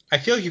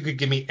feel like you could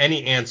give me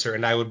any answer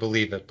and I would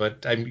believe it,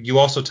 but you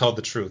also tell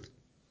the truth.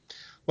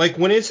 Like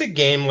when it's a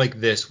game like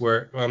this,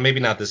 where well maybe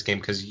not this game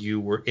because you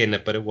were in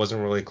it, but it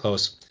wasn't really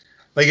close.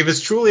 Like if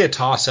it's truly a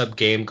toss-up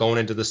game going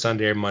into the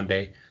Sunday or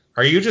Monday,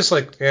 are you just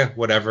like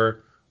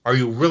whatever? Are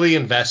you really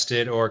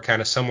invested or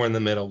kind of somewhere in the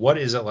middle? What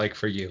is it like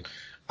for you?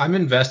 I'm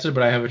invested,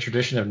 but I have a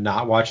tradition of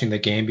not watching the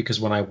game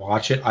because when I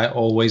watch it, I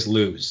always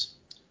lose.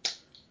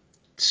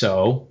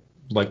 So,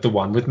 like the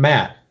one with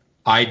Matt,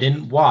 I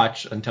didn't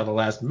watch until the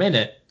last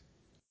minute.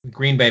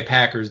 Green Bay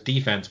Packers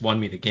defense won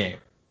me the game.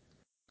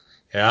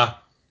 Yeah.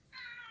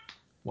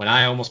 When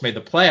I almost made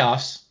the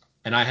playoffs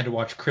and I had to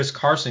watch Chris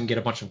Carson get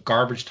a bunch of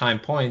garbage time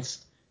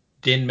points,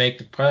 didn't make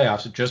the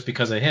playoffs just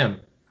because of him.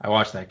 I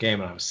watched that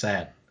game and I was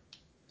sad.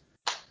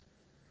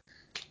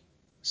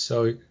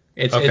 So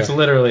It's okay. it's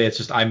literally it's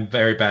just I'm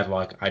very bad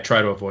luck. I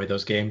try to avoid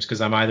those games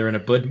because I'm either in a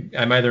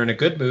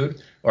good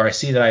mood or I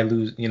see that I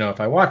lose. If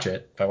I watch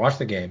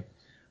the game,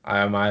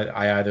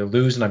 I either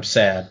lose and I'm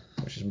sad,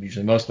 which is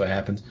usually most of what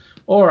happens,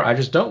 or I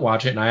just don't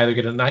watch it and I either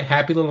get a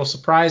happy little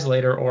surprise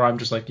later or I'm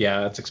just like,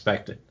 yeah, that's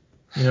expected.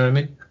 You know what I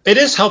mean? It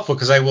is helpful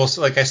because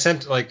I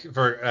sent like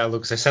for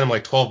Lucas, I sent him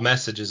like 12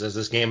 messages as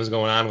this game is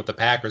going on with the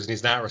Packers and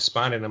he's not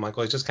responding. I'm like,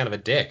 well, he's just kind of a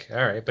dick.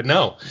 All right, but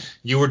no,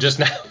 you were just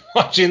not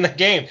watching the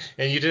game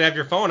and you didn't have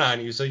your phone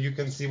on you so you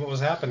can see what was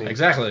happening.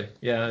 Exactly.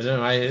 Yeah.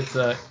 No, it's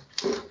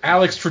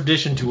Alex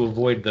tradition to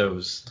avoid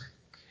those.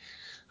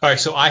 All right,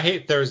 so I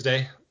hate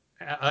Thursday.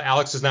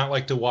 Alex does not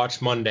like to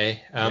watch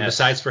Monday. Yes.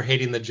 Besides for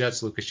hating the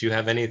Jets, Lucas, you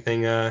have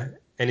anything,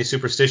 any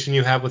superstition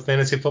you have with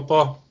fantasy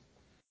football?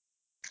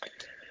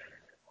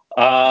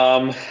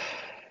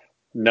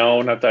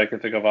 No, not that I can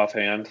think of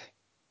offhand.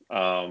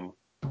 Um,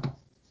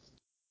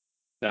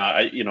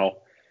 no,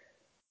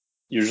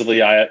 usually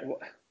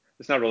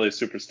it's not really a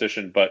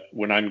superstition, but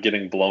when I'm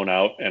getting blown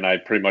out and I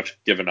pretty much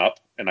given up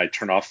and I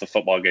turn off the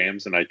football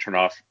games and I turn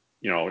off,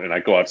 and I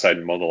go outside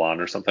and mow the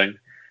lawn or something,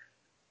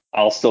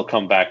 I'll still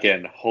come back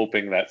in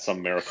hoping that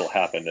some miracle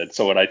happened. And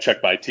so when I check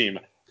my team,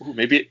 ooh,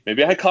 maybe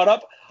I caught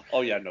up.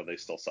 Oh yeah, no, they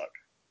still suck.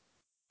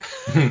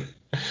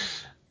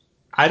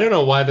 I don't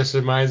know why this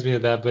reminds me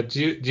of that, but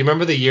do you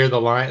remember the year the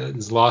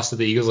Lions lost to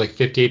the Eagles like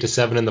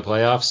 58-7 in the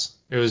playoffs?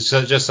 It was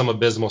just some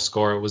abysmal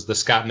score. It was the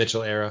Scott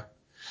Mitchell era.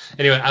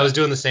 Anyway, I was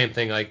doing the same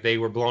thing. Like they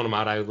were blowing them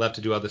out. I left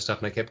to do other stuff,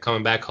 and I kept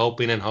coming back,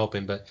 hoping and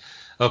hoping. But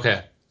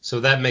okay,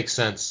 so that makes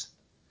sense.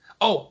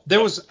 Oh,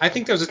 Yep. I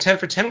think there was a 10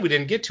 for 10 we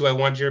didn't get to. I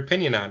wanted your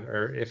opinion on,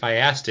 or if I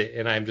asked it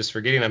and I'm just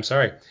forgetting, I'm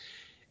sorry.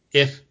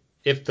 If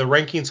if the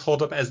rankings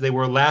hold up as they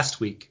were last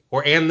week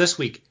and this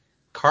week,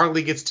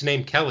 Carly gets to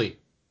name Kelly.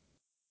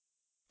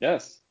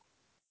 Yes.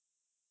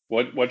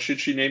 What should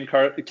she name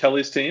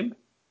Kelly's team?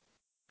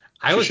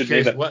 I was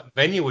curious, what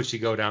venue would she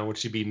go down? Would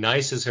she be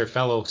nice as her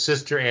fellow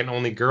sister and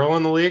only girl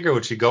in the league, or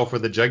would she go for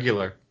the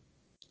jugular?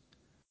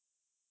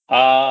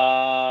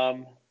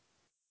 I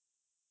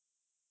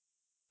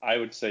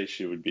would say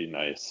she would be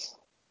nice.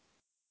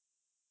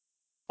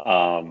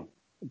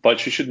 But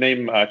she should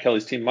name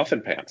Kelly's team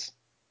Muffin Pants.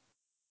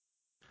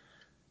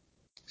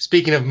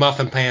 Speaking of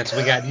Muffin Pants,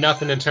 we got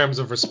nothing in terms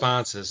of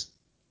responses.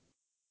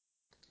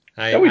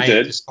 Yeah, we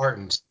did.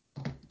 Disheartened.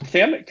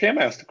 Cam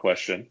asked a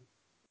question.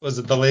 Was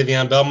it the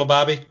Le'Veon Bell,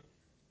 Bobby?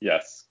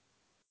 Yes.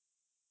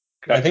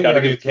 I think we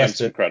already give Cam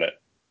some credit.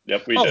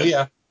 Yep, we did.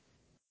 Oh,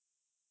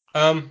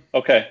 yeah.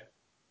 Okay.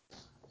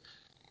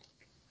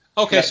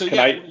 Okay,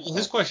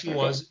 his question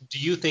was, do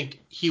you think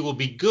he will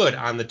be good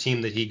on the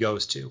team that he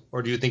goes to?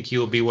 Or do you think he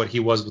will be what he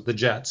was with the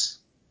Jets?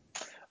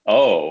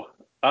 Oh,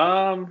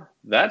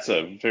 that's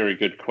a very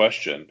good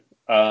question.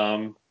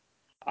 I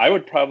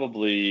would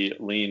probably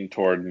lean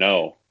toward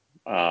no.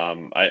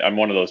 I'm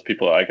one of those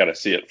people, I got to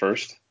see it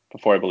first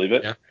before I believe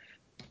it. Yeah.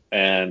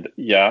 And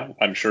yeah,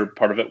 I'm sure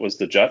part of it was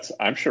the Jets.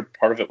 I'm sure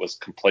part of it was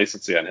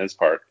complacency on his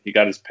part. He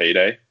got his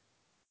payday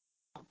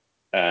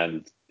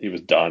and he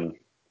was done.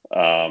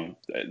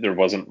 There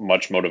wasn't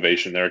much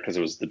motivation there because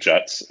it was the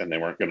Jets and they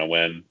weren't going to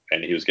win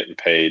and he was getting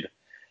paid.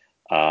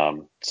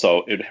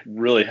 So it'd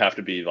really have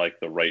to be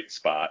like the right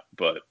spot.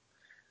 But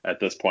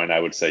at this point, I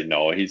would say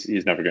no.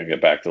 He's never going to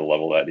get back to the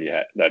level that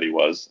he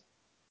was.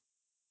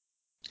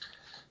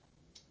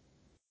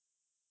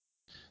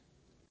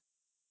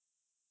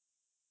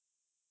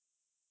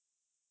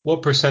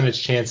 What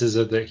percentage chances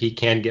are that he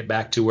can get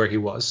back to where he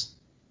was?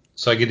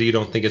 So I get you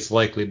don't think it's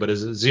likely, but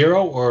is it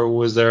 0 or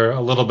was there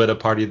a little bit of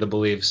party that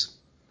believes?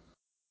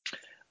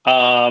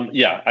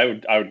 Yeah,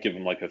 I would give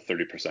him like a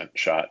 30%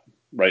 shot.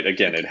 Right.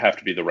 Again, it'd have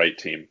to be the right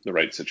team, the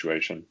right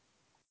situation.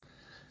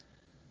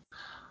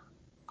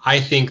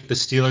 I think the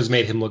Steelers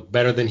made him look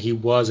better than he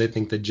was. I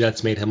think the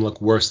Jets made him look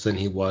worse than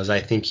he was.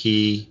 I think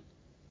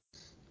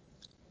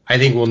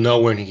we'll know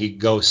when he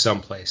goes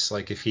someplace.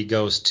 Like if he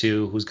goes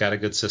to who's got a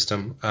good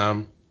system.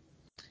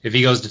 If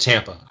he goes to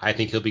Tampa, I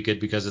think he'll be good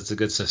because it's a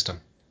good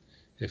system.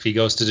 If he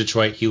goes to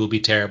Detroit, he will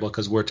be terrible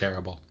because we're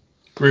terrible.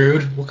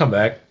 Rude. We'll come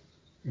back.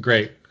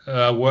 Great.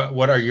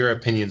 What are your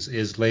opinions?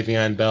 Is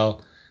Le'Veon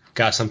Bell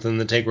got something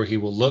to take where he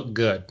will look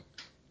good?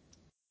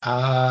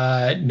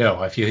 No.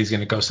 I feel he's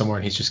going to go somewhere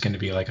and he's just going to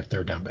be like a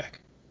third down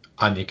back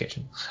on the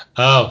occasion.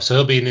 Oh,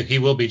 so he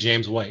will be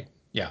James White.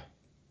 Yeah.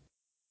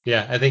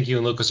 Yeah, I think you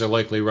and Lucas are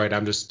likely right.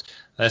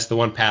 That's the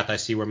one path I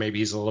see where maybe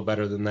he's a little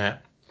better than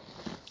that.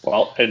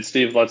 Well, and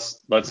Steve, let's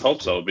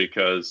hope so,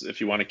 because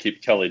if you want to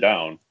keep Kelly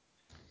down,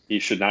 he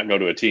should not go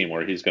to a team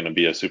where he's going to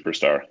be a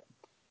superstar.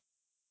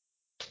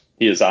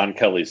 He is on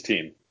Kelly's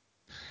team.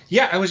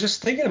 Yeah, I was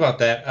just thinking about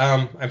that.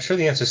 I'm sure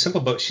the answer is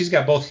simple, but she's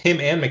got both him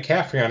and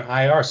McCaffrey on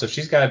IR, so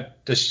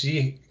does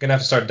she gonna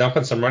have to start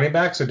dumping some running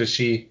backs, or does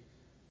she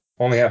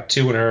only have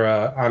 2 in her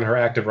on her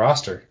active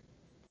roster?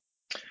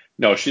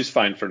 No, she's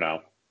fine for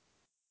now.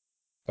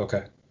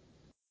 Okay.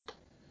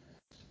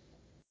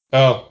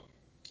 Oh,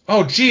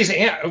 geez,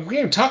 we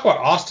didn't talk about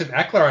Austin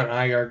Eckler on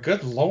IR.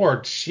 Good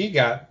Lord, she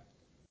got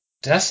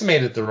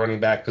decimated at the running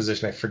back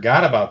position. I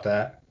forgot about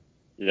that.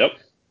 Yep.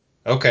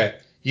 Okay.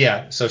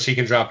 Yeah, so she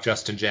can drop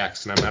Justin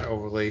Jackson. I'm not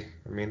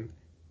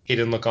he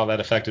didn't look all that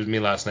effective to me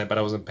last night, but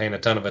I wasn't paying a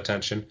ton of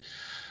attention.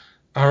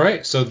 All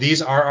right, so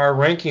these are our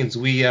rankings.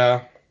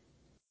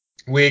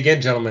 We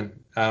again, gentlemen,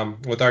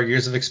 with our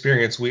years of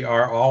experience, we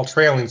are all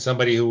trailing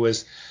somebody who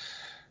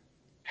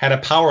had a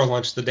power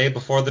lunch the day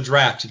before the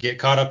draft to get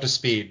caught up to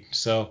speed.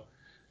 So,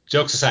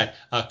 jokes aside,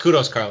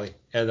 kudos, Carly.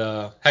 Had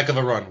a heck of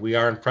a run. We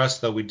are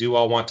impressed, though we do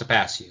all want to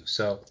pass you.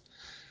 So,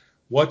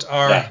 what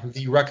are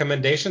the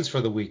recommendations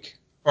for the week?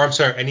 Or, I'm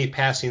sorry, any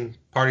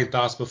parting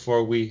thoughts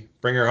before we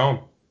bring her home?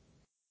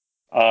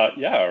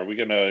 Yeah, are we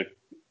going to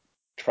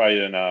try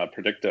and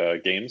predict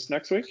games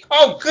next week?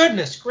 Oh,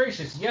 goodness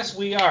gracious. Yes,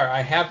 we are.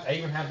 I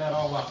even have that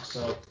all up,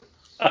 so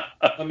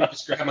let me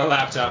just grab my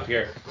laptop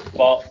here.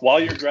 Well, while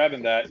you're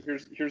grabbing that,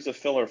 here's a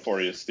filler for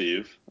you,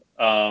 Steve.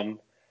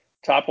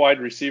 Top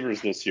wide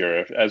receivers this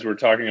year, as we're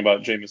talking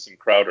about Jamison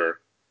Crowder,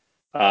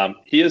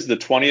 he is the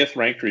 20th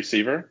ranked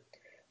receiver,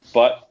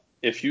 but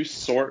if you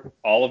sort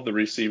all of the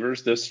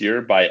receivers this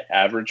year by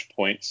average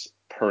points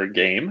per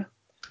game,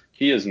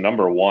 he is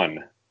number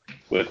 1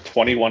 with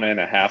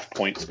 21.5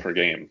 points per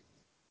game.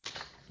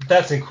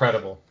 That's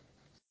incredible.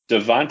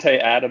 Devontae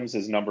Adams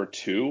is number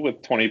 2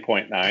 with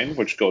 20.9,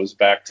 which goes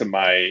back to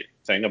my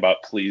thing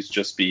about please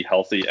just be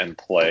healthy and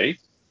play.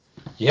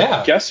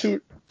 Yeah. Guess who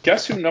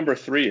number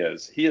 3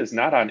 is? He is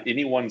not on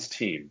anyone's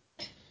team.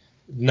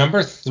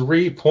 Number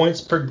 3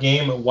 points per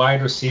game at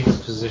wide receiver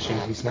position.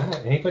 He's not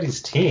on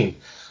anybody's team.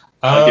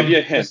 I'll give you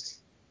a hint.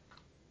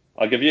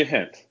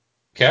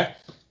 Okay.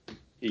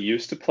 He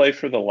used to play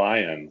for the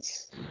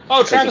Lions.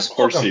 Oh, Travis Of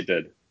course Fulgham. he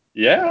did.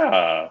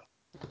 Yeah.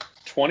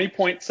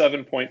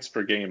 20.7 points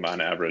per game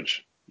on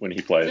average when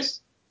he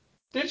plays.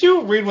 Did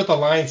you read what the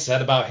Lions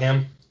said about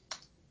him?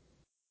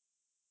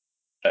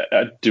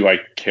 Do I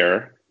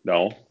care?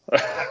 No.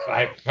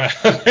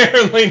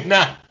 Apparently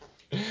not.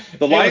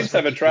 The It Lions was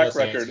have a track ridiculous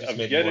record answers, of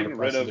made more getting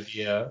rid depressing of.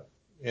 to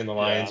be in the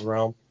Lions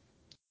realm.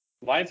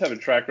 Lions have a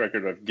track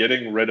record of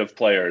getting rid of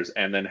players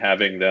and then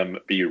having them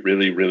be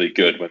really, really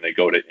good when they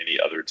go to any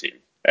other team.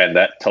 And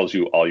that tells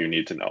you all you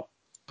need to know.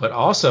 But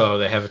also,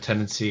 they have a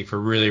tendency for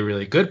really,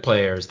 really good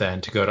players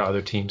then to go to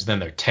other teams. Then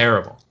they're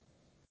terrible.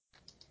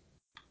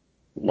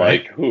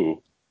 Like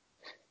who?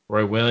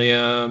 Roy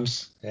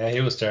Williams. Yeah,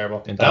 he was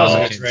terrible. And That was a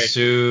good Ndamukong trade.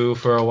 Suh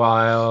for a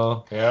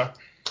while. Yeah,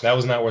 that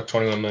was not worth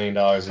 $21 million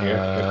a year.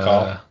 Good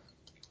call.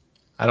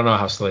 I don't know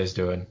how Slay's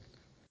doing.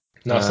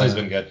 No, Slay's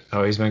been good.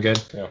 Oh, he's been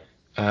good?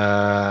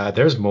 Yeah.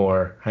 There's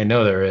more. I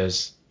know there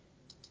is.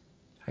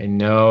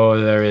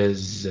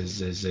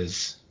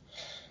 Is.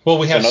 Well,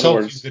 we have In other so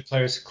words- few good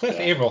players. Cliff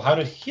Averill,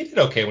 he did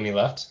okay when he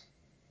left.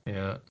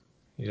 Yeah,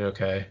 he did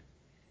okay.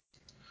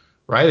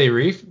 Riley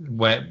Reef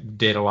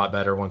did a lot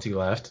better once he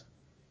left.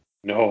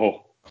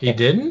 No. He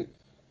didn't?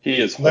 He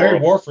is Larry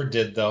horrible. Warford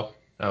did, though.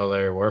 Oh,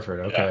 Larry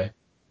Warford. Okay. Yeah.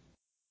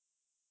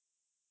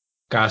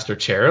 Goster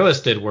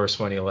Cherilus did worse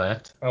when he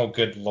left. Oh,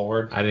 good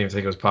Lord. I didn't even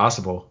think it was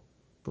possible,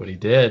 but he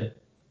did.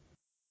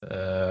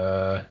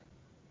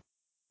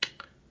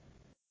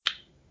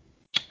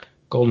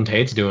 Golden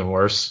Tate's doing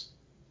worse.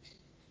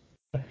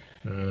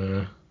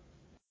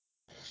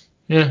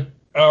 Yeah.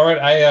 All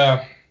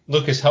right,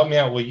 Lucas, help me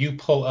out. Will you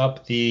pull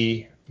up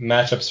the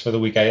matchups for the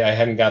week? I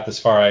hadn't got this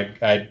far.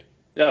 I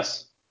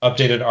Yes.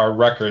 updated our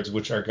records,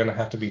 which are going to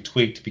have to be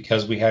tweaked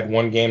because we had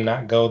one game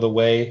not go the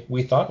way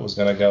we thought it was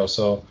going to go.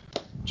 So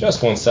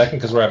just 1 second,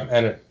 because we're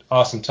at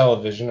awesome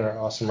television or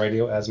awesome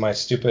radio, as my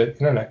stupid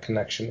internet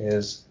connection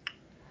is.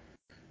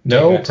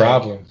 No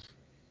problem.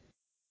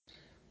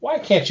 Why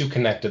can't you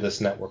connect to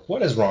this network?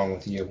 What is wrong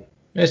with you?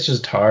 It's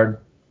just hard.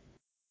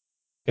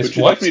 Would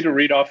you like me to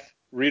read off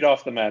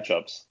the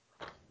matchups?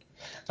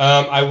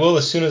 I will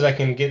as soon as I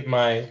can get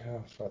my.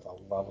 Oh, for the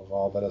love of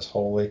all that is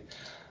holy.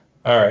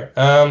 All right.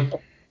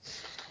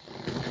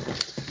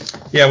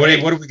 Yeah.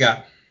 What do we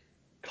got?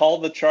 Call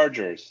the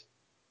Chargers.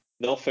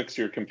 They'll fix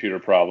your computer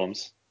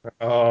problems.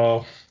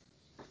 Oh.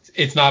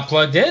 It's not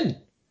plugged in.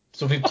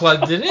 So if we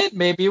plugged it in,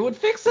 maybe it would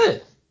fix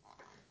it.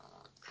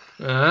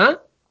 Huh?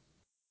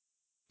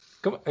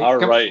 Come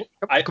on.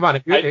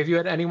 If you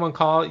had anyone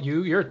call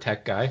you, you're a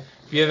tech guy.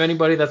 If you have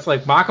anybody that's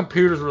like, my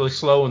computer's really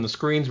slow and the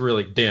screen's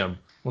really dim,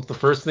 what's the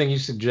first thing you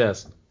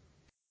suggest?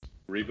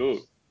 Reboot.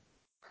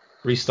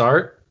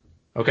 Restart?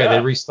 Okay, Yeah.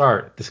 they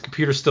restart. This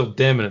computer's still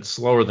dim and it's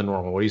slower than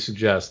normal. What do you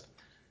suggest?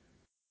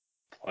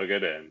 Plug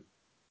it in.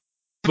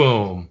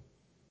 Boom.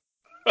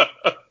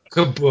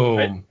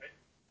 Kaboom.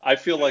 I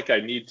feel like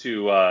I need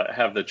to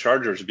have the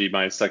Chargers be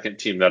my second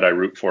team that I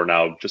root for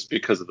now, just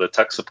because of the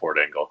tech support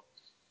angle.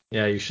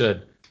 Yeah, you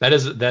should. That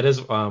is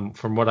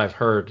from what I've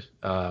heard,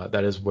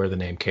 that is where the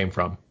name came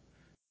from.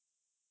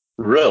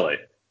 Really?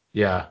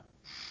 Yeah.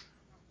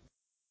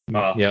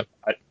 Yep.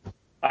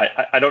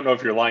 I don't know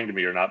if you're lying to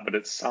me or not, but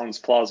it sounds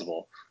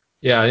plausible.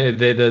 Yeah,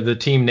 the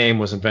team name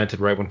was invented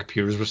right when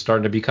computers were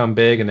starting to become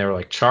big, and they were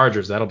like,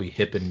 Chargers, that'll be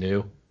hip and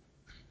new.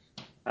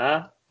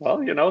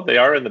 Well, they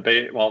are in the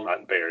Bay. Well, not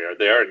in the Bay Area.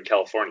 They are in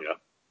California.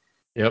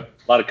 Yep.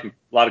 A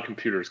lot of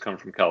computers come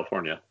from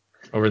California.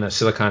 Over in the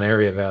Silicon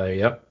area valley.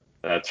 Yep.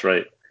 That's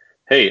right.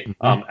 Hey,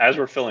 as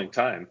we're filling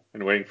time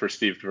and waiting for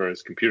Steve for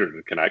his computer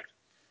to connect,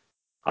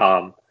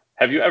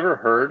 have you ever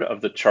heard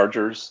of the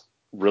Chargers'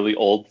 really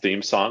old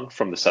theme song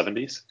from the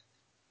 70s?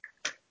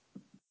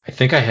 I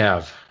think I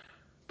have,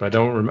 but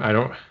I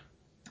don't.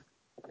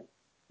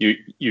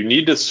 You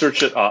need to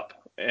search it up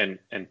and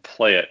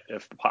play it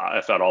if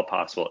at all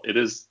possible. It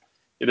is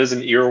an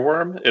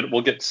earworm. It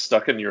will get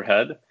stuck in your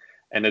head,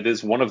 and it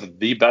is one of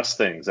the best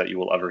things that you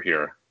will ever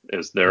hear.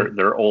 Is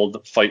their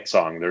old fight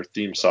song, their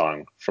theme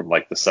song from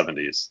like the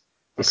 70s.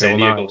 The San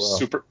Diego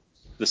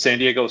Superchargers. San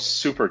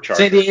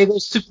Diego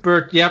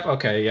Super. Yep.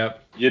 Okay.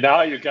 Yep. You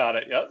got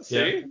it. Yep. See,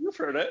 Yep. You've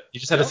heard it. You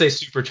just had to say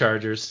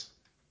Superchargers.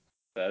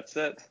 That's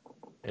it.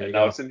 There and you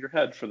now go. it's in your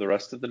head for the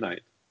rest of the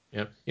night.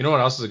 Yep. You know what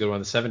else is a good one?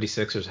 The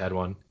 76ers had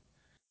one.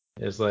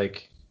 It was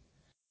like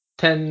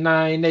 10,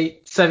 9,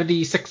 8,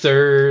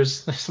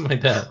 76ers. Something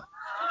like that.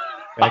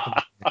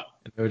 And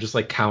it would just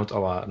like count a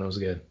lot, and it was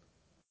good.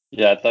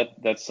 Yeah,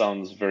 that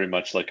sounds very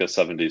much like a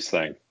 70s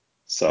thing.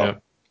 So,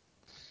 yep.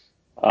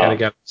 Gotta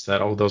get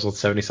those old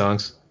 70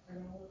 songs.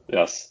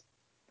 Yes.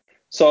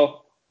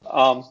 So,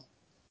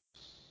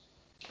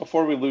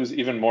 before we lose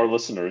even more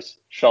listeners,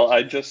 shall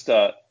I just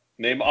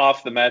name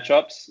off the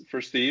matchups for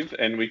Steve,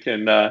 and we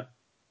can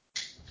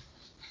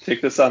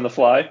take this on the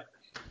fly?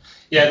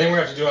 Yeah, I think we're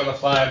going to have to do it on the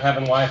fly. I'm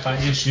having Wi-Fi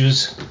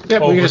issues.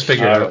 Yep, we can just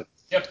figure it out.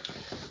 Yep.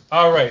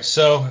 All right,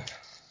 so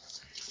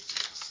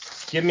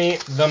give me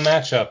the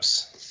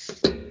matchups.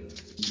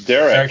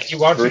 Derek.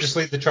 Why don't you just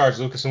lead the charge,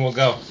 Lucas, and we'll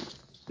go.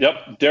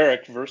 Yep,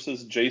 Derek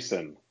versus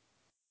Jason.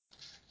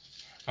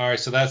 All right,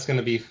 so that's going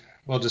to be,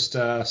 so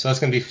that's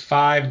going to be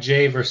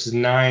 5J versus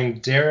 9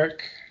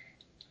 Derek.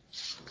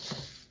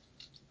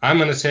 I'm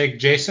going to take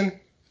Jason.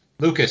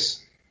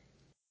 Lucas.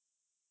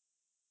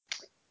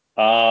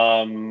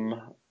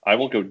 I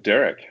will go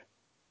Derek.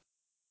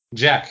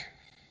 Jack.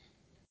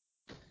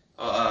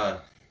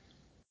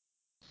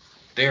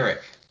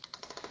 Derek.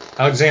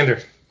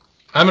 Alexander.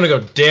 I'm going to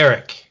go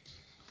Derek.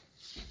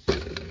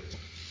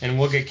 And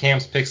we'll get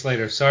Cam's picks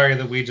later. Sorry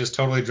that we just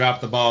totally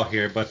dropped the ball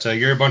here, but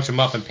you're a bunch of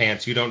muffin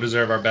pants. You don't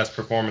deserve our best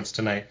performance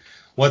tonight.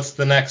 What is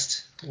the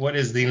next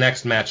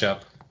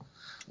matchup?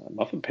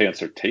 Muffin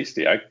pants are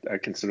tasty. I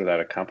consider that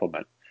a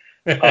compliment.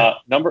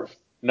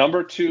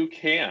 Number 2,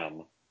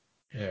 Cam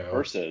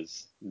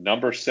versus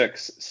number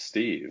 6,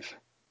 Steve.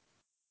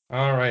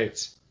 All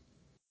right.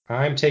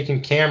 I'm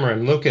taking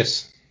Cameron.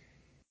 Lucas.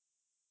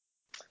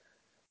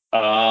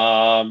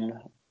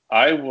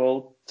 I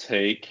will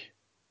take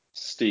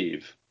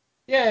Steve.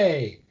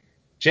 Yay.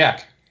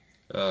 Jack.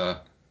 I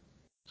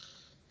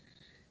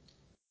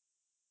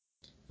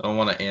don't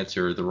want to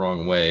answer the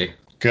wrong way,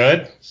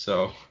 Good.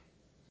 so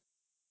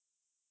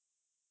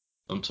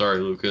I'm sorry,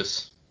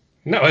 Lucas.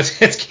 No,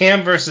 it's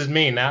Cam versus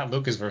me, not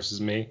Lucas versus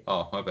me.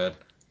 Oh, my bad.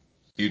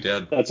 You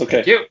did. That's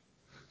okay. Thank you.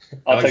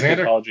 I'll take the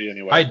Alexander? apology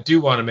anyway. I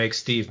do want to make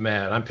Steve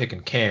mad. I'm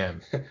picking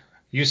Cam.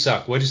 You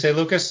suck. What'd you say,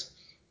 Lucas?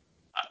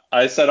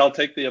 I said I'll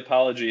take the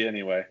apology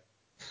anyway.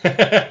 All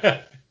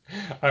right,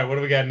 what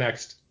do we got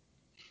next?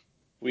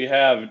 We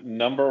have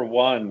number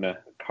 1,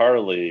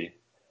 Carly,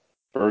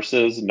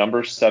 versus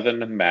number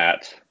 7,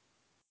 Matt.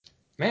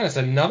 Man, it's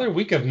another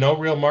week of no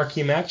real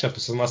marquee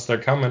matchups unless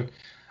they're coming.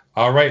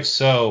 All right,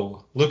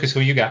 so Lucas, who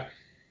you got?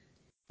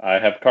 I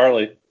have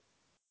Carly.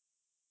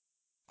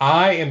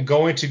 I am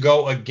going to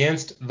go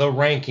against the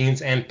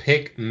rankings and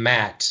pick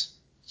Matt.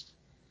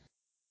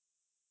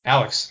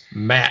 Alex.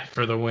 Matt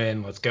for the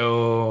win. Let's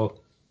go.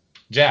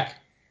 Jack.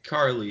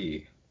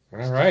 Carly.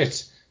 All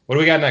right. What do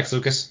we got next,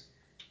 Lucas?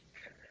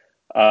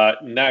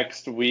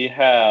 Next, we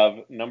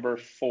have number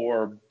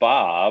 4,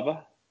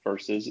 Bob,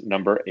 versus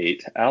number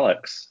 8,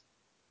 Alex.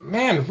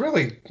 Man,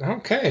 really?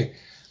 Okay.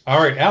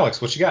 All right,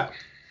 Alex, what you got?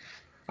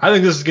 I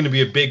think this is going to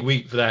be a big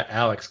week for that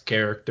Alex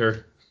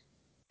character.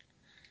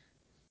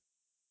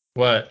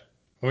 What?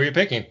 Who are you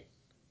picking?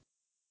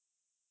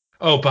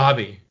 Oh,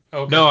 Bobby.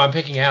 Okay. No, I'm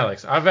picking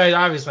Alex.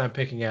 Obviously, I'm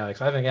picking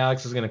Alex. I think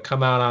Alex is going to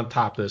come out on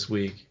top this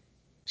week.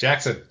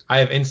 Jackson. I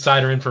have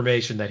insider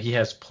information that he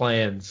has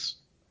plans.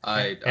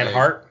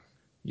 Hart?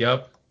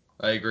 Yep.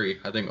 I agree.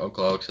 I think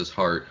Uncle Alex's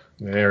heart.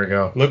 There we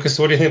go. Lucas,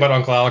 what do you think about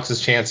Uncle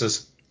Alex's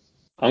chances?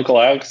 Uncle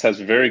Alex has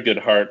very good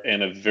heart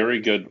and a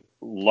very good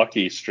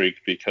lucky streak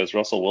because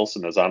Russell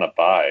Wilson is on a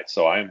bye.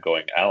 So I am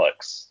going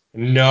Alex.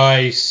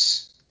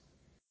 Nice.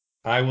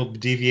 I will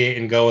deviate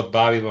and go with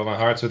Bobby, but my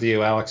heart's with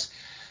you, Alex.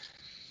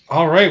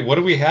 All right, what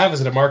do we have?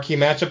 Is it a marquee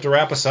matchup to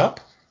wrap us up?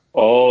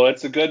 Oh,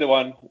 it's a good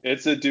one.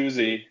 It's a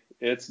doozy.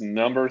 It's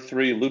number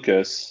 3,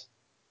 Lucas,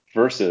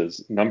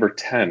 versus number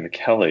 10,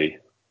 Kelly.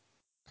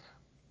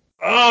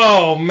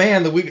 Oh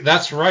man,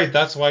 that's right.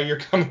 That's why you're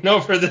coming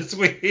over this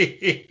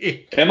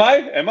week. Am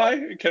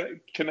I?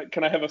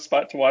 Can I have a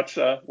spot to watch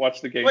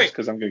the games? Wait,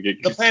 because I'm gonna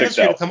get the plan is kicked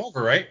for you to out. come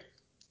over, right?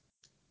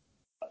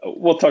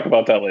 We'll talk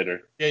about that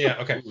later. Yeah,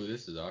 okay. Ooh,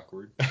 this is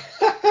awkward.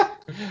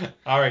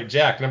 All right,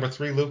 Jack, number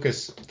 3,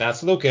 Lucas.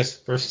 That's Lucas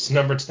versus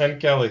number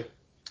 10, Kelly.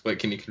 Wait,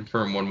 can you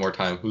confirm one more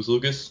time? Who's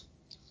Lucas?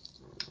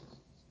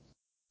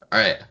 All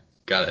right,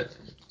 got it.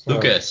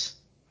 Lucas.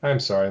 I'm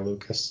sorry,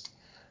 Lucas.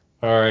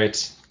 All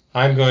right.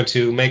 I'm going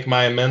to make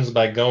my amends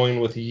by going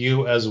with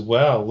you as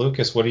well.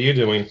 Lucas, what are you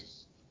doing?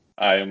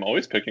 I am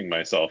always picking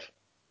myself.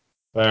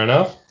 Fair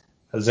enough.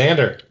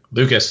 Xander.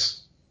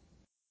 Lucas.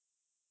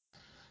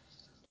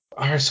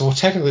 All right, so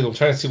technically we'll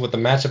try to see what the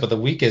matchup of the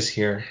week is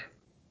here.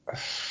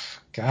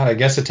 God, I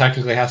guess it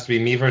technically has to be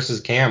me versus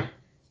Cam.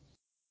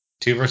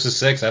 2 versus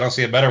 6. I don't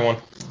see a better one.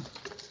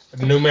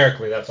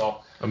 Numerically, that's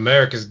all.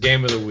 America's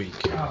game of the week.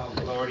 Oh,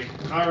 Lordy.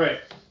 All right.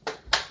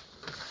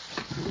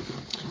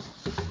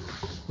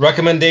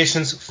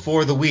 Recommendations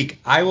for the week.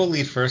 I will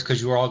lead first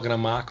because you are all going to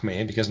mock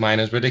me because mine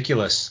is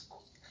ridiculous.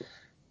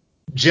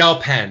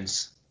 Gel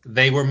pens.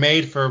 They were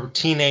made for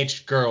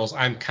teenage girls,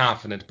 I'm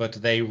confident, but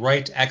they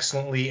write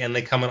excellently and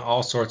they come in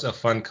all sorts of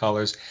fun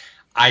colors.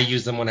 I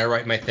use them when I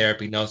write my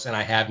therapy notes and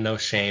I have no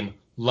shame.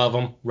 Love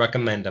them.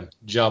 Recommend them.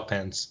 Gel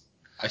pens.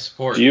 I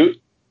support. Do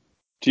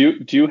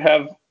you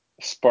have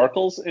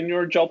sparkles in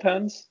your gel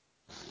pens?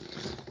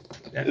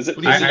 Is it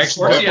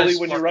sparkly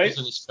when you write?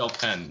 In his gel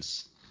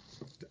pens.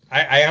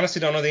 I honestly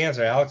don't know the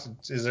answer. Alex,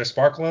 is there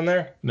sparkle in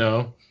there?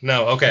 No.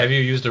 No. Okay. Have you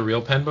used a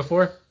real pen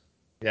before?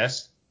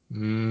 Yes.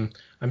 I'm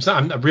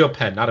a real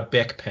pen, not a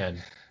Bic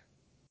pen.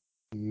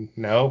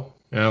 No.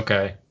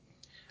 Okay.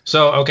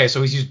 So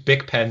he's used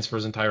Bic pens for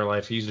his entire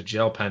life. He used a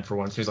gel pen for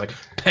once. So he's like,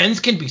 pens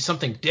can be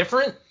something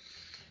different?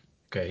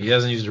 Okay, he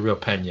hasn't used a real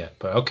pen yet,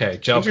 but okay,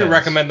 gel Would pens. you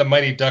recommend the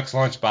Mighty Ducks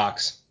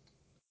lunchbox?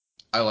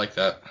 I like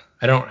that.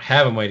 I don't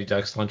have a Mighty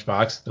Ducks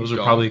lunchbox. Those You are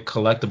don't? probably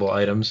collectible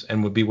items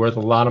and would be worth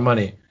a lot of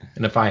money.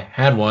 And if I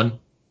had one,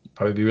 I'd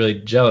probably be really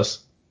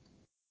jealous.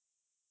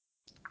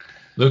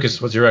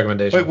 Lucas, what's your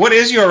recommendation? Wait, what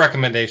is your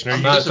recommendation? Are I'm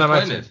you not- just... it's not my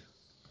disappointed.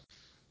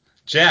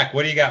 Jack,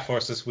 what do you got for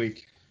us this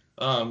week?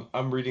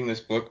 I'm reading this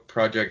book,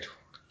 Project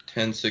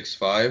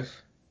 1065.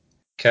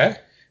 Okay.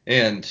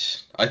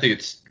 And I think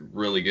it's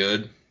really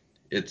good.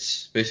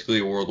 It's basically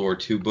a World War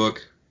II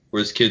book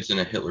where this kid's in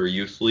a Hitler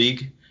Youth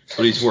League,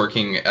 but he's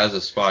working as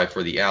a spy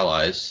for the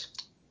Allies.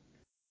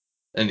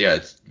 And yeah,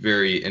 it's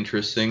very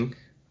interesting.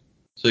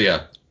 So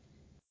yeah.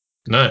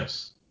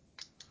 Nice.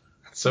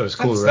 So it's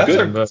cool to That's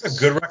recommend a books.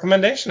 good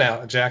recommendation,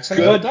 Jackson.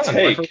 Well Good done.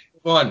 take.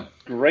 Fun.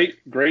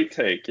 Great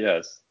take.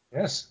 Yes.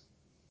 Yes.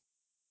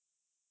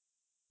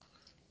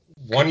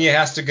 One you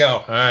has to go.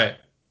 All right.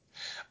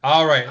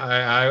 All right.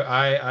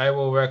 I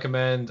will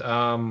recommend.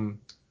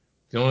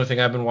 The only thing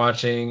I've been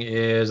watching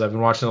is The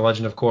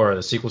Legend of Korra,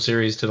 the sequel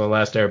series to The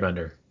Last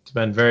Airbender. It's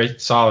been very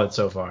solid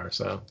so far,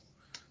 so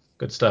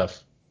good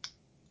stuff.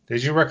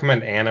 Did you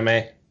recommend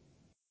anime?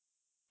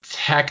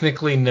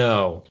 Technically,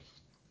 no,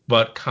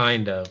 but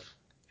kind of.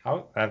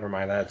 How? Never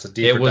mind that. It's a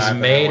deeper It was dive than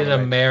I made in wanna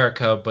make.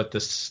 America, but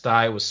the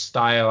style was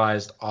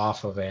stylized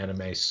off of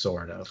anime,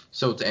 sort of.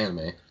 So it's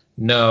anime.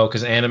 No,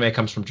 because anime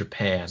comes from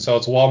Japan. So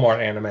it's Walmart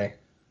anime.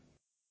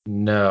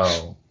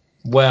 No.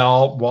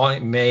 Well,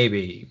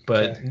 maybe,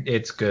 but Okay.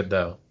 it's good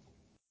though.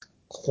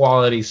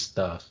 Quality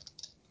stuff.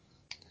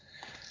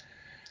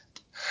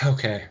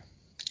 Okay.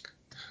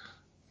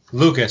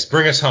 Lucas,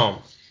 bring us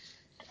home.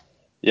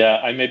 Yeah,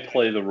 I may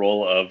play the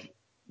role of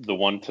the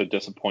one to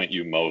disappoint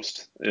you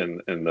most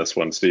in this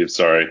one, Steve.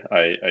 Sorry,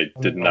 I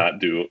did not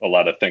do a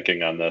lot of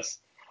thinking on this.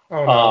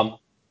 Oh no.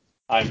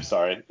 I'm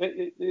sorry.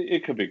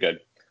 It could be good.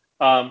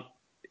 I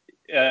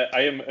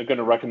am going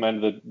to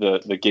recommend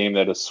the game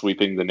that is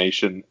sweeping the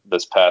nation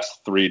this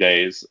past 3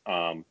 days,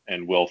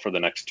 and will for the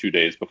next 2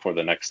 days before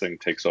the next thing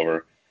takes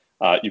over.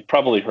 You've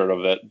probably heard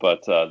of it,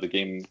 but the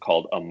game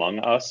called Among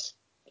Us.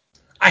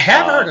 I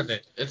have heard of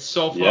it. It's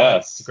so fun.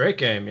 Yes. It's a great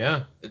game,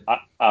 yeah.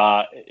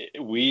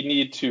 We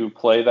need to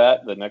play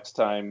that the next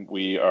time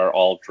we are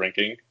all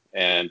drinking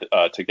and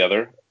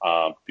together,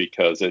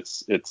 because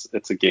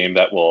it's a game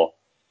that will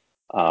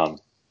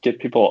get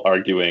people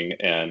arguing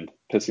and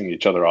pissing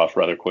each other off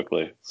rather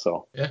quickly.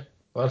 So Yeah,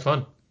 a lot of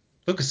fun.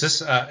 Lucas,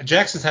 this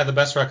Jackson's had the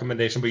best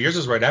recommendation, but yours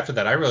is right after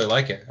that. I really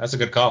like it. That's a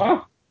good call.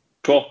 oh,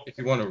 cool. If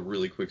you want a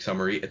really quick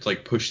summary, it's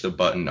like push the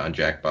button on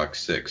Jackbox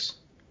 6.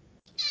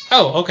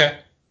 Oh, okay.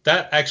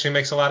 That actually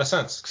makes a lot of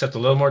sense. Except a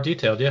little more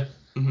detailed, yeah.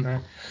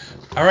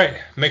 All right.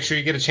 Make sure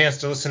you get a chance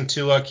to listen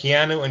to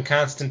Keanu and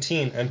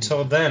Constantine.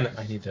 Until then,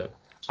 I need to.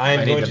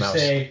 I'm going the to mouse.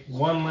 say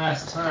one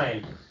last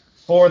time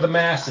for the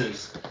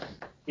masses.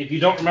 If you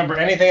don't remember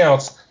anything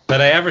else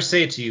that I ever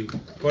say to you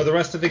for the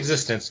rest of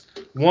existence,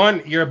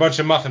 1, you're a bunch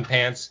of muffin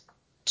pants.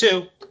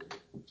 2,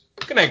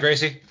 good night,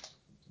 Gracie.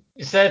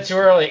 You said it too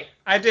early.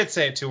 I did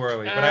say it too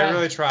early, but I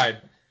really tried.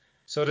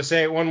 So to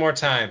say it one more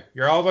time,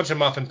 you're all a bunch of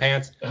muffin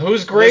pants.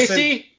 Who's Gracie?